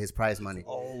took away his prize money.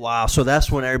 Oh wow! So that's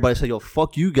when everybody said, "Yo,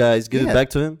 fuck you guys, give Yeah. it back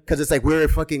to him." Because it's like we're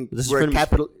This is we're pretty much-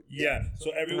 capital. Yeah,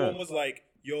 so everyone was like,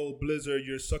 "Yo, Blizzard,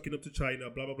 you're sucking up to China,"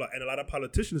 blah blah blah, and a lot of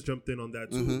politicians jumped in on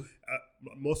that too.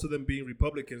 Most of them being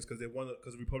Republicans because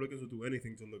Republicans will do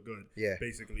anything to look good. Yeah.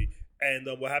 basically. And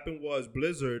what happened was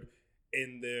Blizzard,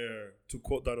 to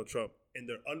quote Donald Trump, in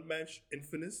their unmatched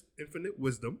infinite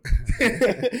wisdom,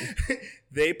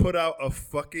 they put out a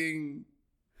fucking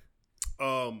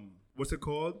what's it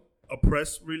called? A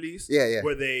press release. Yeah.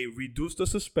 Where they reduced the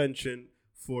suspension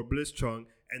for Blitzchung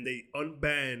and they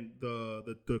unbanned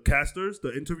the casters,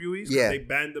 the interviewees. Yeah. They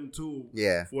banned them too.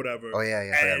 Yeah. Whatever. Oh, yeah,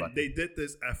 I forgot about And they did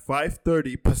this at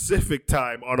 5:30 Pacific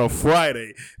time on a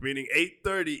Friday, meaning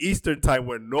 8:30 Eastern time,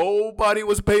 when nobody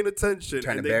was paying attention.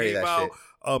 Trying and to they bury gave that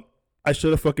out, I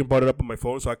should have fucking brought it up on my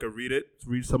phone so I could read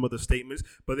some of the statements.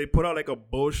 But they put out like a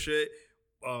bullshit,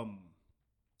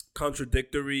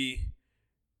 contradictory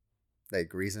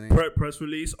Like reasoning. press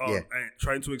release Yeah. and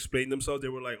trying to explain themselves. They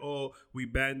were like, "Oh, we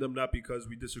banned them not because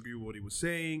we disagree with what he was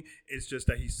saying. It's just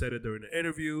that he said it during the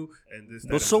interview and this." That,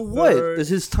 But and so the what? third." It's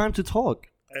his time to talk.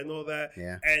 and all that.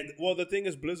 Yeah. And well, the thing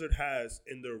is, Blizzard has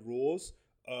in their rules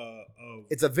of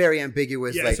It's a very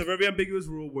ambiguous. yeah, like, it's a very ambiguous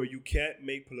rule where you can't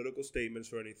make political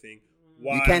statements or anything.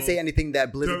 you can't say anything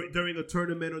that Blizzard. during a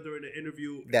tournament or during an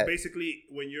interview. That- Basically,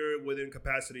 when you're within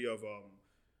capacity of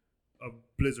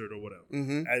Blizzard or whatever,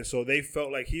 Mhm. and so they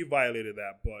felt like he violated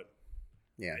that. But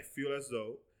Yeah. I feel as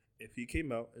though if he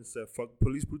came out and said "fuck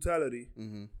police brutality,"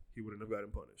 Mm-hmm. he wouldn't have gotten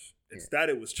punished. Instead,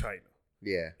 it was China.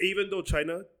 Yeah. Even though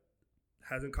China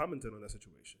hasn't commented on that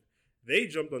situation, they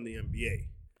jumped on the NBA.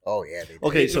 Oh yeah. They did.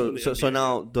 Okay, They so live in so the so NBA.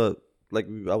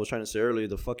 now I was trying to say earlier,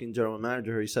 the fucking general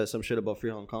manager, he said some shit about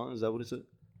free Hong Kong. Is that what he said?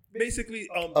 Basically,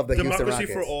 Of the Houston democracy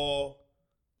for Rockets. all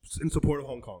in support of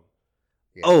Hong Kong.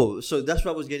 Yeah. Oh, so that's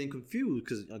why I was getting confused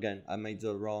because again, I made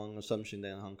the wrong assumption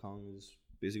that Hong Kong is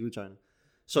basically China.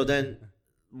 So then,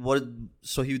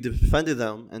 So he defended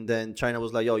them, and then China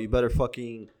was like, "Yo, you better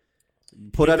fucking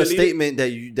put out a deleted- statement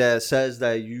that says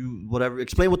that you whatever.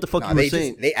 Explain what the fuck No, you were they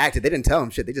saying." just, they acted. They didn't tell him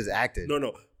shit. They just acted.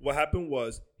 No. What happened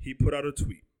was he put out a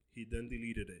tweet. He then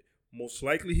deleted it. Most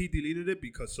likely he deleted it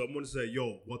because someone said,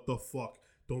 "Yo, what the fuck?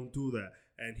 Don't do that."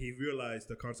 And he realized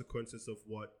the consequences of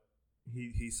what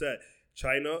he said.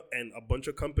 China and a bunch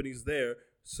of companies there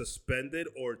suspended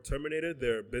or terminated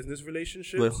their business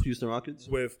relationships With Houston Rockets,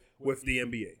 with the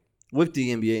NBA. with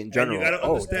the NBA in And general. you gotta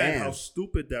Oh, understand damn. how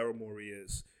stupid Daryl Morey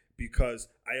is, because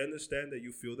I understand that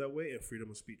you feel that way and freedom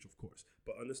of speech, of course,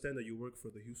 but understand that you work for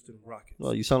the Houston Rockets.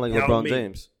 Well, you sound like Yao LeBron Ming.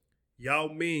 James. Yao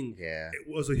Ming, Yeah. it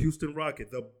was a Houston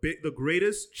Rocket. The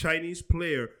greatest Chinese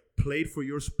player played for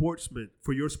your sports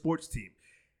team,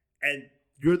 and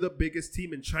you're the biggest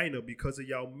team in China because of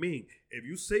Yao Ming. If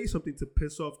you say something to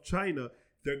piss off China,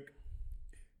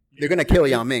 They're gonna kill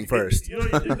Yao Ming first. You know,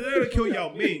 they're gonna kill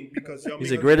Yao Ming because Yao Ming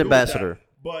He's a has great to do with ambassador.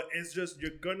 that. But it's just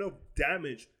you're gonna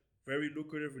damage very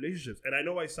lucrative relationships. And I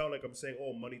know I sound like I'm saying,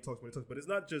 "Oh, money talks," but it's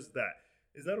not just that.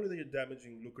 It's not only that you're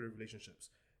damaging lucrative relationships.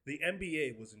 The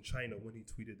NBA was in China when he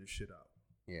tweeted this shit out.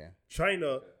 Yeah.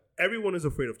 China, everyone is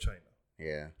afraid of China.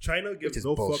 Yeah. China Which gives is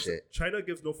no bullshit. fucks. China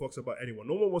gives no fucks about anyone.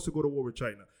 No one wants to go to war with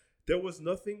China. There was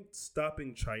nothing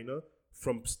stopping China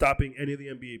from stopping any of the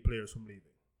NBA players from leaving.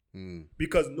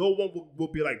 Because no one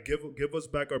will be like, give us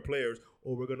back our players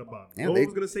or we're gonna bomb. Yeah, No they-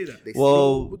 one's gonna say that. they- No one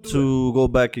Well, will do to go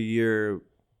back a year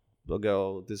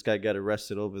ago, this guy got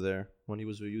arrested over there when he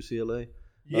was with UCLA.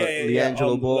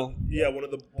 LiAngelo Ball. Yeah, one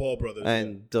of the Ball brothers.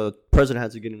 And the president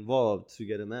had to get involved to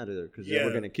get him out of there because they were Yeah.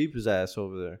 going to keep his ass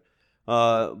over there.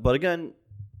 But again,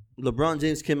 LeBron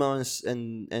James came out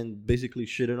and basically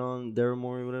shitted on Daryl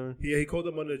Morey or whatever. Yeah, he called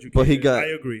them uneducated. But he got- I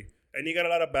agree. And he got a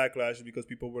lot of backlash because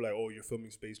people were like, "Oh, you're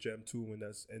filming Space Jam 2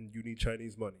 and you need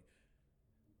Chinese money."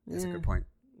 That's a good point.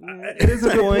 It is a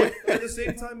good point. At the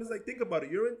same time, it's like, think about it.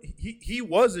 He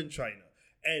was in China,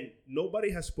 and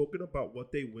nobody has spoken about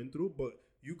what they went through. But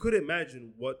you could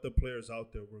imagine what the players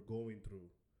out there were going through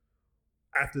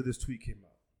after this tweet came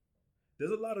out.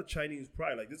 There's a lot of Chinese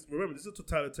pride. Like this. Remember, this is a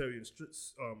totalitarian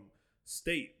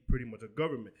state, pretty much a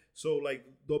government. So like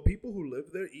the people who live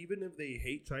there, even if they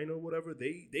hate China or whatever,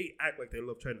 they act like they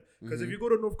love China. Because if you go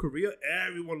to North Korea,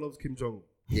 everyone loves Kim Jong Un.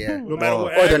 Yeah. No matter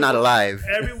what, Or they're not alive.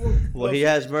 Everyone. Well, loves he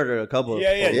has murdered a couple of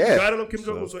yeah, folks. Yeah. You gotta love Kim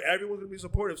Jong Un, so everyone's gonna be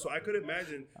supportive. So I could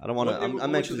imagine. I don't want to. what they were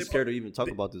I'm going actually through. scared to even talk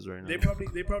about this right now.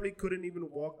 They probably couldn't even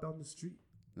walk down the street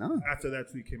No. after that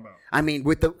tweet came out. I mean,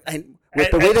 with the way that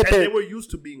and they they're were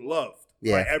used to being loved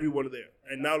Yeah. by everyone there,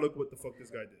 and now look what the fuck this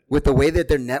guy did. with the way that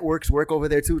their networks work over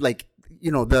there too, like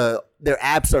their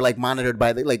apps are like monitored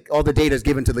by like all the data is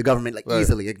given to the government like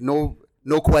easily, like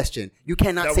no question. You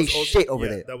cannot That say was also- shit over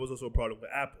yeah, there. That was also a problem with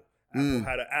Apple. Apple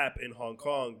had an app in Hong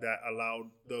Kong that allowed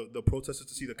the protesters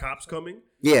to see the cops coming.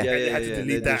 Yeah. they had to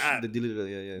delete that app. They deleted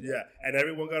it. Yeah. Yeah, and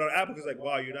everyone got on Apple because like,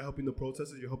 wow, you're not helping the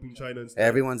protesters, you're helping China instead.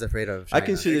 Everyone's afraid of I China.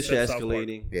 can see this shit Except South Park.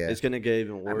 escalating. Yeah. It's gonna get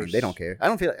even I worse. mean, they don't care. I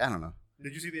don't know.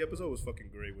 Did you see the episode? It was fucking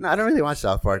great. No, I don't really watch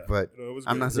South Park, but No, it was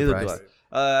I'm great. not Neither do surprised.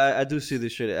 I do see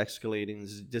this shit escalating.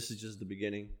 This is just the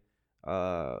beginning.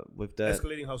 With that,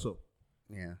 Escalating how so?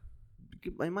 Yeah.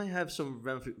 I might have some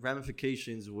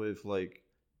ramifications with like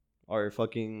our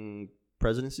fucking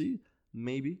presidency.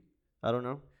 Maybe I don't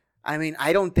know. I mean,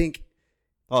 I don't think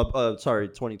Sorry,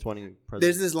 2020.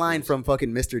 there's this line from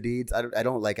fucking Mr. Deeds. I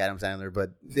don't like Adam Sandler,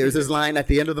 but there's this line at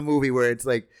the end of the movie where it's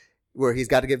like where he's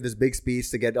got to give this big speech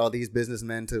to get all these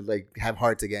businessmen to like have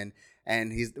hearts again.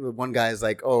 And one guy is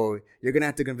like, "Oh, you're gonna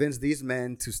have to convince these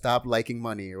men to stop liking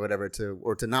money or whatever,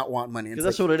 to not want money." And it's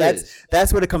Because that's like, what it is.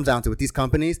 That's what it comes down to with these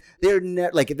companies. They're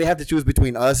like if they have to choose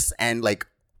between us and like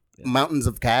mountains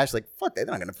of cash, like fuck, they're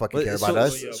not gonna fucking care about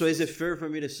us. yeah. So is it fair for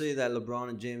me to say that LeBron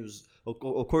and James, of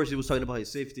course, he was talking about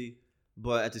his safety,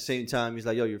 but at the same time, he's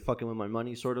like, "Yo, you're fucking with my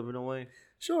money," sort of in a way.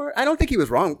 Sure, I don't think he was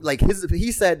wrong. Like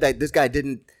he said that this guy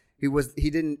didn't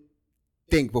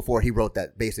think before he wrote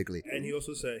that. Basically, And he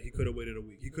also said he could have waited a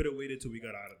week. He could have waited till we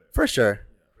got out of there.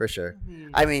 for sure.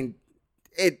 I mean,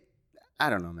 I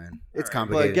don't know, man. It's But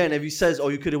complicated. again, if he says, "Oh,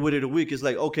 you could have waited a week," it's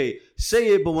like, okay, say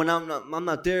it, but when I'm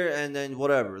not there, and then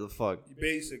whatever the fuck.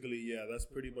 Basically, yeah, that's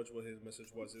pretty much what his message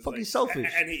was. It's Fucking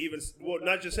selfish. And he even,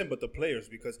 not just him, but the players,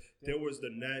 because there was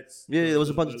the Nets. Yeah, there was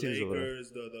a the bunch of teams over there.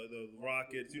 Lakers, the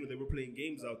Rockets. They were playing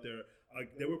games out there.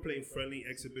 They were playing friendly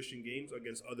exhibition games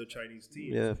against other Chinese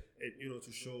teams. Yeah. And,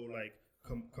 to show like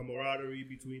camaraderie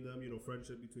between them,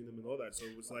 friendship between them and all that. So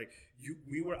it was like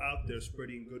we were out there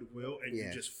spreading goodwill, and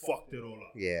you just fucked it all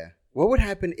up. Yeah. What would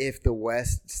happen if the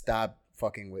West stopped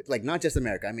fucking with, like, not just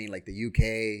America? I mean, like the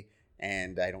UK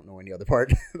and I don't know any other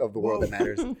part of the world that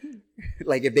matters.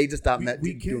 Like, if they just stopped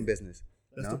We doing can't. business.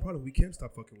 That's No? the problem. We can't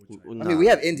stop fucking with China. I mean, we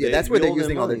have India. That's where we they're owe them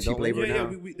using all the money, cheap don't we? labor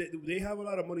Yeah, now. they have a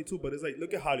lot of money too, but it's like,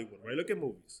 look at Hollywood, right? Look at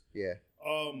movies. Yeah.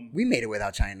 Um, We made it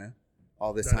without China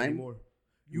all this not time. anymore.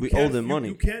 We can't- owe them money.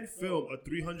 You can't film a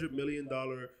 $300 million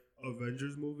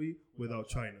Avengers movie without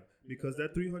China, because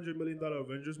that $300 million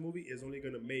Avengers movie is only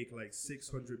gonna make like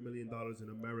 $600 million in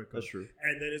America. That's true.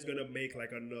 And then it's gonna make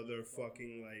like another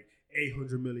fucking like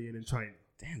 $800 million in China.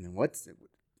 Damn, then what's the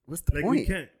Like, point? we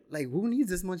can't. Like, who needs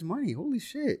this much money? Holy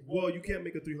shit. Well, you can't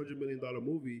make a $300 million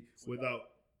movie without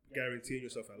guaranteeing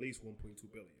yourself at least $1.2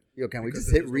 billion. Yo, can we Because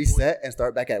just there's hit no reset and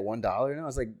start back at $1 now?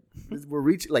 It's like we're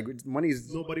reaching, like,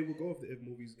 money's. Nobody will go if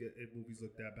movies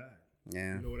look that bad.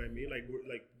 Yeah. You know what I mean? Like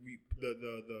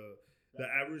the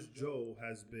average Joe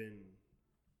has been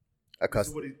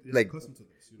Accustomed. like Like, accustomed to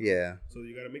this. yeah. So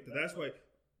you got to make that. That's why,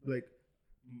 like,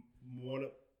 one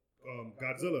of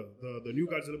Godzilla, the new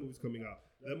Godzilla movie's coming out.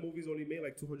 That movie's only made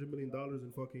like $200 million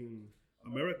in fucking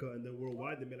America, and then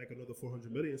worldwide they made like another $400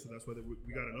 million. So that's why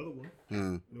we got another one.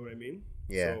 Mm. You know what I mean?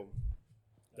 Yeah. So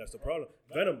that's the problem.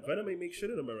 Venom ain't make shit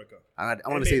in America. I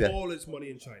want to see that. All its money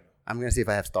in China. I'm going to see if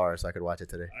I have stars so I could watch it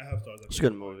today. I have stars. It's a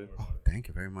good movie. Thank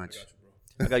you very I much. got you,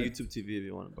 bro. I got YouTube TV if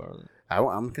you want to borrow that.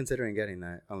 I'm considering getting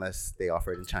that unless they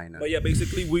offer it in China. But yeah,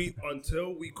 basically,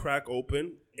 until we crack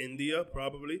open India,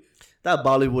 probably. That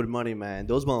Bollywood money, man.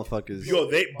 Those motherfuckers. Yo,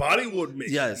 Bollywood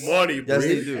makes Yes. money, bro. Yes,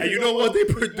 they do. And you know what? They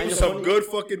produce And the some funny- good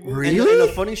fucking movies. Really? And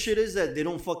the funny shit is that they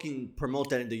don't fucking promote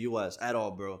that in the US at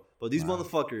all, bro. But these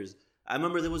motherfuckers, I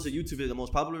remember there was a YouTube video, the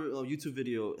most popular YouTube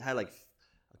video had like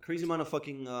a crazy amount of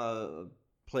fucking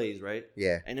plays, right?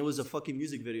 Yeah. And it was a fucking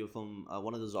music video from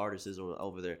one of those artists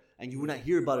over there, and you would not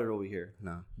hear about it over here.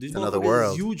 No. These It's another motherfuckers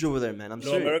world. is huge over there, man. I'm No,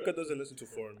 serious. America doesn't listen to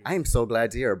foreign music. I am so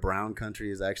glad to hear a brown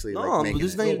country is actually No, like but making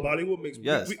this it. thing- No, Bollywood makes.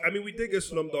 Yes. We did get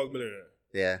Slumdog Millionaire,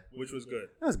 Yeah. which was good.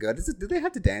 That was good. Do they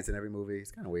have to dance in every movie?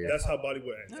 It's kind of weird. That's how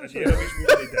Bollywood ends. At the end of each movie,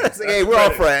 they dance. It's like, hey, we're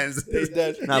all friends. They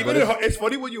dance. Nah, Even but it's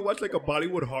funny when you watch like a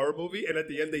Bollywood horror movie and at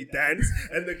the end they dance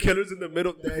and the killer's in the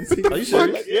middle dancing. Are you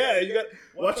serious? Yeah, you got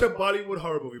watch a Bollywood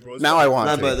horror movie, bro. It's Now funny. I want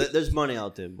Nah, to. but there's money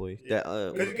out there, boy. Yeah.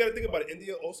 That, Because you got to think about it.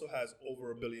 India also has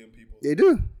over 1 billion people. They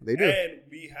do. They do. And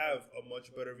we have a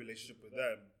much better relationship with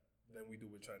them than we do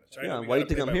with China. Yeah, we why you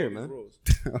gotta think play I'm by here, all these man? rules.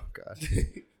 Oh, God.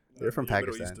 They're from Middle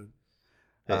Pakistan. Eastern.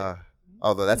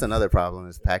 Although that's another problem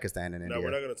is Pakistan and No, India. we're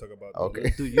not going to talk about that.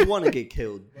 Okay. dude, you want to get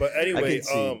killed? But anyway, can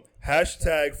see.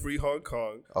 hashtag free Hong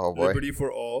Kong. Oh, boy. Liberty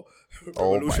for all.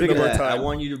 Oh, my Revolution Speaking of of our that, I time.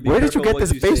 want you to be Where did you careful get what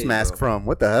this you face say, mask bro. from?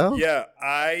 What the hell? Yeah,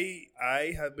 I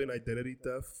have been identity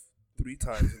theft 3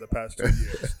 times in the past 2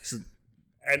 years.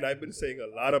 And I've been saying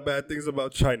a lot of bad things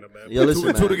about China, man. Yeah, Put listen, two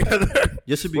and two man. together.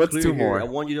 Just to be What's clear two here, more? I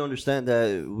want you to understand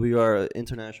that we are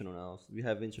international now. We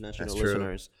have international That's true.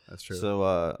 listeners. That's true. So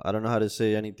I don't know how to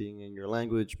say anything in your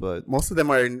language, but Most of them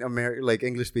are in like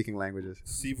English-speaking languages.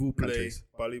 S'il vous plaît, Countries.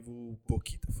 parlez-vous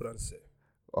beaucoup de français?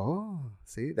 Oh,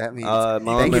 see, that means my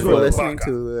thank you man for Baka. listening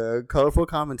to the colorful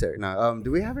commentary. Now, do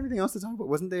we have anything else to talk about?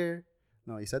 Wasn't there?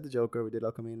 No, you said the Joker. We did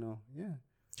El Camino. Yeah.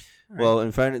 All right. well,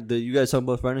 in fact, you guys talk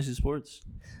about fantasy sports.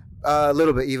 A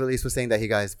little bit. Evilise was saying that he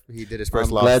did his first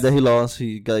I'm loss. glad that he lost.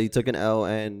 He took an L,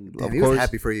 and Damn, of he course, was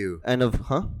happy for you. and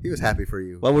He was happy for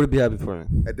you. Why would it be happy for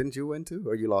him? Didn't you win too,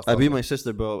 or you lost? I beat also? my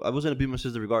sister, bro. I was gonna beat my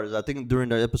sister regardless. I think during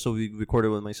the episode we recorded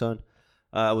with my son,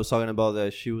 I was talking about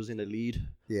that she was in the lead.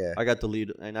 Yeah. I got the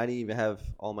lead, and I didn't even have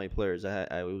all my players.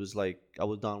 It was like I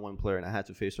was down one player, and I had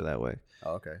to face her that way.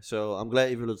 Oh, okay. So I'm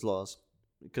glad Evilus lost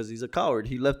because he's a coward.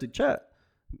 He left the chat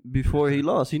before he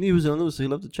lost. He knew he was gonna lose, so he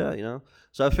left the chat. You know.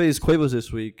 So I faced Cuevas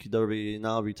this week, the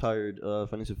now retired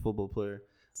fantasy football player.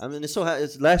 I mean, it's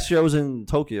last year I was in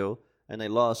Tokyo and I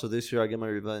lost, so this year I get my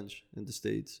revenge in the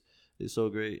States. He's so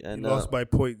great. And He lost by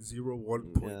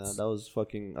 0.01 points. yeah, that was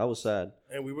fucking. I was sad.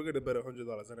 And we were gonna bet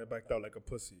 $100, and I backed out like a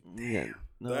pussy. Yeah,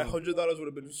 That $100 would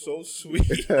have been so sweet.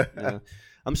 yeah.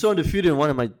 I'm so undefeated in one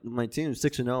of my teams,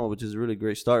 6-0, which is a really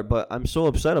great start. But I'm so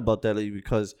upset about that league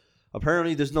because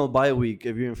apparently there's no bye week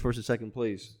if you're in first or second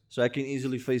place. So I can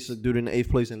easily face a dude in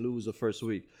 8th place and lose the first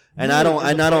week. And I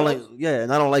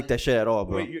don't like that shit at all,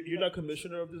 bro. Wait, you're not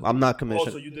commissioner of this? I'm not commissioner.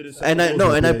 Oh, so you did it.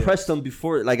 I pressed them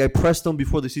before, like I pressed them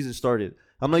before the season started.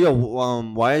 I'm like, yo,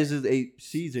 why is it 8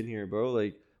 seeds in here, bro?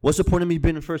 Like, what's the point of me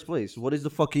being in first place? What is the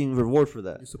fucking reward for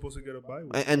that? You're supposed to get a bye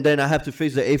week. And then I have to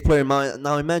face the 8th player.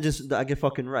 Now imagine that I get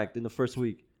fucking wrecked in the first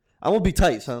week. I won't be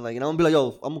tight, son. Like, and I'm gonna be like,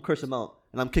 yo, I'm gonna curse him out,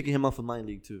 and I'm kicking him off of my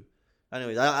league too.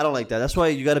 Anyways, I don't like that. That's why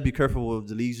you gotta be careful with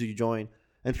the leagues that you join.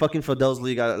 And fucking Fidel's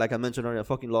league, like I mentioned earlier, I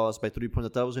fucking lost by 3 points.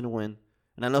 I thought I was gonna win,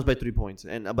 and I lost by 3 points.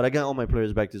 But I got all my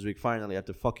players back this week finally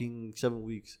after fucking 7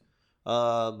 weeks.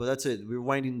 But that's it. We're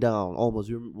winding down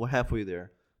almost. We're halfway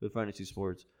there with fantasy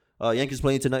sports. Yankees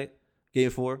playing tonight, Game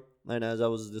 4. And as I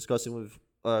was discussing with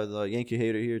the Yankee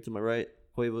hater here to my right,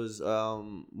 Cuevas,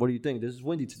 what do you think? This is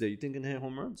windy today. You think gonna hit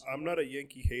home runs? I'm not a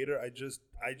Yankee hater. I just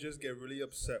get really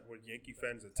upset when Yankee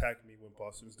fans attack me when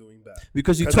Boston's doing bad.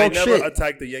 Because you talk shit. I never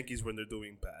attack the Yankees when they're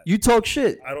doing bad. You talk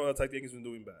shit. I don't attack the Yankees when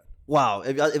they're doing bad. Wow.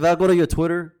 If I go to your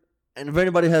Twitter, and if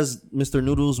anybody has Mr.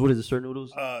 Noodles, what is it, Sir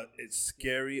Noodles? It's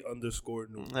scary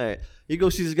 _noodles. All right. You go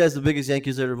see this guy's the biggest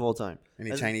Yankees hitter of all time.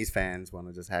 Any Chinese fans want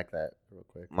to just hack that real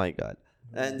quick? My God.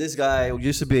 And this guy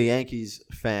used to be a Yankees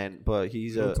fan, but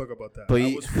he's Don't talk about that. but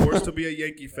I was forced to be a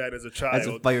Yankee fan as a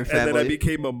child. by your and then I family.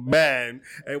 became a man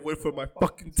and went for my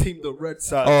fucking team, the Red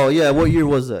Sox. Oh, yeah. What year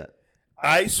was that?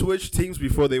 I switched teams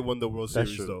before they won the World That's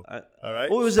Series, true. though. All right?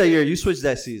 What was that year? You switched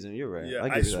that season. You're right. Yeah,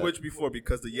 I'll I give you that. switched before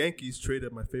because the Yankees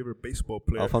traded my favorite baseball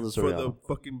player Alfonso for the Soriano.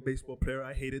 fucking baseball player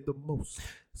I hated the most.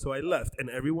 So I left, and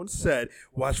everyone said,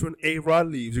 watch when A-Rod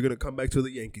leaves, you're going to come back to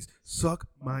the Yankees. Suck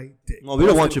my dick. Well, we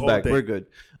don't want Boston you all back. day. We're good.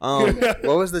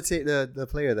 What was the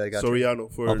player that got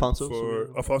Soriano for Alfonso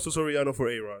Soriano for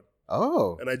A-Rod.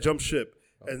 Oh. And I jumped ship.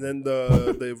 And then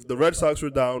the Red Sox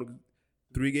were down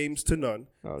 3-0.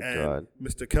 Oh, and God.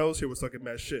 Mr. Kels here was talking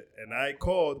mad shit. And I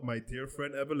called my dear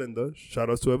friend Evelinda, shout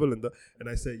outs to Evelinda, and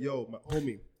I said, yo, my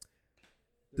homie,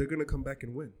 they're going to come back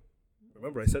and win.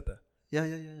 Remember, I said that. Yeah,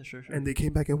 sure. And they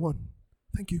came back and won.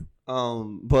 Thank you.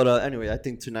 But anyway, I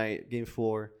think tonight, Game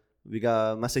 4, we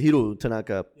got Masahiro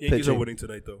Tanaka Yankees pitching. are winning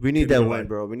tonight, though. We need Can't that even win, lie.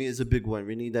 bro. It's a big win.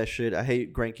 We need that shit. I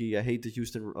hate Greinke. I hate the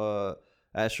Houston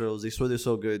Astros. They swear they're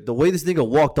so good. The way this nigga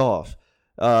walked off,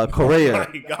 Correa, Oh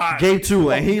my God. Game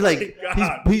 2, and he Oh like my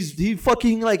God. he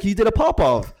fucking like he did a pop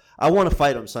off. I want to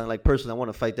fight him, son. Like personally, I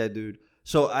want to fight that dude.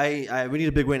 So we need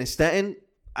a big win. And Stanton,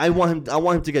 I want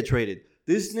him to get traded.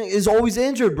 This nigga is always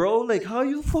injured, bro. Like, how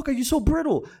you fuck are you so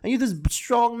brittle? And you're this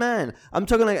strong man. I'm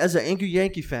talking like as an angry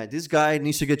Yankee fan. This guy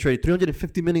needs to get traded.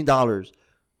 $350 million.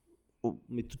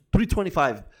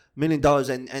 $325 million,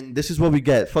 and this is what we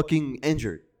get. Fucking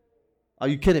injured. Are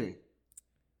you kidding me?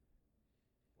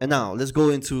 And now let's go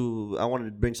into. I wanted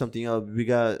to bring something up. We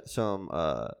got some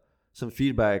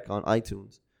feedback on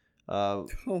iTunes. Oh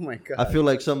my God. I feel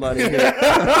like somebody here.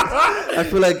 I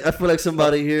feel like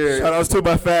somebody here. Shout outs to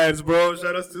my fans, bro.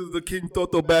 Shout outs to the King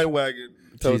Toto bandwagon.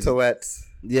 Totoettes.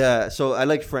 Yeah, so I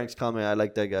like Frank's comment. I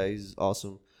like that guy. He's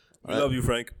awesome. I love you,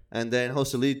 Frank. And then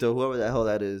Joselito, whoever the hell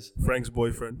that is. Frank's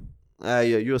boyfriend. Yeah,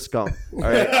 you're a scum. All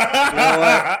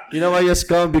right. You know why you're a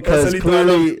scum? Because Joselito, I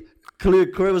love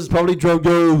Corey was probably drunk.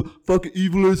 Yo, fucking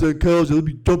evilists and cows. They'll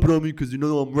be jumping on me because you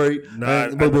know I'm right. Nah,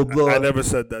 and blah, blah, blah. I never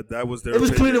said that. That was their It was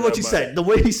opinion, clearly what not you mine. said. The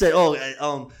way he said,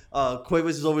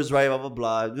 Cuevas is always right, blah, blah,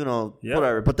 blah. You know, Yeah.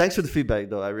 whatever. But thanks for the feedback,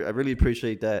 though. I really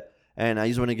appreciate that. And I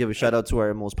just want to give a shout out to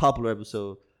our most popular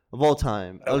episode of all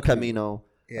time, El Camino.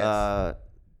 Yes.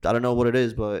 I don't know what it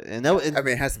is, but I mean,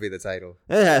 it has to be the title.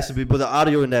 it has to be. But the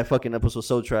audio in that fucking episode was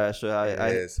so trash. So It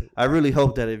is. I really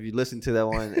hope that if you listen to that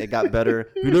one, it got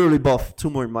better. We literally bought 2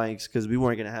 more mics because we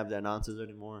weren't gonna have that nonsense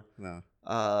anymore. No.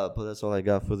 But that's all I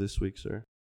got for this week, sir.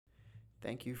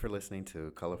 Thank you for listening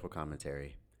to Colorful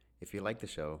Commentary. If you like the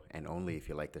show, and only if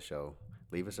you like the show,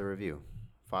 leave us a review.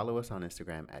 Follow us on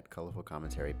Instagram at Colorful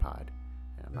Commentary Pod.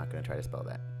 And I'm not going to try to spell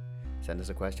that. Send us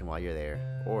a question while you're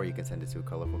there, or you can send it to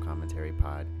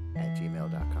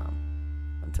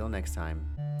colorfulcommentarypod@gmail.com. Until next time,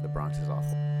 the Bronx is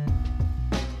awful.